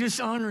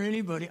dishonor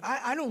anybody.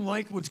 I don't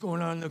like what's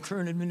going on in the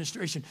current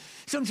administration.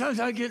 Sometimes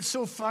I get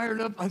so fired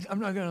up, I'm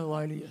not going to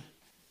lie to you.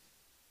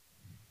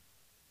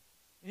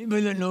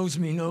 Anybody that knows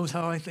me knows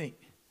how I think.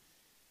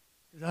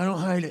 'Cause I don't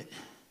hide it.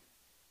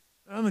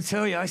 But I'm going to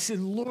tell you, I said,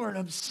 Lord,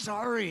 I'm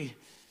sorry.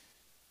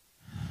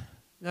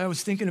 And I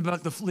was thinking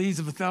about the fleas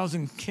of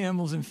 1,000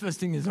 camels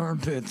infesting his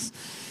armpits.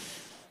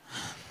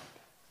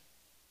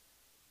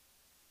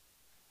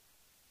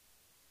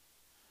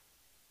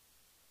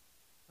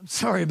 I'm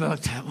sorry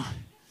about that one.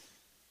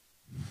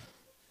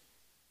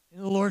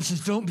 And the Lord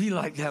says, don't be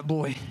like that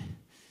boy.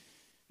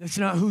 That's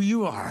not who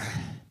you are.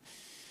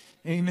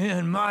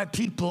 Amen. My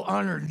people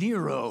honored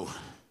Nero.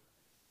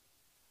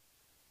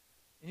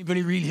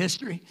 Anybody read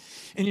history?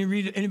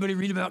 Anybody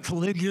read about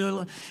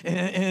Caligula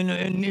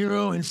and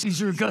Nero and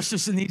Caesar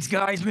Augustus and these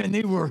guys? Man,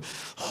 they were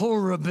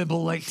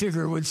horrible, like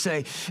Tigger would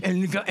say.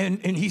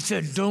 And he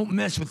said, don't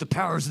mess with the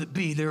powers that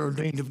be. They're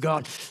ordained of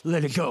God.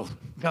 Let it go.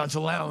 God's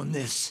allowing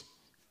this.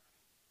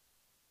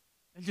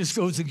 It just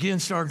goes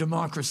against our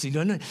democracy,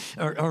 doesn't it?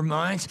 Our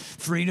minds,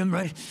 freedom,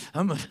 right?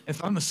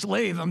 If I'm a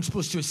slave, I'm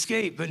supposed to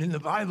escape. But in the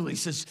Bible, he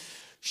says,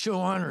 show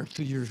honor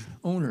to your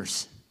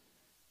owners.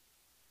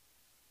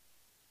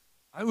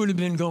 I would have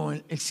been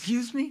going,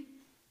 excuse me?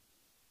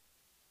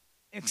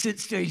 Exit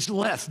stage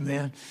left,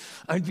 man.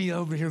 I'd be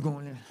over here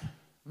going, I'm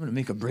going to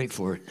make a break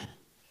for it.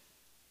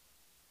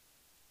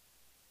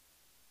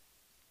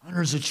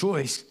 Honor is a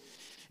choice.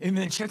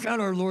 Amen. Check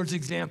out our Lord's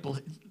example,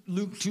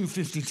 Luke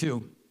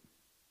 2:52.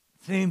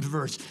 Famed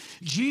verse.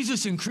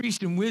 Jesus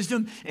increased in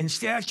wisdom and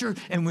stature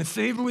and with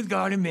favor with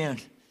God and man.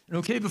 And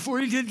okay, before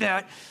he did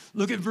that,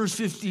 look at verse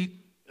 50.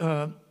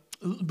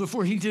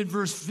 Before he did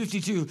verse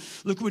 52,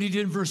 look what he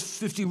did in verse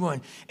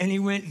 51. And he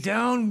went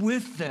down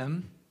with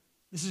them.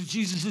 This is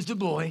Jesus as the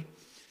boy,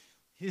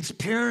 his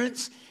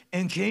parents,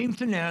 and came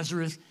to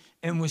Nazareth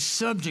and was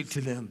subject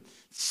to them.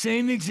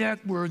 Same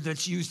exact word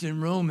that's used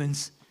in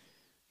Romans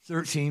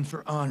 13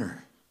 for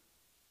honor.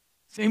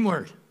 Same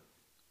word.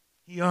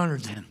 He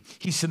honored them.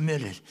 He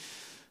submitted.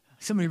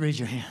 Somebody raise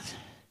your hand.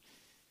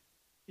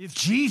 If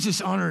Jesus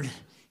honored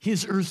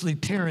his earthly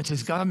parents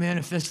as God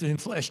manifested in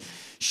flesh,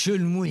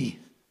 shouldn't we?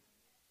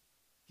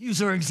 He was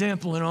our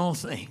example in all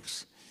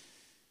things.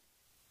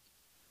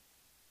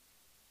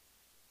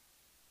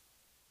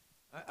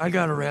 I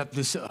got to wrap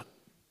this up.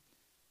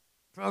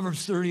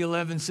 Proverbs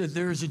 30:11 said,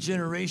 there is a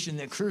generation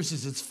that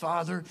curses its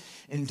father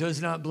and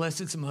does not bless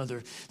its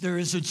mother. There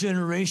is a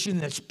generation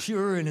that's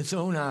pure in its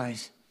own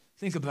eyes.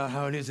 Think about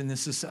how it is in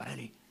this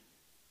society.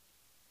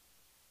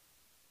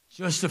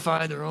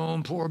 Justify their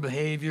own poor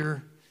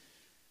behavior.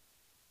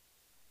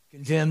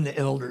 Condemn the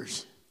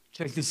elders.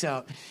 Check this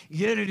out.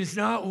 Yet it is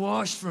not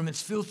washed from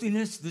its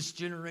filthiness, this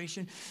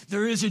generation.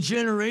 There is a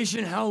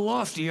generation, how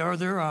lofty are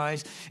their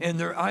eyes, and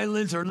their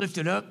eyelids are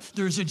lifted up.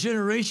 There's a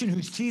generation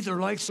whose teeth are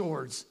like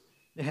swords.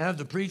 They have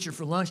the preacher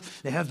for lunch.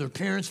 They have their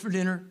parents for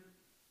dinner.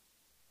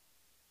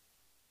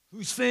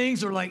 Whose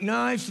fangs are like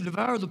knives to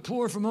devour the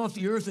poor from off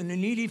the earth and the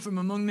needy from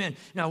among men.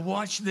 Now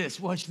watch this,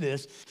 watch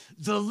this.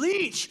 The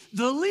leech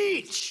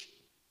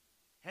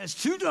has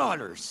two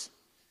daughters.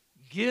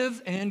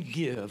 Give and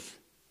give.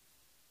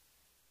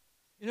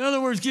 In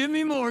other words, give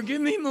me more,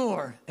 give me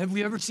more. Have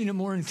we ever seen a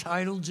more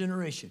entitled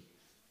generation?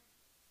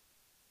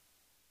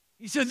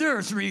 He said there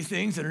are three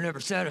things that are never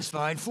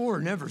satisfied. Four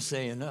never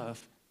say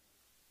enough.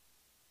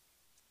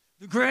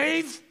 The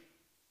grave,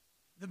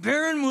 the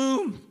barren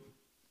womb,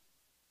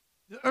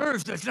 the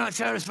earth that's not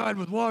satisfied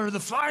with water, the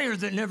fire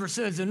that never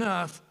says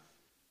enough.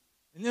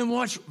 And then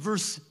watch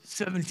verse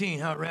 17,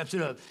 how it wraps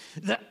it up.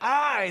 The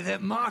eye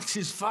that mocks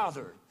his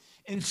father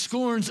and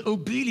scorns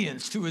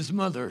obedience to his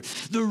mother.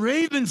 The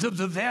ravens of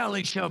the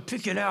valley shall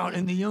pick it out,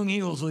 and the young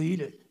eagles will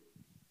eat it.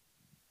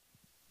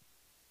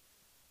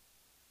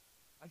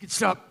 I could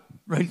stop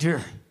right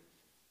there.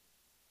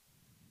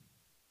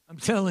 I'm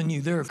telling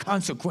you, there are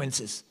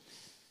consequences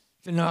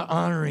to not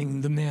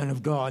honoring the man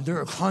of God. There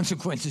are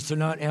consequences to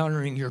not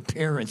honoring your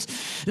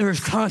parents. There are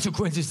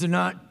consequences to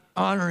not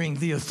honoring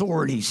the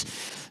authorities.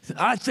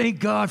 I thank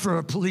God for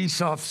our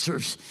police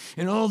officers.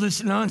 And all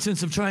this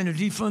nonsense of trying to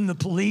defund the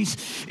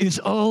police is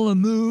all a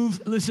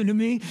move, listen to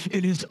me,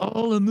 it is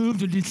all a move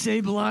to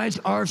destabilize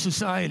our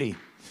society.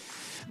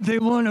 They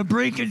want to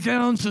break it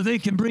down so they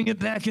can bring it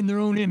back in their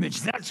own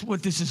image. That's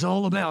what this is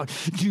all about.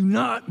 Do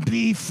not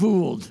be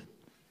fooled.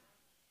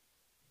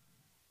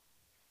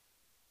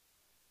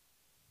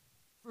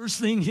 First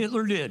thing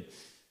Hitler did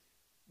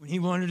when he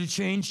wanted to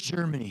change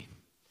Germany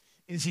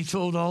is he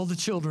told all the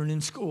children in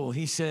school,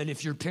 he said,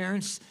 if your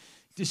parents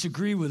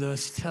disagree with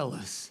us, tell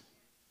us.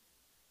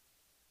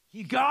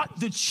 He got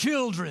the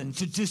children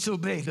to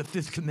disobey the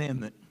fifth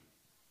commandment.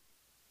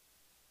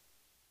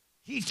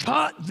 He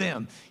taught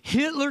them.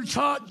 Hitler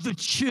taught the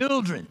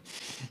children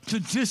to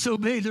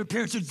disobey their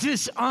parents, to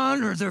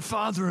dishonor their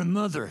father and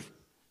mother.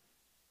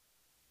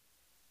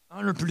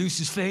 Honor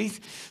produces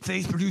faith.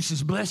 Faith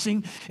produces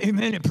blessing.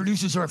 Amen. It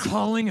produces our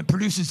calling. It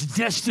produces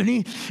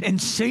destiny.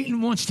 And Satan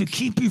wants to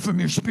keep you from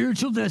your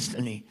spiritual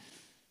destiny.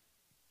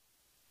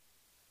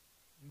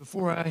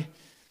 Before I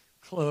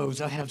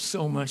close, I have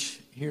so much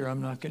here I'm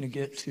not going to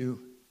get to.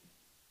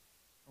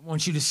 I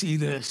want you to see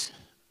this.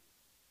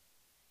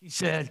 He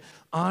said,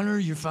 honor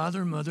your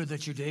father and mother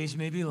that your days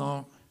may be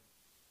long.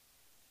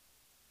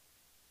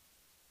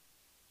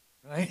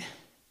 Right?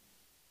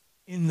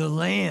 in the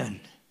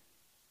land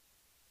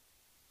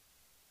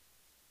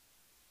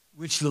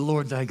which the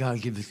Lord thy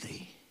God giveth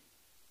thee.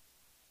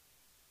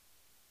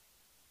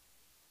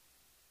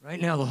 Right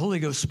now, the Holy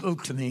Ghost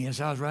spoke to me as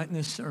I was writing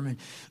this sermon.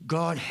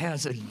 God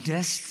has a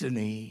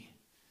destiny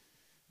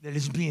that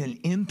is being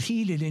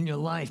impeded in your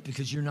life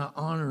because you're not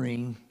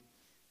honoring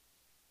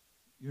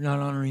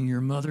your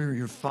mother,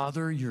 your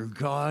father, your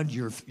God,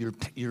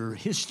 your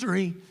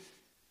history,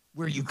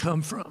 where you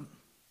come from.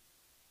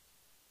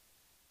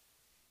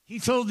 He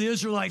told the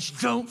Israelites,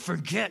 don't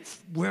forget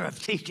where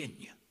I've taken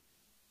you.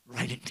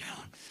 Write it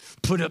down.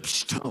 Put up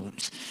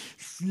stones.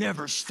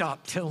 Never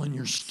stop telling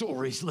your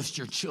stories lest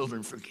your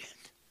children forget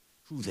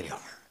who they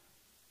are.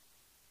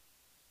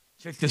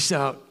 Check this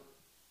out.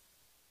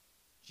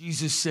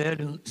 Jesus said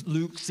in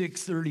Luke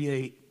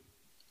 6:38,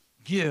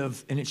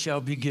 give and it shall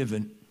be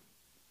given.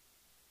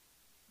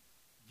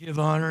 Give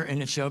honor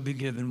and it shall be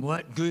given.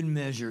 What? Good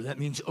measure. That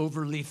means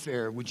overly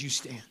fair. Would you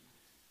stand?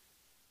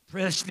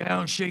 Pressed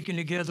down, shaken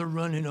together,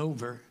 running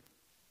over,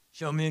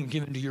 shall men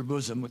give into your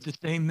bosom. With the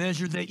same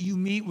measure that you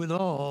meet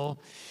withal,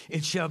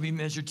 it shall be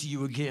measured to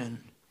you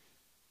again.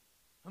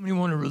 How many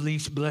want to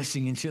release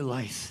blessing into your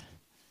life?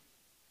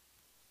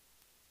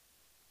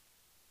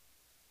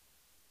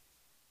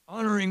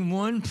 Honoring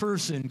one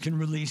person can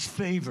release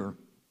favor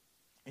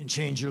and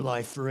change your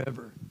life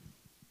forever.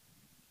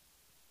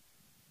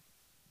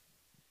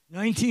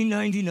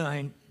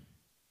 1999,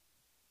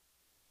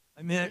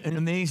 I met an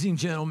amazing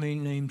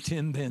gentleman named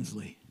Tim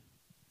Bensley,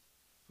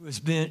 who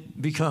has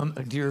become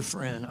a dear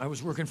friend. I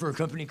was working for a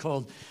company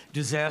called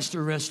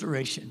Disaster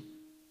Restoration.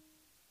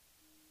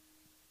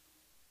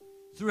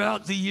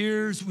 Throughout the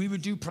years, we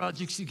would do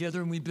projects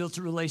together, and we built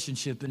a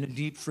relationship, and a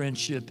deep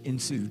friendship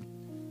ensued.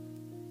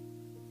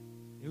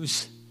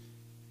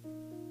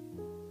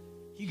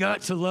 He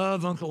got to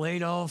love Uncle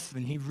Adolf,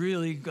 and he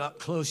really got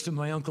close to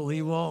my Uncle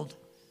Ewald.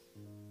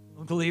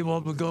 Uncle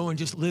Ewald would go and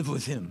just live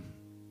with him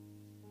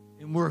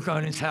and work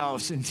on his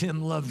house, and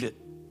Tim loved it.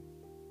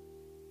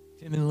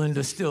 Tim and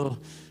Linda still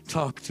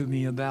talk to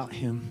me about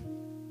him.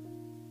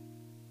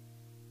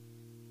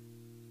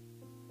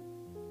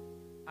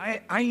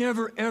 I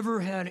never, ever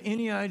had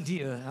any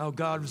idea how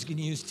God was going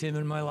to use Tim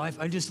in my life.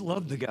 I just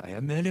loved the guy. I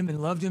met him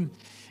and loved him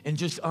and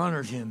just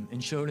honored him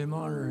and showed him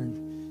honor.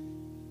 In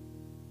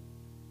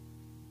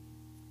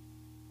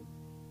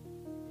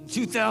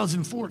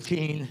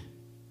 2014,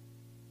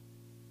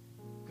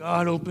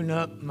 God opened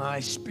up my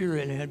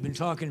spirit and had been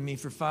talking to me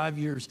for 5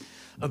 years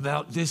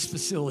about this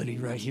facility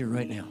right here,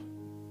 right now.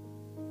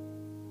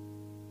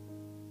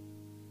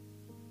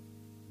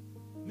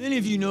 Many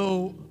of you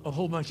know a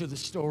whole bunch of the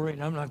story,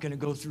 and I'm not going to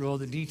go through all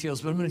the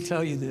details, but I'm going to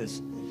tell you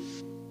this.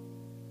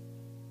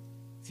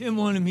 Tim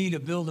wanted me to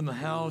build him a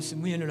house,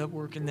 and we ended up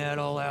working that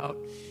all out.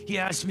 He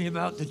asked me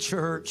about the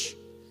church.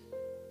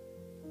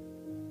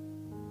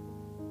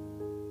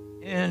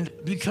 And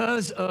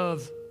because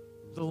of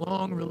the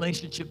long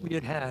relationship we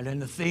had had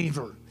and the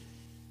favor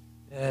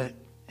that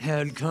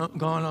had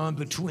gone on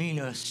between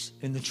us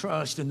and the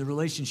trust and the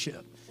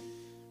relationship,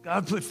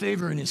 God put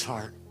favor in his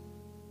heart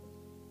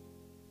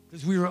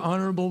because we were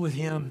honorable with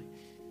him.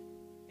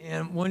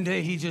 And one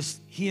day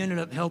he ended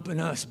up helping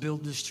us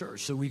build this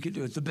church so we could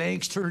do it. The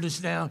banks turned us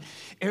down.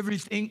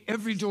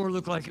 Every door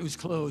looked like it was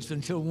closed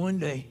until one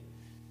day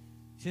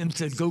Tim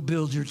said, go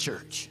build your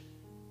church.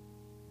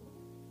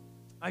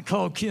 I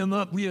called Kim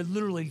up.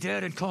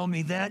 Dad had called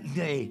me that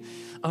day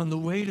on the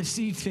way to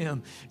see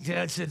Tim.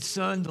 Dad said,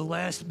 son, the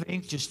last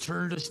bank just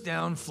turned us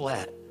down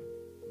flat.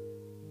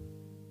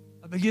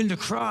 I began to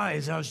cry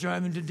as I was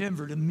driving to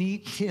Denver to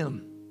meet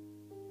Tim.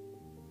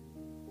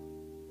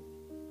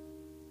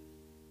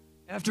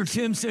 After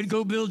Tim said,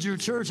 go build your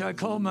church, I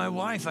called my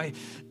wife.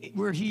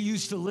 Where he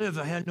used to live,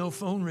 I had no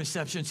phone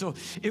reception. So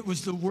it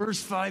was the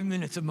worst 5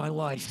 minutes of my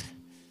life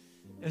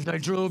as I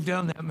drove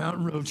down that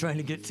mountain road trying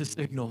to get to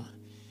Signal.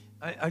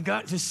 I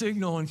got to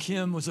Signal, and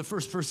Kim was the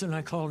first person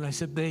I called. And I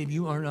said, babe,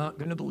 you are not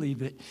going to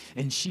believe it.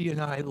 And she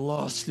and I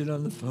lost it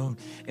on the phone,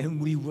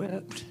 and we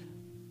wept.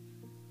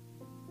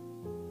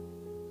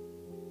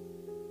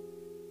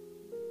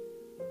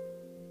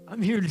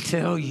 I'm here to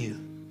tell you,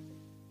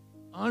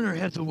 honor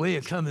has a way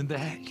of coming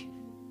back.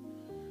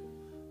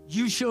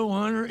 You show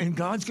honor, and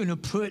God's going to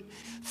put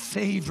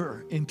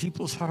favor in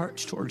people's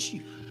hearts towards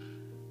you.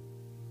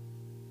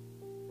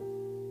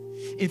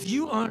 If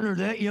you honor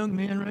that young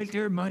man right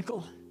there,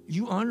 Michael,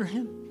 you honor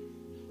him.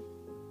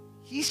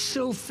 He's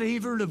so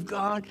favored of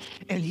God,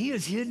 and he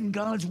has hidden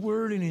God's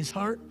word in his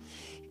heart.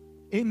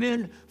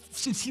 Amen.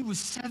 Since he was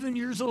 7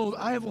 years old,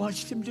 I have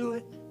watched him do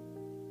it.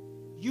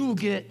 You will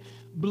get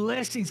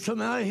blessings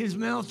come out of his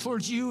mouth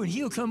towards you, and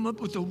he'll come up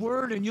with the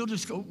word, and you'll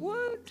just go,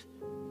 what?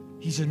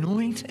 He's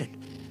anointed.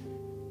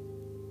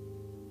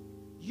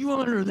 You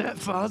honor that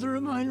father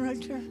of mine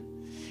right there.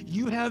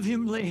 You have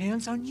him lay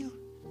hands on you.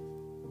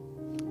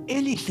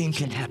 Anything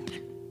can happen.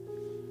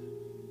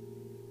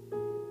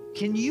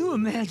 Can you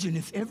imagine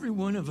if every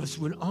one of us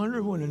would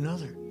honor one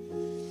another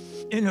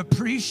and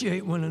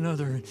appreciate one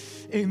another.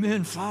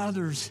 Amen.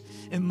 Fathers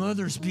and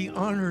mothers be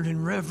honored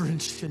and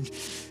reverenced, and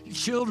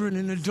children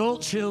and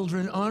adult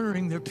children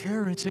honoring their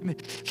parents. Amen.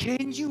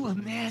 Can you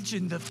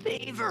imagine the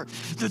favor,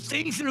 the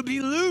things that'll be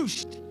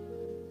loosed?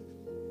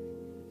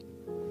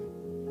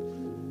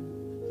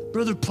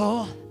 Brother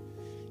Paul,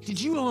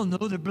 did you all know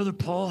that Brother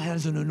Paul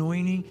has an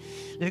anointing?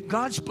 That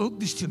God spoke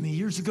this to me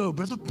years ago.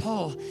 Brother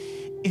Paul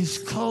is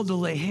called to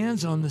lay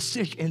hands on the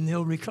sick and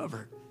they'll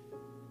recover.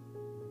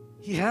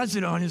 He has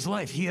it on his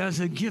life. He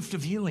has a gift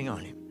of healing on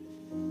him.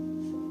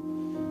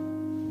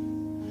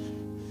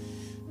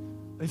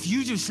 If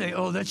you just say,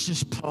 oh, that's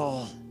just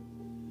Paul,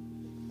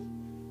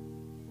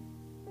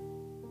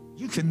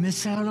 you can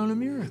miss out on a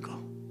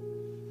miracle.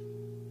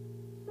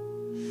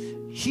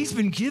 He's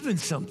been given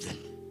something.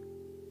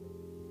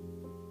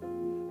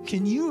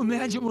 Can you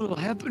imagine what will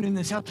happen in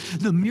this house?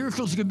 The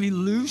miracles going to be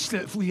loose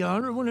that if we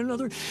honor one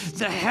another.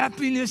 The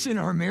happiness in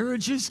our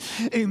marriages.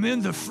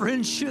 Amen. The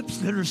friendships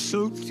that are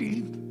so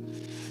deep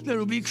that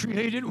will be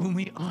created when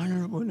we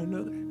honor one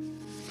another.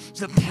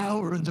 The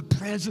power and the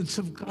presence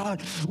of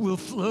God will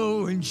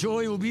flow, and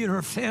joy will be in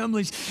our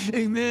families.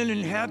 Amen.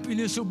 And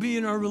happiness will be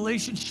in our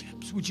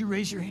relationships. Would you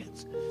raise your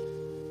hands?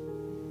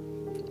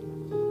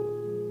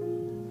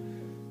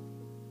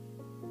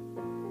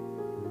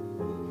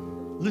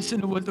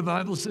 Listen to what the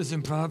Bible says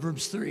in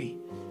Proverbs 3.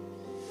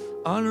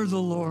 Honor the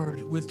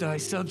Lord with thy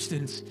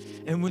substance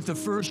and with the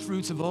first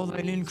fruits of all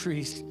thine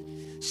increase.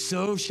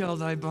 So shall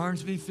thy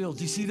barns be filled.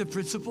 Do you see the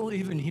principle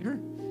even here?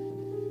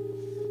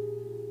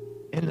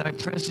 And thy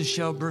presses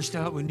shall burst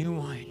out with new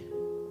wine.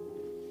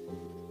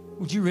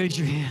 Would you raise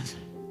your hands?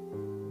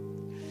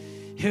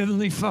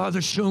 Heavenly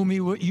Father, show me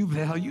what you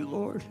value,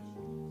 Lord.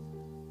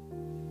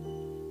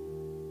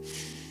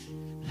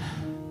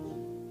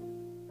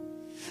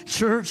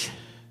 Church,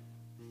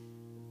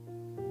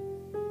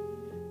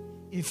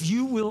 if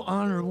you will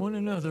honor one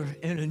another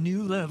at a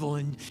new level,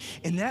 and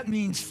that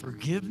means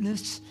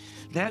forgiveness,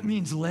 that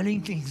means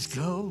letting things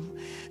go.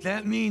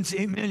 That means,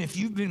 amen, if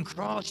you've been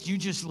crossed, you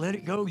just let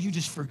it go. You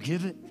just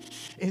forgive it.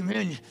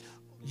 Amen.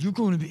 You're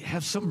going to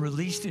have something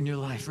released in your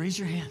life. Raise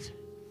your hands.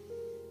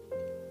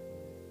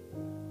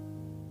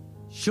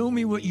 Show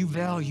me what you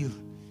value.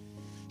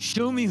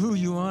 Show me who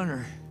you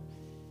honor.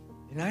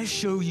 And I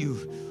show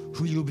you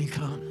who you'll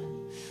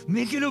become.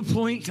 Make it a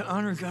point to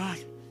honor God.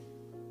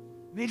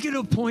 Make it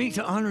a point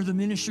to honor the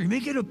ministry.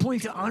 Make it a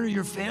point to honor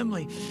your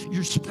family,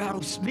 your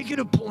spouse. Make it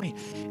a point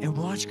and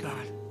watch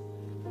God.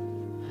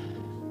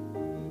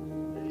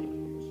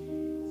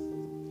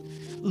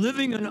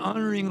 Living an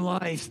honoring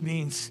life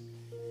means,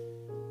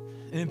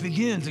 and it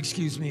begins,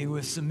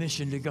 with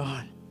submission to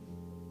God.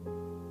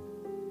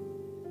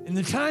 And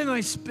the time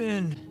I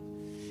spend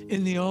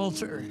in the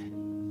altar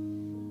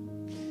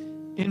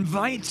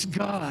invites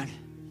God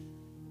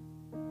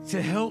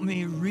to help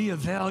me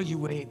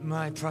reevaluate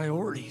my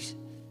priorities.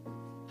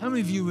 How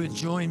many of you would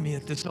join me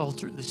at this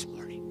altar this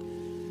morning?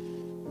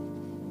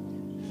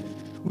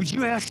 Would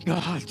you ask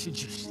God to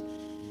just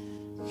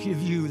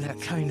give you that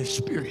kind of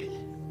spirit?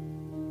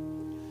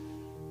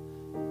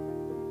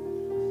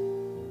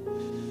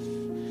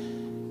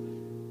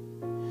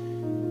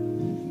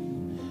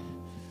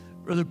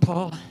 Brother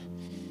Paul,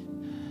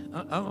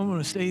 I want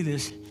to say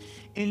this.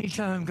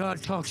 Anytime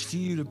God talks to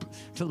you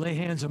to lay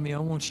hands on me, I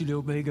want you to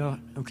obey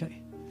God,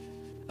 okay?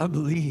 I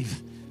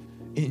believe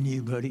in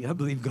you, buddy. I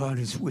believe God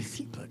is with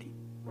you, buddy.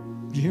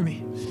 You hear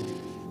me?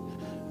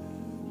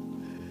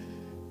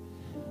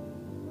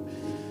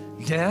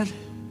 Dad,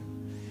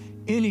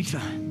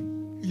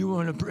 anytime you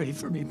want to pray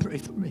for me, pray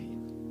for me.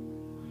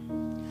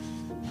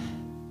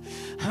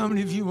 How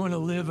many of you want to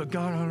live a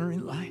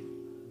God-honoring life?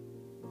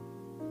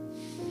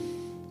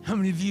 How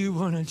many of you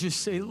want to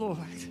just say, Lord,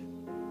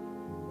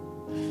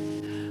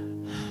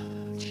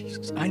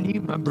 Jesus, I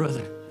need my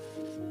brother.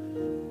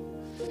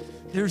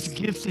 There's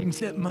giftings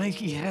that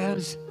Mikey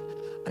has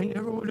I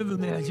never would have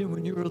imagined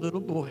when you were a little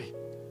boy.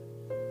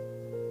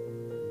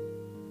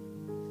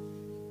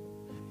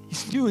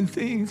 He's doing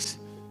things.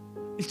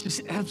 It's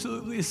just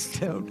absolutely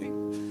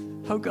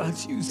astounding how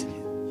God's using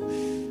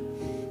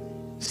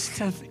him.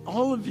 Stephanie,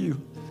 all of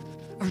you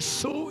are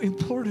so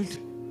important.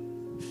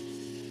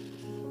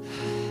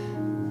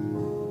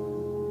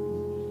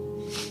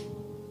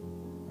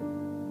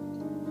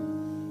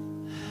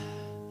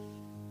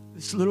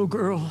 This little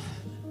girl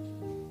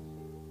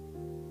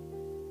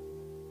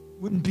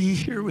wouldn't be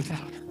here without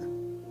her.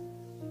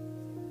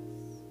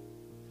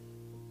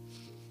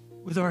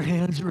 With our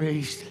hands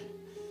raised,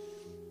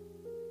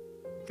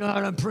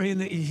 God, I'm praying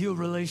that you heal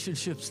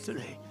relationships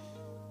today.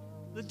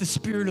 Let the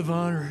spirit of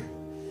honor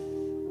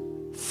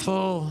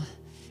fall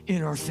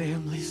in our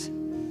families.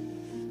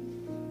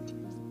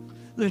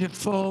 Let it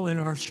fall in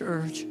our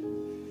church.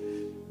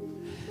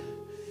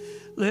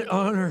 Let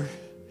honor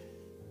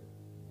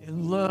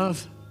and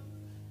love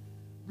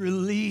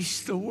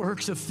release the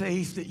works of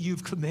faith that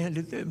you've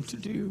commanded them to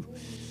do.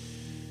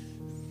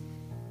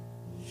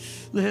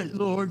 Let,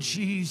 Lord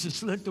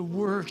Jesus, let the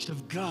works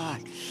of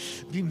God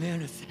be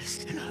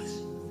manifest in us.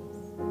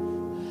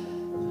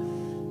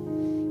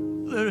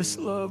 Let us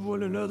love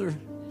one another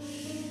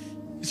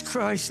as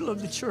Christ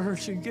loved the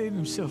church and gave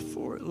himself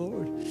for it,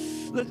 Lord.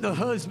 Let the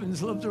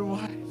husbands love their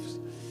wives.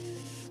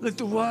 Let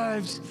the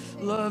wives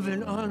love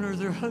and honor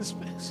their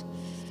husbands.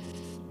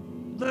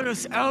 Let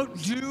us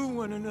outdo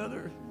one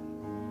another,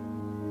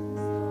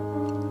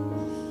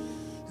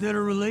 that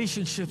our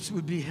relationships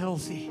would be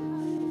healthy,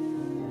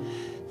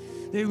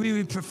 that we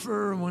would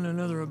prefer one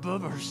another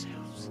above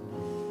ourselves.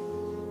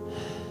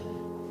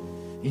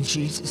 In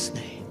Jesus'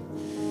 name,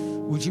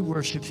 would you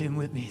worship him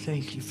with me?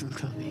 Thank you for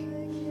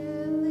coming.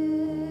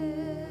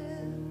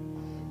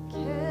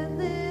 Can't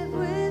live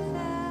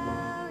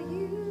without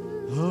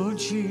you. Oh,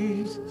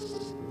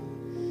 Jesus.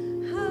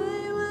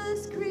 I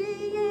was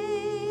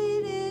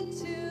created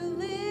to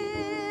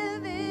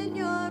live in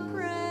your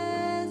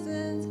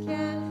presence.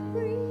 Can't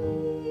breathe,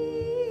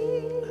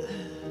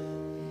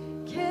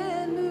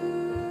 can't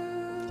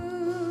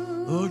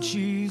move. Oh,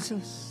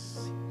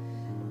 Jesus.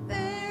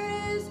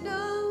 There is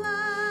no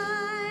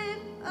life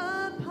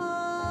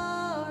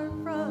apart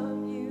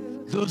from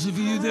you. Those of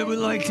you that would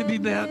like to be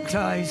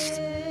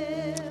baptized,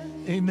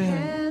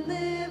 amen. Can't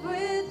live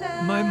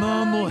without My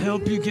mom will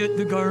help you get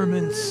the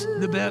garments,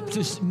 the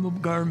baptismal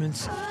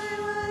garments.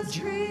 I was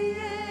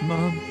created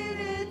Mom.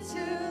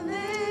 to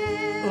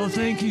live Oh,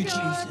 thank you, in your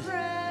Jesus.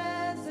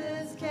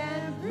 presence.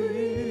 Can't breathe,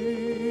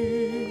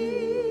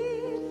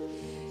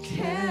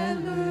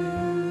 can't move.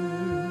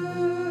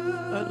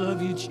 I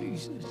love you,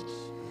 Jesus.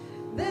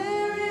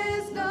 There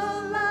is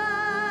no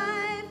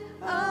life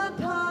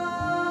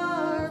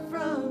apart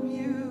from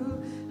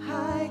you.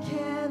 I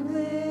can't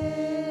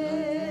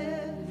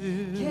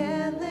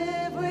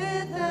live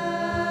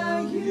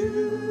without you.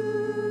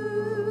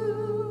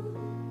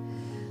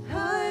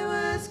 I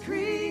was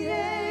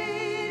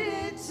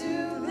created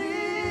to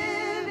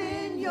live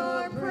in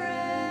your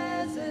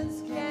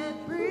presence.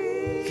 Can't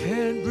breathe,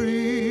 Can't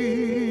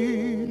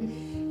breathe,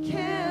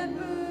 can't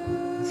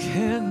move.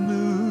 can't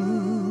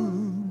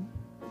move.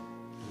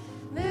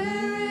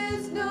 There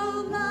is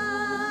no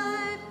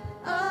life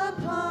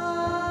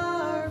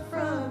apart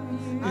from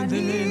you. In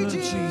the name of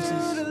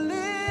Jesus. To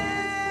live.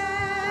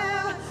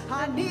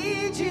 I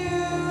need you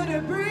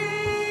to breathe.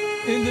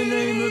 In the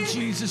name of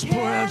Jesus,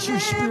 pour out your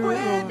spirit,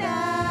 Lord.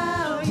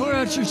 Pour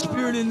out your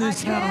spirit in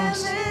this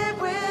house.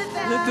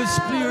 Let the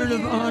spirit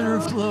of honor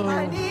flow.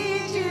 I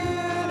need you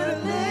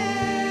to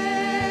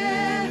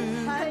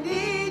live. I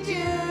need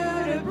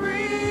you to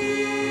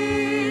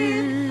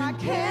breathe. I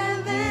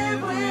can't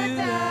live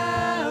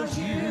without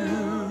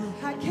you.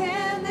 I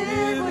can't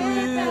live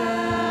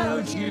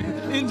without you.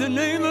 In the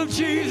name of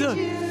Jesus,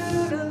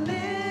 You to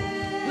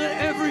live. let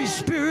every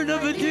spirit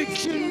of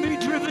addiction be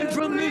driven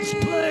from this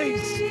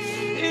place.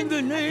 In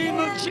the name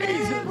of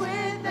Jesus,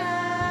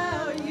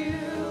 Without you.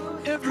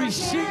 every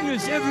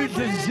sickness, every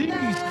disease,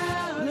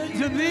 let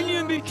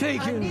dominion be I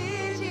taken.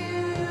 need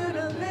you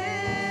to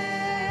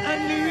live.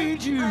 I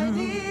need you. I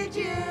need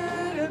you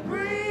to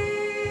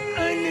breathe.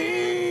 I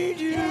need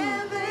you.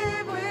 Can't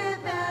live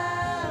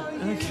without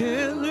you. I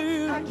can't I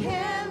live.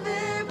 can't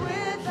live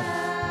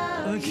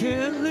without I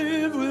can't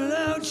live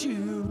without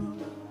you.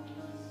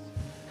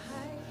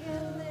 I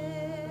can't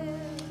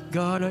live.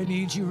 God, I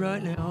need you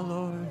right now,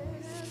 Lord.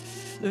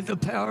 Let the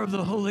power of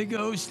the Holy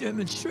Ghost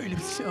demonstrate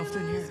itself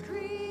in here.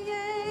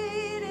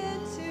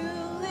 Created to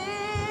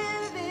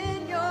live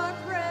in your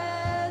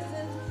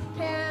presence.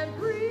 Can't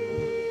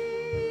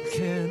breathe.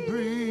 Can't I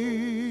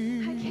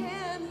breathe.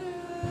 can't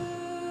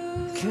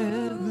move.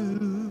 Can't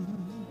move.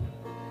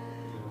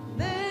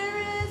 There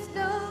is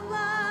no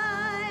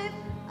life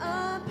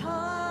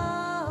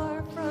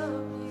apart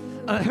from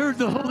you. I heard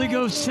the Holy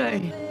Ghost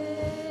say,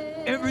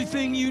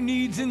 everything you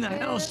need's in the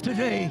house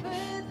today.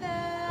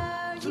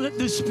 So let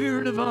the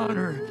spirit of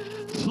honor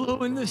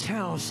flow in this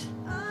house.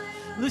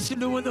 Listen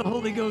to what the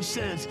Holy Ghost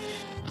says.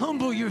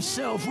 Humble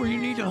yourself where you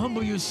need to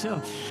humble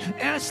yourself.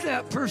 Ask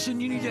that person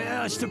you need to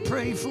ask to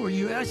pray for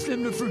you. Ask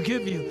them to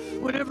forgive you.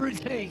 Whatever it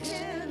takes,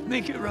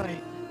 make it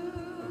right.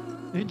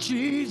 In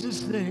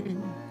Jesus'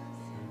 name.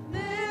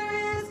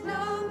 There is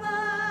no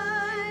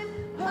life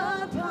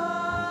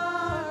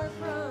apart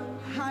from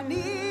you. I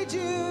need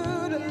you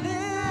to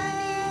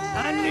live.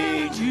 I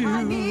need you.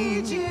 I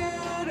need you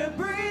to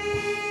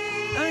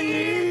breathe. I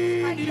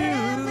need I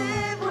can't you.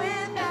 live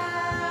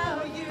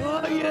without you.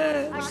 Oh,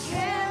 yes. I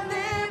can't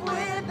live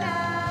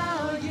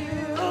without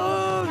you.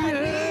 Oh, I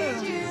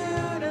yeah. need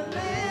you to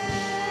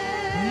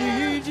live. I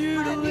need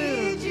you to I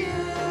live. need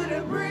you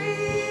to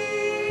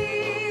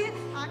breathe.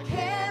 I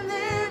can't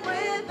live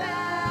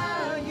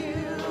without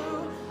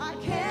you. I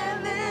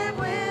can't live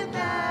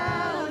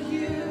without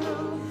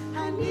you.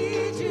 I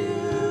need you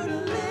to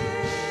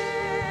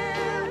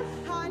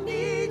live. I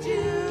need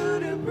you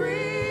to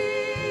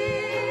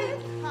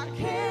breathe. I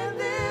can't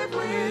live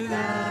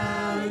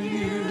without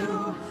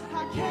you.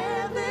 I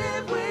can't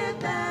live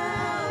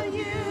without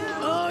you.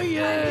 Oh, I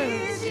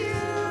yes. need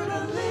you to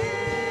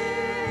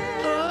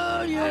live.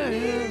 Oh, I need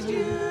yes.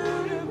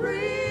 you to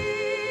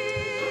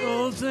breathe.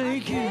 Oh,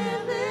 thank you.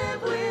 Can't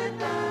live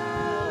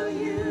without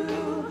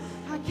you.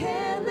 I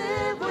can't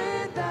live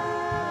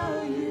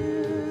without you.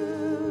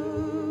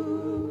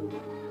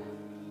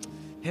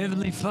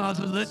 Heavenly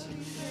Father, let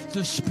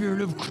the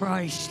Spirit of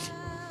Christ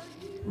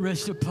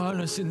rest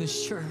upon us in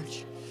this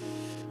church.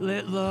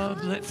 Let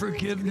love, let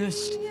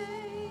forgiveness,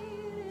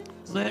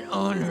 let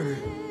honor.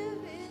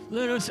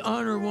 Let us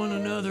honor one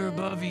another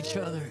above each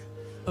other,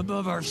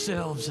 above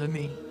ourselves, I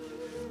mean.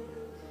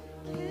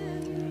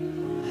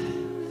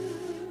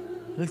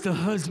 Let the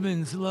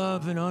husbands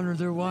love and honor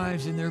their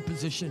wives in their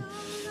position.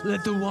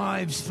 Let the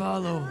wives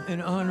follow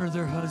and honor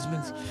their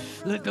husbands.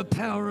 Let the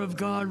power of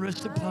God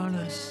rest upon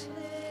us.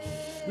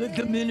 Let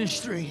the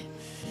ministry,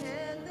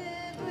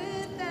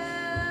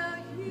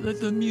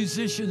 let the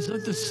musicians,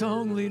 let the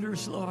song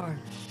leaders, Lord.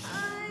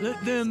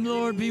 Let them,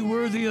 Lord, be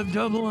worthy of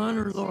double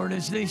honor, Lord,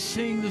 as they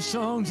sing the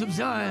songs of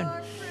Zion.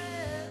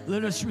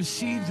 Let us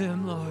receive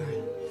them, Lord.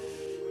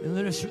 And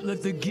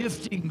let the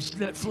giftings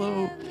that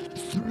flow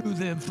through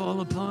them fall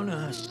upon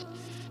us.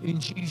 In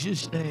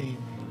Jesus' name.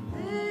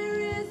 There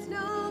is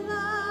no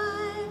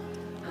life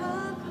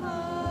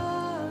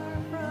apart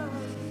from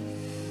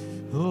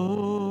you. Oh.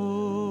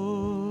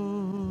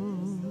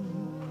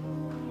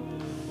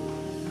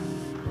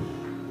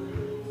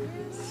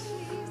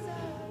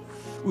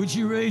 Would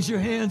you raise your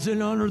hands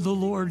and honor the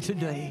Lord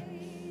today?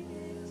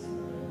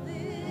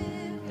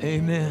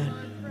 Amen.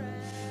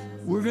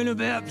 We're going to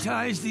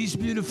baptize these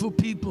beautiful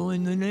people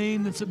in the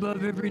name that's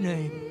above every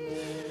name.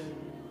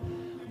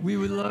 We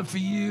would love for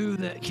you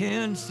that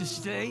can to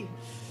stay.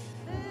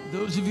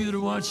 Those of you that are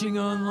watching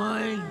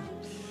online,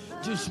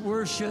 just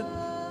worship.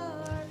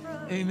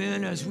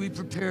 Amen. As we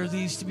prepare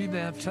these to be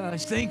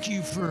baptized. Thank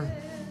you for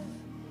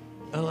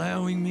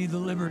allowing me the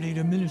liberty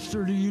to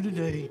minister to you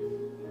today.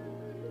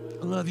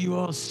 I love you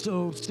all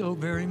so, so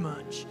very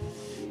much.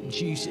 In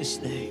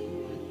Jesus' name.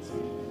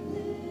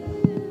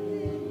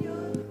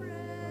 Your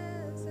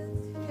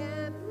presence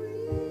can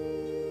breathe,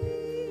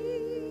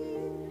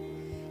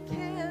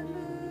 can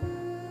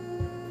move.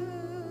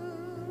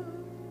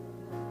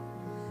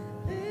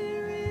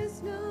 There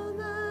is no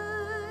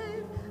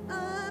life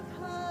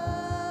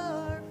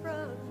apart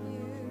from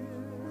you.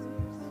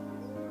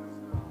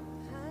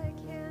 I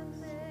can't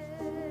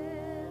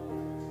live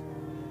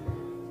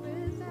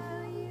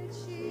without you,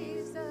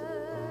 Jesus.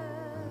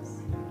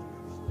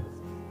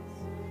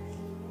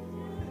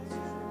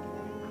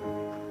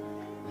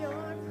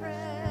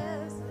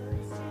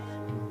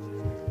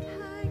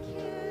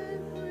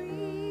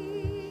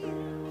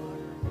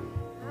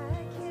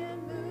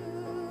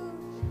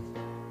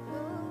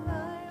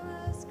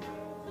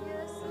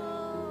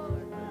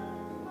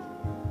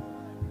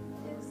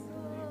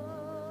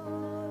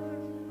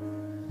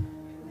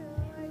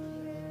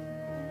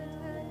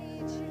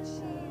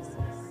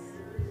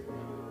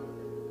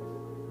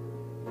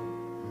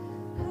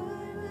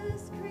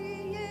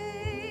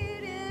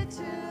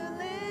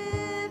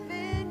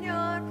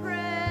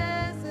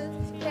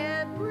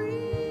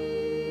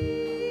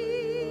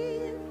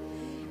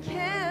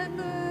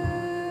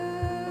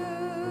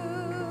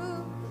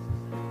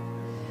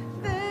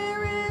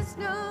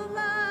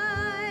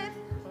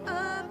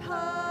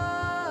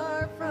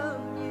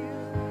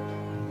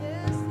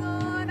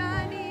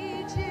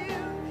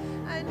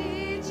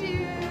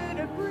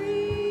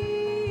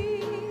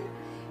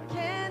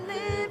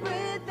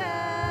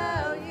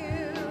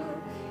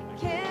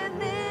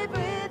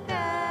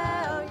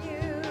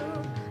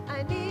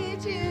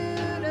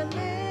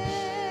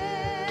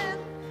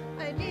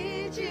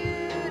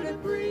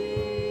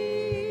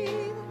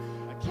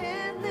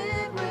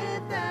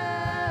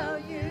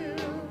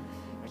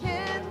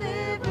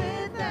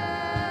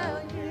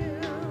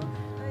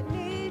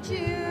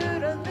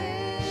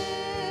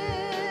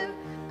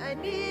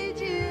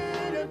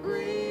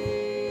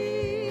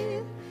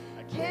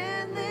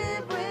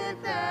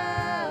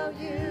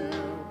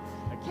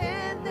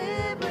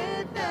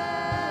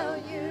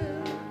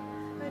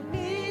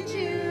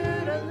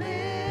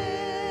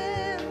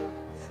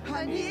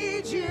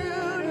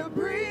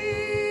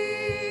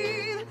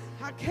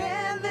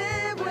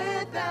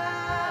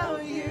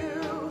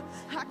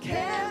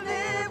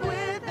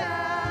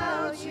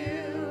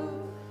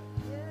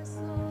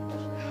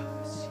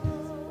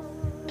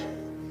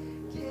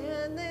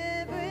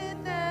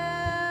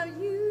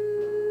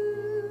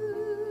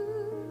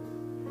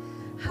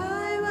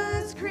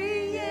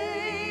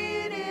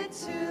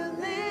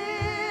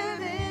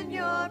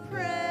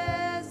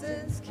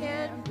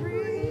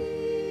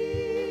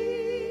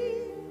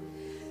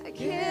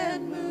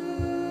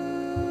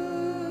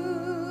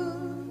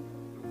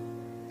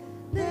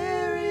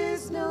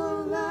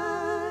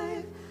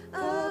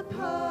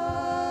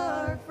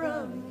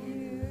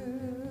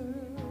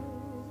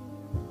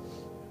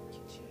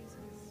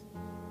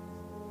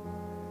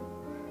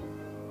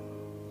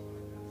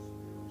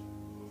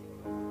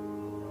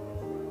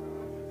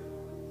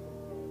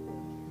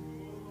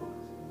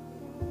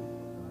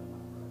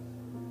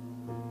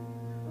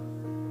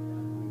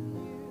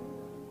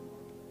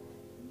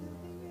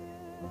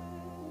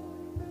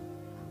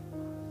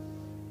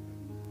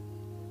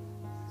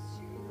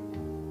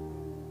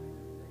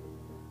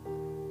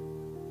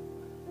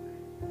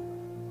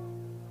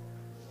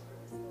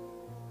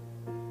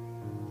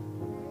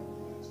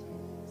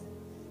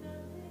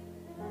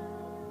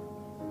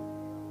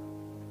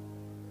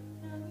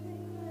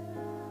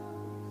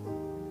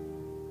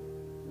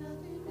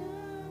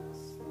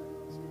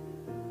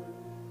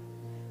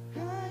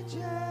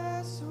 Just